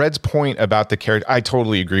yeah. Red's point about the character, I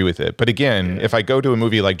totally agree with it. But again, if I go to a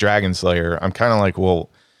movie like Dragonslayer, I'm kind of like, well,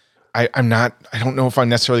 I don't know if I'm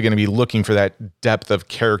necessarily going to be looking for that depth of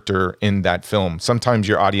character in that film. Sometimes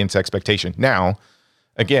your audience expectation. Now,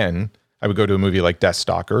 again, I would go to a movie like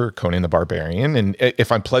Deathstalker or Conan the Barbarian, and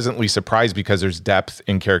if I'm pleasantly surprised because there's depth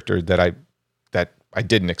in character that I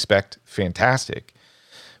didn't expect, fantastic.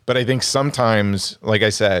 But I think sometimes, like I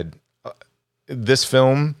said, this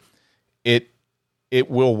film, it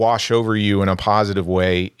will wash over you in a positive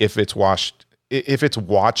way if it's watched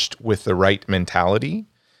with the right mentality,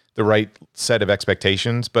 the right set of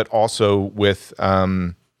expectations, but also with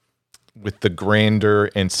the grandeur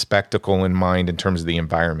and spectacle in mind in terms of the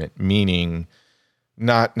environment, meaning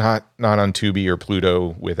not on Tubi or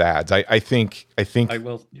Pluto with ads. I think I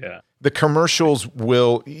will. Yeah. The commercials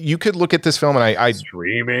will. You could look at this film and I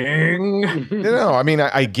streaming. I mean,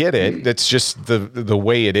 I get it. That's just the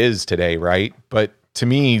way it is today, right? But to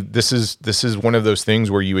me, this is one of those things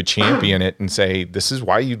where you would champion it and say, this is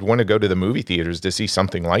why you'd want to go to the movie theaters to see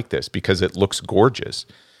something like this, because it looks gorgeous.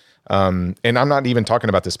 And I'm not even talking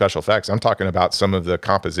about the special effects. I'm talking about some of the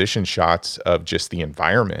composition shots of just the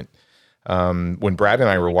environment. When Brad and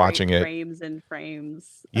I were watching it, frames and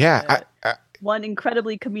frames. Yeah. One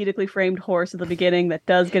incredibly comedically framed horse at the beginning that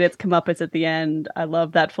does get its comeuppance at the end. I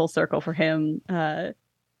love that full circle for him.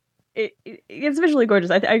 It's visually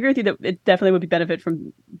gorgeous. I agree with you that it definitely would be benefit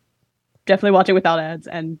from definitely watching without ads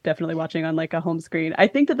and definitely watching on a home screen. I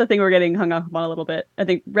think that the thing we're getting hung up on a little bit, I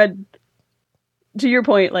think Red, to your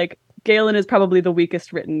point, Galen is probably the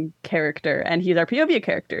weakest written character, and he's our POV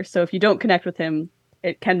character. So if you don't connect with him,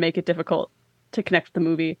 it can make it difficult to connect with the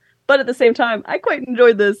movie. But at the same time, I quite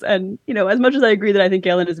enjoyed this, and as much as I agree that I think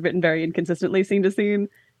Galen is written very inconsistently scene to scene,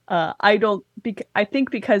 I think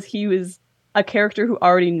because he was a character who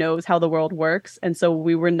already knows how the world works, and so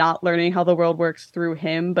we were not learning how the world works through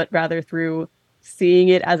him, but rather through seeing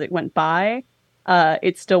it as it went by.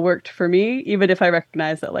 It still worked for me, even if I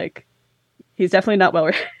recognize that he's definitely not well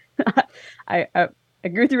written. I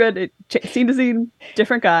agree with you, Red. Scene to scene,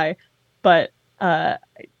 different guy, but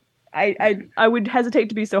I would hesitate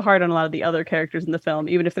to be so hard on a lot of the other characters in the film,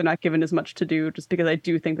 even if they're not given as much to do, just because I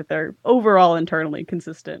do think that they're overall internally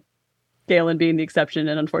consistent. Galen being the exception,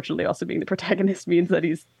 and unfortunately also being the protagonist, means that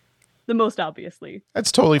he's the most obviously.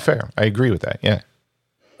 That's totally fair. I agree with that. Yeah.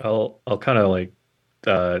 I'll kind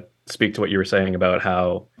of speak to what you were saying about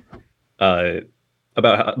how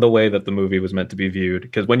the way that the movie was meant to be viewed.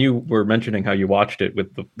 Because when you were mentioning how you watched it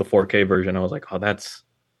with the 4K version, I was like, oh, that's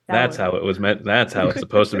how it was meant. That's how it's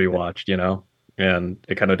supposed to be watched, And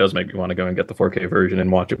it kind of does make me want to go and get the 4K version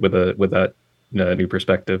and watch it with that new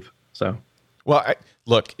perspective. So, well,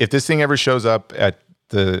 look, if this thing ever shows up at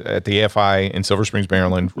the AFI in Silver Springs,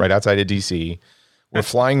 Maryland, right outside of DC, we're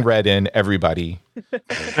flying Red in, everybody.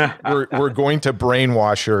 We're going to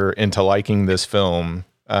brainwash her into liking this film.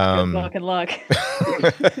 Good luck.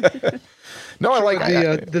 No, I like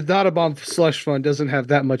the Dottabomb slush fund doesn't have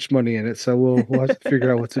that much money in it, so we'll have to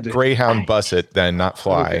figure out what to do. Greyhound bus it then, not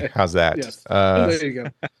fly. Okay. How's that? Yes. There you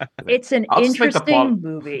go. It's an interesting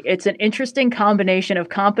movie. It's an interesting combination of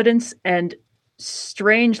competence and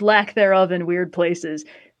strange lack thereof in weird places.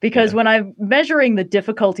 Because when I'm measuring the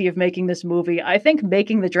difficulty of making this movie, I think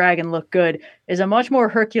making the dragon look good is a much more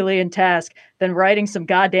Herculean task than writing some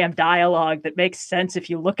goddamn dialogue that makes sense if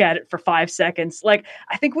you look at it for 5 seconds.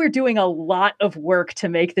 I think we're doing a lot of work to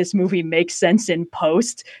make this movie make sense in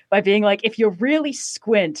post by being if you really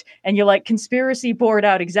squint and you conspiracy board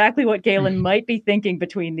out exactly what Galen might be thinking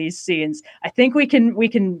between these scenes, I think we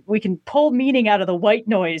can pull meaning out of the white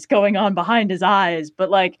noise going on behind his eyes. But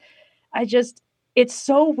it's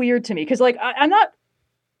so weird to me because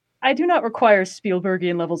I do not require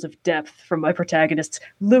Spielbergian levels of depth from my protagonists.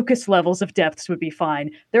 Lucas levels of depths would be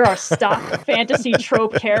fine. There are stock fantasy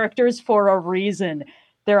trope characters for a reason.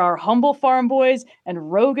 There are humble farm boys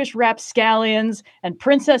and roguish rapscallions and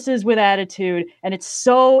princesses with attitude, and it's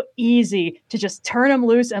so easy to just turn them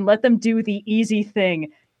loose and let them do the easy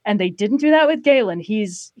thing. And they didn't do that with Galen.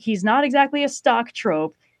 He's not exactly a stock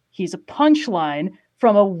trope. He's a punchline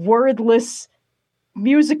from a wordless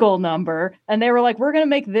musical number, and they were like, we're going to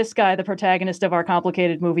make this guy the protagonist of our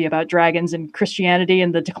complicated movie about dragons and Christianity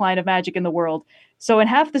and the decline of magic in the world. So in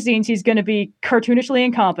half the scenes he's going to be cartoonishly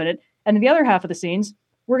incompetent, and in the other half of the scenes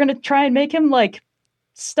we're going to try and make him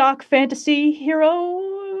stock fantasy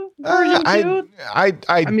hero version too.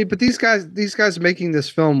 I mean, but these guys making this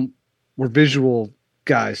film were visual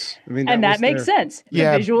guys. I mean, that makes sense.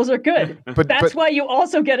 Yeah. The visuals are good. But that's why you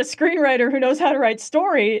also get a screenwriter who knows how to write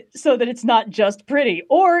story so that it's not just pretty.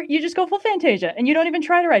 Or you just go full Fantasia and you don't even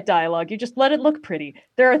try to write dialogue. You just let it look pretty.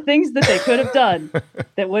 There are things that they could have done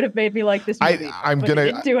that would have made me like this movie. They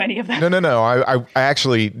didn't do any of that. No. I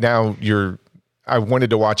actually, now I wanted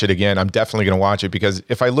to watch it again. I'm definitely going to watch it because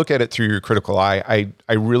if I look at it through your critical eye,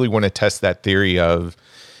 I really want to test that theory of,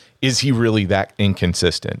 is he really that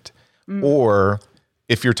inconsistent? Or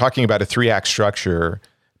if you're talking about a 3-act structure,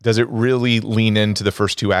 does it really lean into the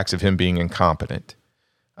first 2 acts of him being incompetent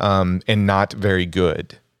and not very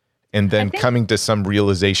good? And then coming to some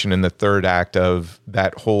realization in the 3rd act of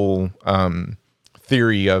that whole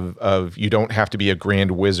theory of you don't have to be a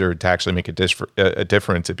grand wizard to actually make a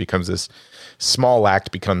difference. It becomes this small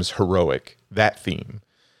act becomes heroic, that theme.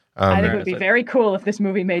 I think it would be very cool if this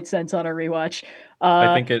movie made sense on a rewatch.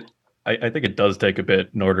 I think it does take a bit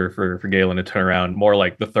in order for Galen to turn around, more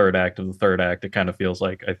like the 3rd act of the 3rd act. It kind of feels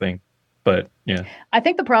like, I think. But yeah. I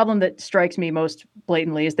think the problem that strikes me most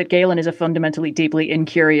blatantly is that Galen is a fundamentally deeply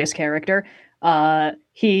incurious character. And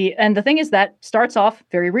the thing is that starts off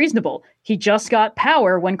very reasonable. He just got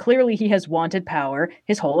power when clearly he has wanted power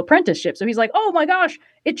his whole apprenticeship. So he's like, oh my gosh,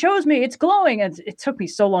 it shows me, it's glowing. And it took me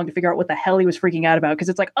so long to figure out what the hell he was freaking out about because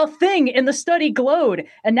it's like a thing in the study glowed.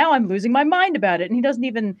 And now I'm losing my mind about it. And he doesn't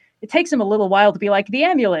even, it takes him a little while to be like, the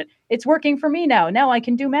amulet, it's working for me now. Now I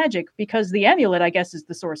can do magic because the amulet, I guess, is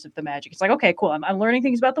the source of the magic. It's like, okay, cool. I'm learning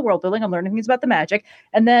things about the world building. I'm learning things about the magic.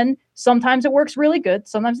 And then sometimes it works really good.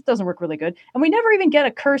 Sometimes it doesn't work really good. And we never even get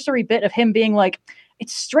a cursory bit of him being like,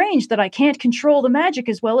 it's strange that I can't control the magic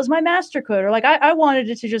as well as my master could. Or like, I wanted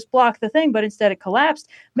it to just block the thing, but instead it collapsed.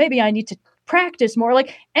 Maybe I need to practice more,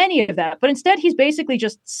 like any of that. But instead, he's basically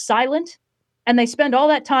just silent. And they spend all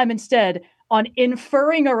that time instead on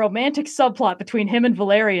inferring a romantic subplot between him and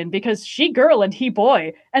Valerian because she girl and he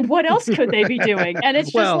boy. And what else could they be doing? And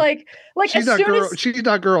it's just like she's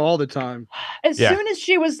not girl all the time. As soon as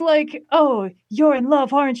she was like, "Oh, you're in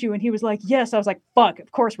love, aren't you?" And he was like, "Yes," I was like, "Fuck,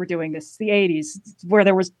 of course we're doing this." It's the 80s where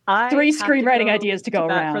there was 3 screenwriting ideas to go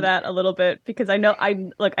around. For that a little bit, because I know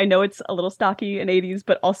it's a little stocky in 80s,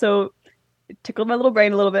 but also it tickled my little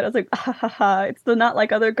brain a little bit. I was like, ha ha ha, it's the not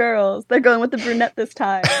like other girls. They're going with the brunette this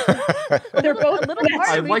time. They're both a little hard.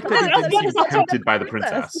 I like that he didn't seem tempted by the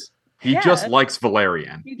princess. He just likes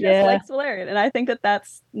Valerian. He just likes Valerian. And I think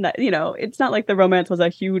that's, not, it's not like the romance was a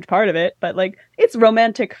huge part of it, but like it's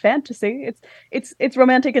romantic fantasy. It's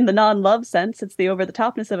romantic in the non-love sense. It's the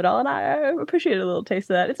over-the-topness of it all. And I appreciate a little taste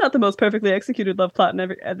of that. It's not the most perfectly executed love plot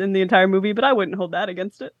in the entire movie, but I wouldn't hold that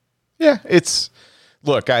against it. Yeah,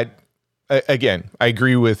 look, I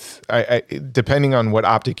agree with, depending on what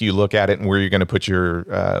optic you look at it and where you're going to put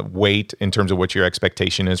your weight in terms of what your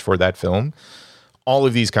expectation is for that film, all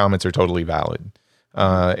of these comments are totally valid.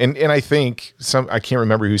 And I think I can't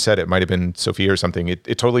remember who said it, might have been Sophia or something. It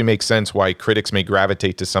totally makes sense why critics may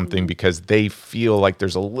gravitate to something because they feel like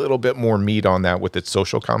there's a little bit more meat on that with its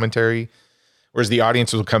social commentary. Whereas the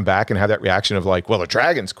audience will come back and have that reaction of like, well, the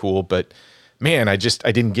dragon's cool, but man, I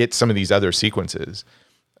didn't get some of these other sequences.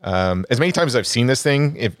 As many times as I've seen this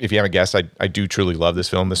thing, if you haven't guessed, I do truly love this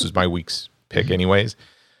film. This was my week's pick anyways.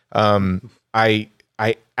 I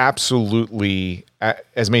absolutely,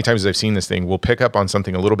 as many times as I've seen this thing, will pick up on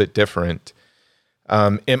something a little bit different.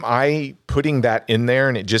 Am I putting that in there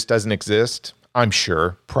and it just doesn't exist? I'm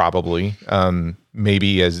sure, probably.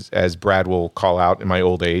 Maybe as Brad will call out in my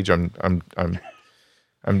old age, I'm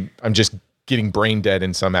just getting brain dead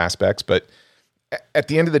in some aspects. But at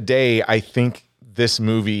the end of the day, I think this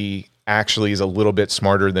movie actually is a little bit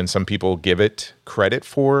smarter than some people give it credit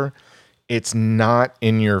for. It's not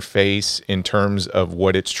in your face in terms of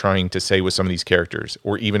what it's trying to say with some of these characters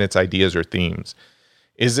or even its ideas or themes.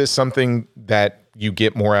 Is this something that you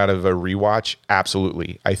get more out of a rewatch?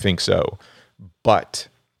 Absolutely. I think so. But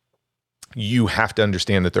you have to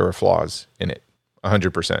understand that there are flaws in it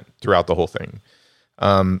 100% throughout the whole thing.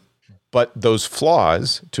 But those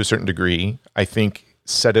flaws, to a certain degree, I think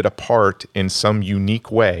set it apart in some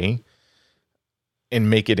unique way and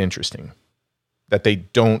make it interesting. That they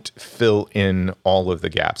don't fill in all of the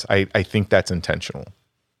gaps. I think that's intentional.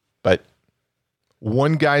 But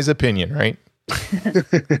one guy's opinion, right?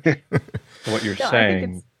 What you're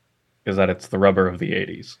saying is that it's the rubber of the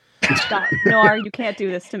 80s. Stop. Noir, you can't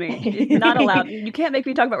do this to me. It's not allowed. You can't make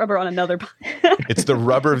me talk about rubber on another podcast. It's the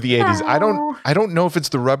rubber of the 80s. I don't know if it's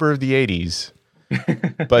the rubber of the 80s.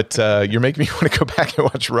 But you're making me want to go back and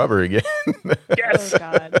watch Rubber again. Yes. Oh,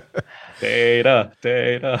 God. Data.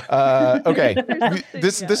 Okay.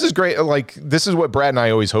 This is great. Like, this is what Brad and I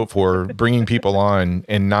always hope for, bringing people on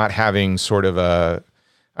and not having sort of a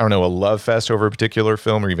love fest over a particular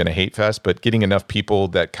film or even a hate fest, but getting enough people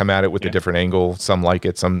that come at it with a different angle. Some like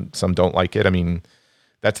it, some don't like it. I mean,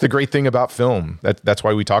 that's the great thing about film. That's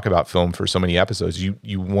why we talk about film for so many episodes.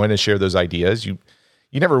 You want to share those ideas.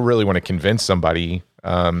 You never really want to convince somebody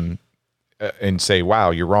and say,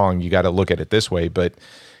 wow, you're wrong. You got to look at it this way. But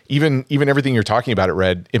even everything you're talking about,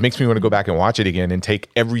 Red, it makes me want to go back and watch it again and take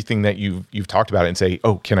everything that you've talked about and say,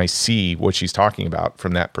 oh, can I see what she's talking about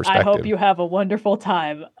from that perspective? I hope you have a wonderful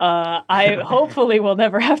time. I hopefully will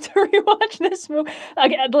never have to rewatch this movie.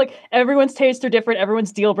 Again, like, everyone's tastes are different.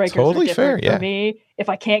 Everyone's deal breakers totally are different. Fair, yeah. For me, if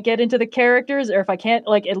I can't get into the characters or if I can't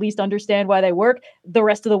at least understand why they work, the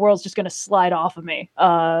rest of the world's just going to slide off of me.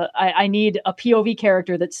 I need a POV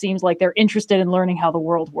character that seems like they're interested in learning how the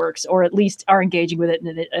world works, or at least are engaging with it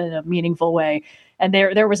in a meaningful way. And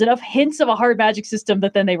there was enough hints of a hard magic system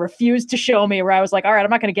that then they refused to show me, where I was like, all right, I'm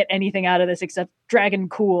not going to get anything out of this except dragon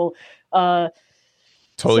cool.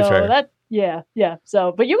 Totally fair. Yeah.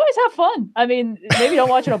 So, but you guys have fun. I mean, maybe don't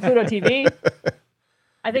watch it on Pluto TV.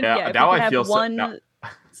 I think, if now we I have feel one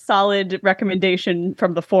solid recommendation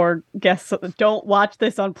from the 4 guests, don't watch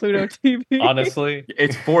this on Pluto TV. Honestly,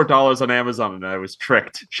 it's $4 on Amazon, and I was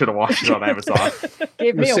tricked. Should have watched it on Amazon.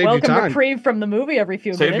 Gave me a welcome reprieve from the movie every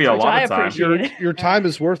few Saved minutes, me a which lot I of time. appreciate. Your time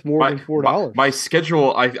is worth more than $4. My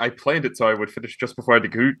schedule, I planned it so I would finish just before I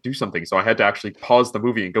had to do something. So I had to actually pause the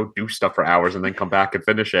movie and go do stuff for hours and then come back and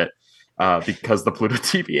finish it. Because the Pluto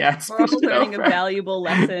TV ads. We're also learning a valuable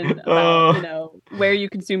lesson about where you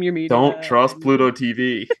consume your media. Don't trust Pluto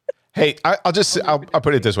TV. Hey, I'll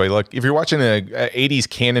put it this way. Look, if you're watching a 80s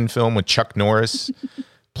canon film with Chuck Norris,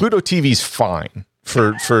 Pluto TV's fine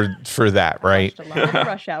for that, right? I watched a lot of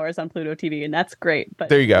Rush Hours on Pluto TV, and that's great. But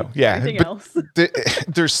there you go. Yeah, everything else.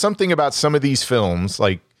 There's something about some of these films,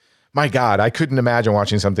 like my God, I couldn't imagine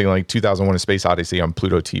watching something like 2001: A Space Odyssey on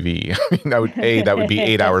Pluto TV. I mean, that would be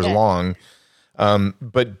 8 hours long.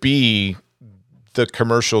 But B, the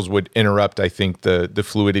commercials would interrupt, I think, the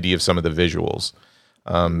fluidity of some of the visuals.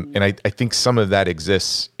 And I think some of that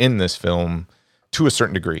exists in this film to a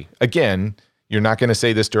certain degree. Again, you're not going to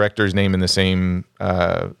say this director's name in the same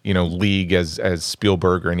league as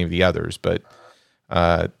Spielberg or any of the others, but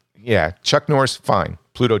yeah, Chuck Norris, fine.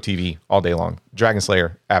 Pluto TV all day long.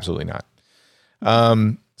 Dragonslayer, absolutely not.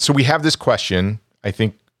 So we have this question. I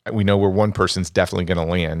think we know where one person's definitely going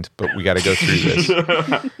to land, but we got to go through this.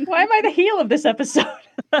 Why am I the heel of this episode?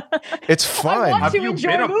 It's fun. Have you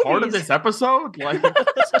been a part of this episode? Like,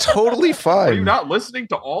 it's totally fun. Are you not listening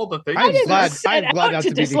to all the things? I'm glad not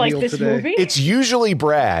to dislike this today. movie. It's usually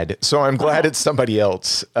Brad, so I'm glad it's somebody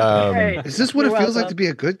else. Is this what it feels like to be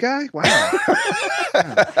a good guy? Wow.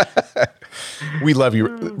 We love you,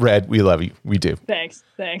 Red. We love you. We do. Thanks.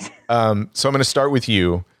 So I'm going to start with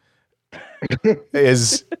you.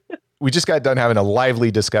 We just got done having a lively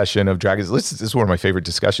discussion of Dragons. This is one of my favorite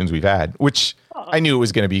discussions we've had, which I knew it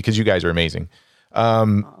was going to be because you guys are amazing.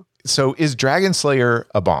 So is Dragonslayer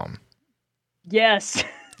a bomb? Yes.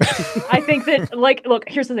 I think that, look,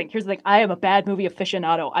 here's the thing. I am a bad movie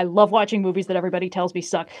aficionado. I love watching movies that everybody tells me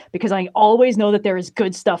suck because I always know that there is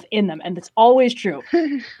good stuff in them, and it's always true.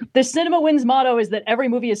 The Cinema Wins motto is that every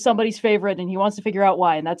movie is somebody's favorite, and he wants to figure out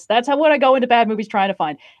why, and that's what I go into bad movies trying to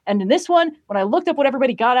find. And in this one, when I looked up what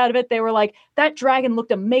everybody got out of it, they were like, that dragon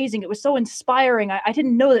looked amazing. It was so inspiring. I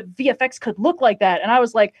didn't know that VFX could look like that, and I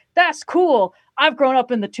was like, that's cool. I've grown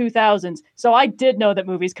up in the 2000s, so I did know that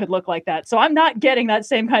movies could look like that. So I'm not getting that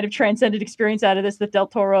same kind of transcendent experience out of this that Del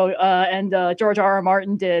Toro and George R.R.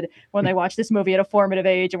 Martin did when they watched this movie at a formative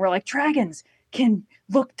age and were like, dragons can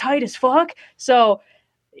look tight as fuck. So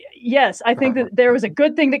yes, I think that there was a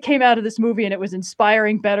good thing that came out of this movie, and it was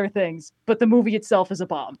inspiring better things. But the movie itself is a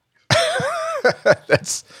bomb.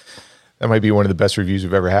 That might be one of the best reviews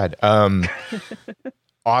we've ever had.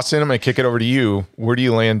 Austin, I'm going to kick it over to you. Where do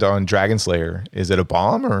you land on Dragonslayer? Is it a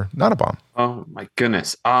bomb or not a bomb? Oh my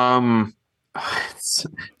goodness. It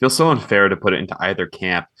feels so unfair to put it into either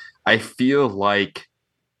camp. I feel like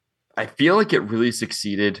it really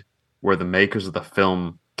succeeded where the makers of the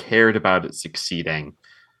film cared about it succeeding.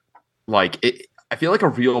 I feel like a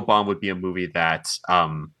real bomb would be a movie that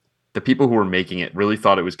the people who were making it really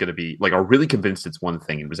thought it was going to be are really convinced it's one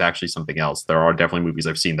thing. It was actually something else. There are definitely movies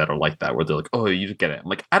I've seen that are like that, where they're like, oh, you didn't get it. I'm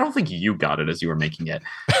like, I don't think you got it as you were making it.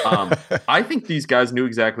 I think these guys knew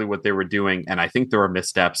exactly what they were doing, and I think there are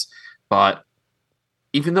missteps. But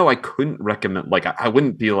even though I couldn't recommend, I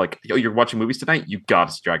wouldn't be like, yo, you're watching movies tonight? You got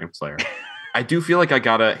to see Dragonslayer. I do feel like I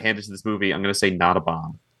got to hand it to this movie. I'm going to say not a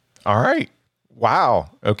bomb. All right. Wow.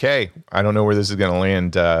 Okay. I don't know where this is going to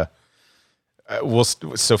land. Well,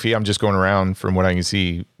 Sophie, I'm just going around from what I can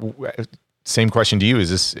see. Same question to you.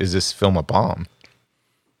 Is this film a bomb?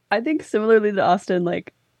 I think similarly to Austin,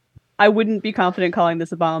 I wouldn't be confident calling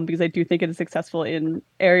this a bomb because I do think it is successful in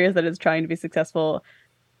areas that it's trying to be successful.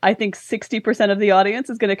 I think 60% of the audience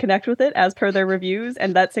is going to connect with it as per their reviews,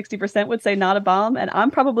 and that 60% would say not a bomb, and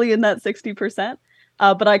I'm probably in that 60%.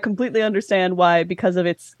 But I completely understand why, because of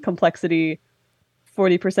its complexity,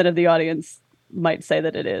 40% of the audience might say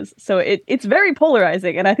that it is. So it's very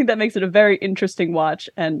polarizing, and I think that makes it a very interesting watch,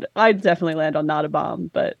 and I'd definitely land on not a bomb,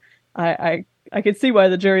 but I could see why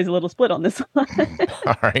the jury's a little split on this one.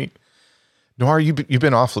 All right. Noir, you've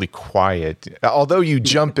been awfully quiet. Although you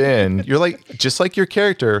jump in, you're just like your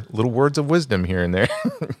character, little words of wisdom here and there.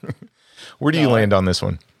 Where do you land on this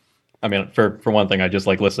one? I mean, for one thing, I just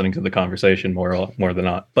like listening to the conversation more than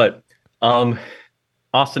not. But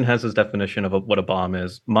Austin has his definition of what a bomb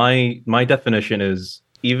is. My definition is,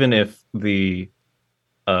 even if the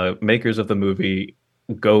makers of the movie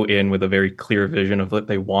go in with a very clear vision of what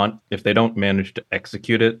they want, if they don't manage to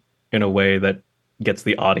execute it in a way that gets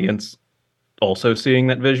the audience also seeing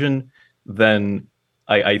that vision, then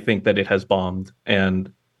I think that it has bombed.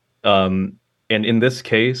 And in this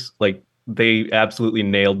case, they absolutely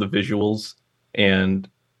nailed the visuals, and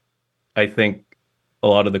I think a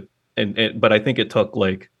lot of but I think it took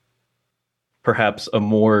perhaps a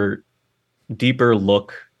more deeper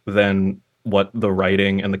look than what the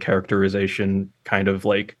writing and the characterization kind of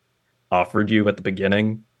offered you at the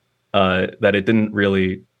beginning. That it didn't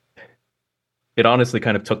really. It honestly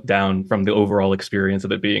kind of took down from the overall experience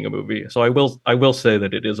of it being a movie. So I will say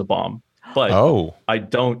that it is a bomb. But I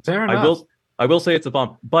don't. Fair enough. I will say it's a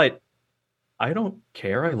bomb, but I don't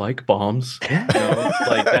care. I like bombs.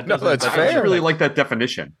 That No, that's fair. I really like that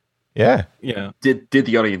definition. Yeah. Yeah. Did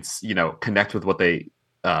the audience, connect with what they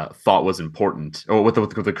thought was important, or what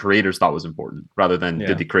the creators thought was important, rather than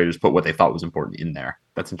did the creators put what they thought was important in there.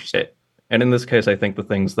 That's interesting. And in this case, I think the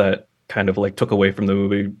things that kind of like took away from the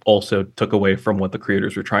movie also took away from what the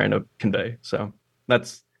creators were trying to convey. So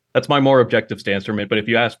that's my more objective stance from it. But if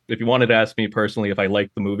you wanted to ask me personally if I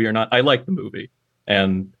liked the movie or not, I like the movie.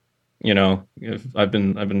 And I've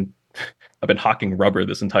been hawking rubber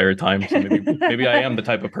this entire time. So maybe I am the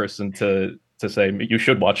type of person to say you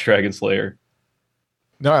should watch Dragonslayer.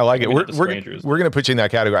 No, I like it. We're going to put you in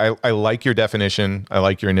that category. I like your definition. I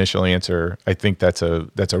like your initial answer. I think that's a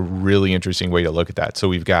really interesting way to look at that. So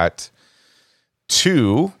we've got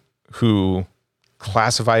two who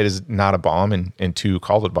classify it as not a bomb and two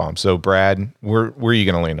called it a bomb. So Brad, where are you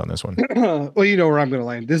going to land on this one? Well, you know where I'm going to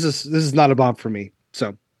land. This is not a bomb for me.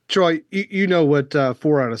 So Troy, you know what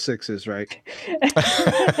 4 out of 6 is, right?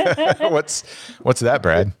 What's that,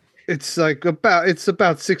 Brad? It's about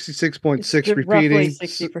 66.6 repeating. Roughly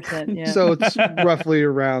 60%. Yeah. So it's roughly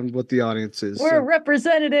around what the audience is. We're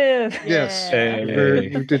representative. Yes. Yeah.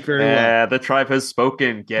 You did very well. Yeah, the tribe has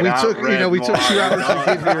spoken. We took 2 hours to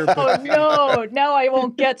get here. Oh no! Now I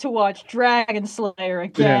won't get to watch Dragonslayer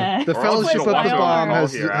again. Yeah. The Fellowship of the Bomb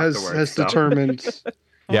has determined.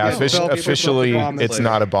 Yeah, officially, it's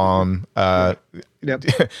not a bomb.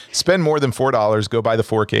 Spend more than $4. Go buy the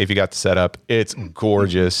 4K if you got the setup. It's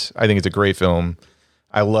gorgeous. I think it's a great film.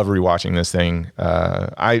 I love rewatching this thing.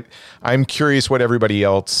 I'm curious what everybody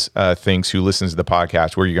else thinks who listens to the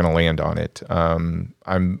podcast, where you're going to land on it.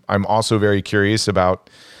 I'm also very curious about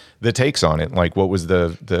the takes on it. Like, what was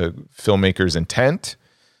the filmmaker's intent?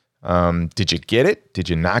 Did you get it? Did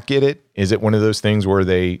you not get it? Is it one of those things where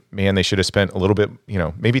they should have spent a little bit,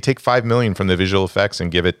 maybe take $5 million from the visual effects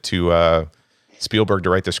and give it to Spielberg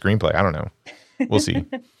to write the screenplay? I don't know. We'll see.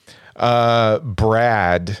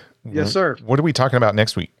 Brad. Yes, sir. What are we talking about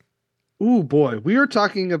next week? Ooh, boy. We are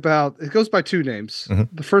talking about, it goes by 2 names.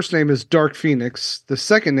 Mm-hmm. The first name is Dark Phoenix. The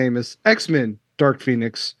second name is X-Men Dark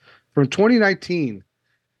Phoenix from 2019.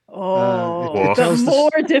 The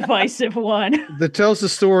more divisive one. That tells the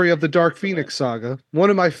story of the Dark Phoenix saga, one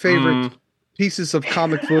of my favorite pieces of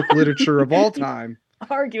comic book literature of all time.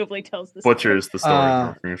 Arguably tells the butchers the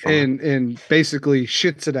story and basically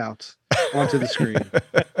shits it out onto the screen.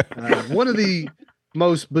 One of the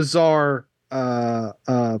most bizarre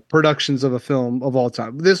productions of a film of all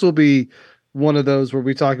time. This will be one of those where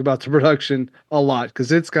we talk about the production a lot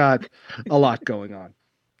because it's got a lot going on.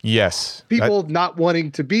 Yes. People not wanting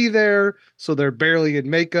to be there, so they're barely in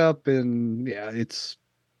makeup, and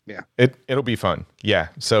it'll be fun. Yeah.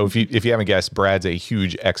 So if you haven't guessed, Brad's a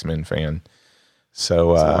huge X-Men fan.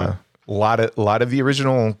 So a lot of the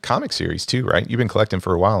original comic series too, right? You've been collecting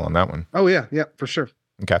for a while on that one. Oh yeah, for sure.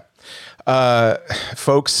 Okay.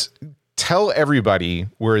 Folks, tell everybody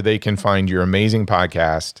where they can find your amazing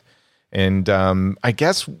podcast. And I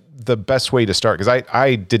guess the best way to start, because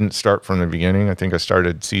I didn't start from the beginning. I think I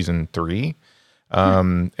started season 3,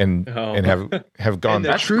 and have gone. And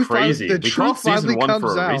that's crazy. The truth finally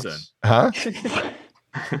comes out. Huh?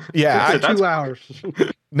 Yeah, 2 hours.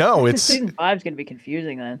 No, it's season 5 is going to be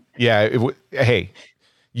confusing then. Yeah. Hey,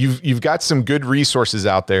 you've got some good resources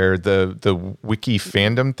out there. The wiki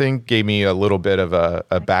fandom thing gave me a little bit of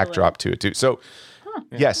a backdrop to it too. So.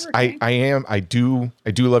 Yes, I do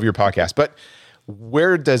love your podcast, but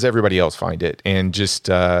where does everybody else find it? And just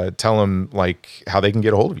tell them how they can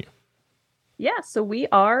get a hold of you. Yeah, so we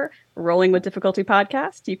are Rolling with Difficulty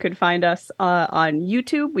podcast. You could find us on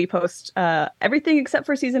YouTube. We post everything except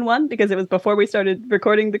for season 1 because it was before we started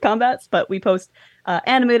recording the combats, but we post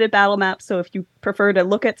animated battle maps. So if you prefer to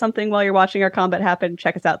look at something while you're watching our combat happen,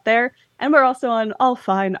 check us out there. And we're also on all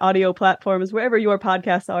fine audio platforms, wherever your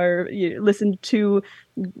podcasts are. You listen to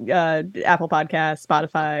Apple Podcasts,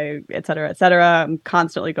 Spotify, et cetera, et cetera. I'm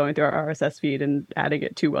constantly going through our RSS feed and adding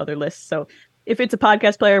it to other lists. So if it's a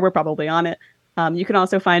podcast player, we're probably on it. You can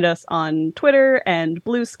also find us on Twitter and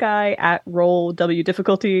Blue Sky at Roll W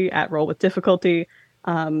Difficulty, at Roll with Difficulty.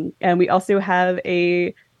 And we also have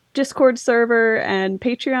a Discord server and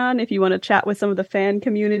Patreon if you want to chat with some of the fan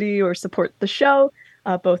community or support the show.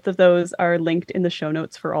 Both of those are linked in the show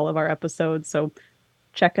notes for all of our episodes. So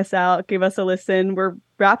check us out, give us a listen. We're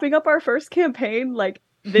wrapping up our first campaign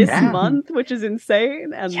this month, which is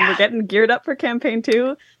insane. And we're getting geared up for campaign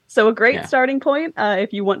 2. So a great starting point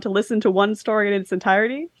if you want to listen to one story in its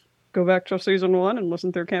entirety, go back to season 1 and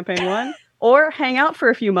listen through campaign 1, or hang out for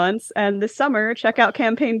a few months and this summer check out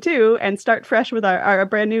campaign 2 and start fresh with our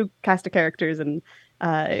brand new cast of characters and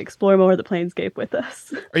explore more of the Planescape with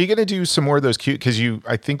us. Are you going to do some more of those because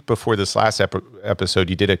I think before this last episode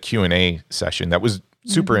you did a Q&A session that was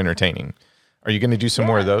super entertaining. Are you going to do some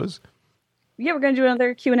more of those? yeah, we're going to do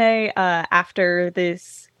another Q&A after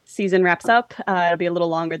this season wraps up. It'll be a little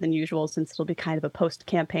longer than usual since it'll be kind of a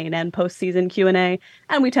post-campaign and post-season Q&A.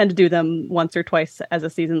 And we tend to do them once or twice as a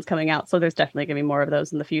season's coming out. So there's definitely going to be more of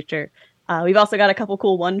those in the future. We've also got a couple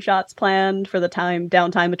cool one-shots planned for the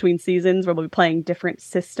downtime between seasons where we'll be playing different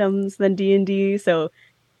systems than D&D. So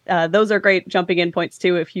those are great jumping in points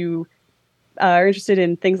too if you are interested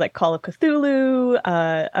in things like Call of Cthulhu,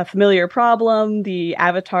 A Familiar Problem, the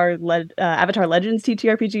Avatar Legends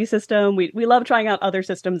TTRPG system. We love trying out other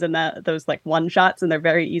systems in those like one-shots, and they're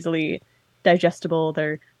very easily digestible.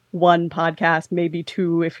 They're one podcast, maybe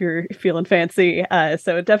two if you're feeling fancy.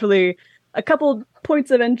 So definitely a couple points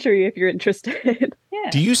of entry if you're interested. Yeah.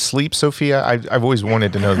 Do you sleep, Sophia? I've always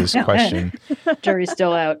wanted to know this question. Jury's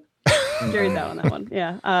still out. Jury's out on that one.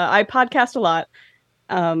 Yeah. I podcast a lot.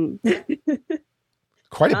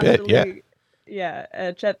 Quite a bit, yeah.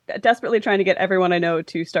 Yeah. Desperately trying to get everyone I know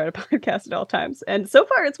to start a podcast at all times. And so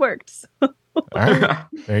far it's worked. So. All right.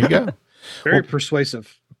 There you go. Very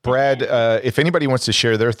persuasive. Brad, if anybody wants to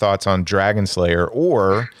share their thoughts on Dragonslayer,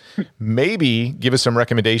 or maybe give us some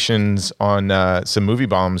recommendations on some movie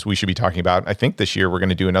bombs we should be talking about. I think this year we're going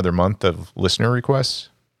to do another month of listener requests.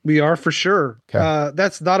 We are for sure. Okay.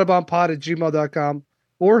 That's notabombpod@gmail.com,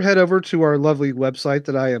 or head over to our lovely website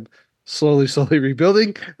that I am slowly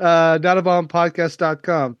rebuilding,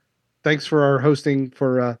 notabombpodcast.com. Thanks for our hosting,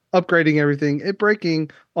 for upgrading everything and breaking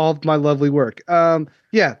all of my lovely work.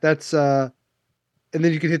 Yeah, that's... and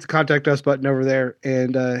then you can hit the contact us button over there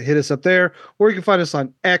and hit us up there. Or you can find us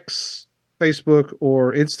on X, Facebook,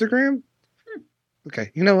 or Instagram. Okay,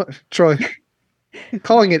 you know what, Troy?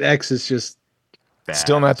 Calling it X is just...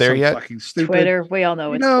 Still not there yet? Fucking stupid. Twitter. We all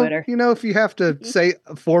know it's Twitter. You know, if you have to say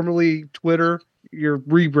formally Twitter, your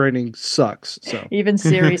rebranding sucks. So even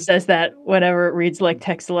Siri says that whenever it reads like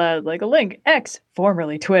text aloud, like a link, X,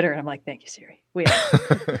 formerly Twitter. And I'm like, thank you, Siri. We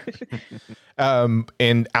are.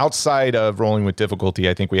 And outside of Rolling with Difficulty,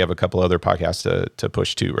 I think we have a couple other podcasts to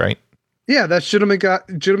push too, right? Yeah, that's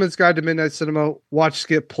Gentleman's Guide to Midnight Cinema, Watch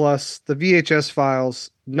Skip Plus, the VHS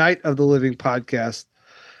Files, Night of the Living Podcast,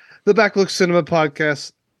 the Backlook Cinema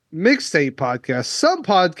Podcast, Mixtape Podcast, some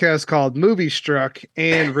podcast called Movie Struck,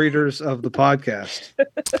 and Readers of the Podcast.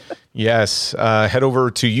 Yes. Head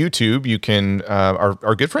over to YouTube. You can,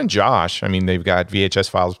 our good friend Josh, I mean, they've got VHS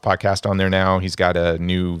Files podcast on there now. He's got a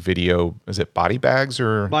new video. Is it Body Bags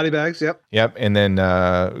or? Body Bags, yep. Yep. And then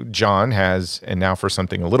John has, and now for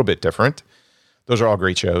something a little bit different. Those are all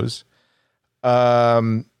great shows.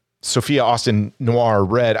 Sophia Austin Noir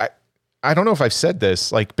Red. I don't know if I've said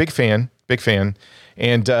this, like big fan.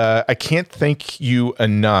 And I can't thank you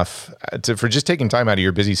enough for just taking time out of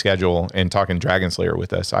your busy schedule and talking Dragonslayer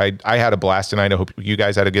with us. I had a blast tonight. I hope you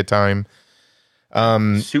guys had a good time.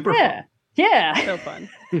 Super fun. Yeah. So fun.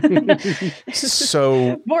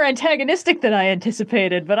 So more antagonistic than I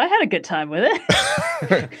anticipated, but I had a good time with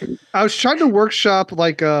it. I was trying to workshop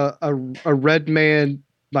like a Red Man,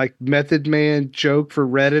 like Method Man joke for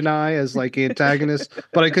Red and I as like antagonists,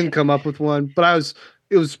 but I couldn't come up with one. But I was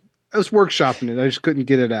workshopping it. I just couldn't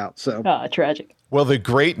get it out. So tragic. Well, the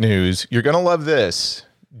great news, you're going to love this.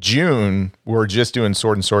 June, we're just doing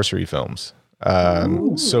sword and sorcery films.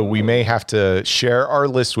 So we may have to share our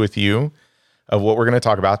list with you of what we're going to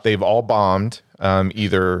talk about. They've all bombed,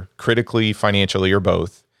 either critically, financially, or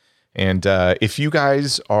both. And if you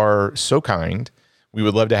guys are so kind, we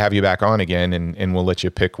would love to have you back on again, and we'll let you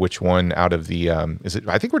pick which one out of the,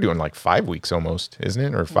 I think we're doing like 5 weeks almost, isn't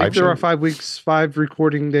it? Or 5 There are 5 weeks, 5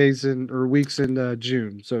 recording days or weeks in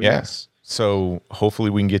June. So yes. So hopefully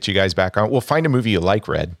we can get you guys back on. We'll find a movie you like,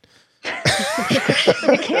 Red.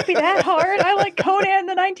 It can't be that hard. I like Conan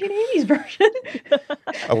the 1980s version.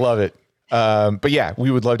 I love it. But yeah,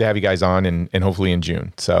 we would love to have you guys on and hopefully in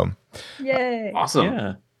June. So yay. Awesome.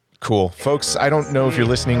 Yeah. Cool. Folks, I don't know if you're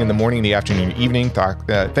listening in the morning, the afternoon, evening.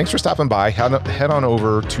 Thanks for stopping by. Head on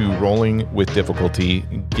over to Rolling with Difficulty.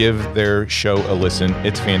 Give their show a listen.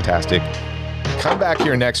 It's fantastic. Come back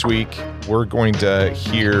here next week. We're going to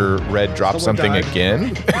hear Red drop something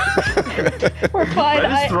again. We're fine.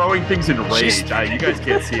 Red is throwing things in rage. You guys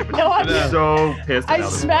can't see it, but I'm so pissed. I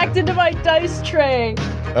smacked into my dice tray.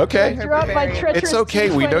 Okay. I dropped my treacherous It's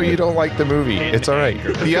okay. We know you don't like the movie. It's all right.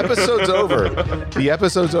 The episode's over. The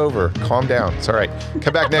episode's over. Calm down. It's all right.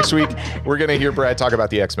 Come back next week. We're going to hear Brad talk about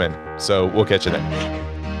the X-Men. So we'll catch you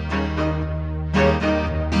then.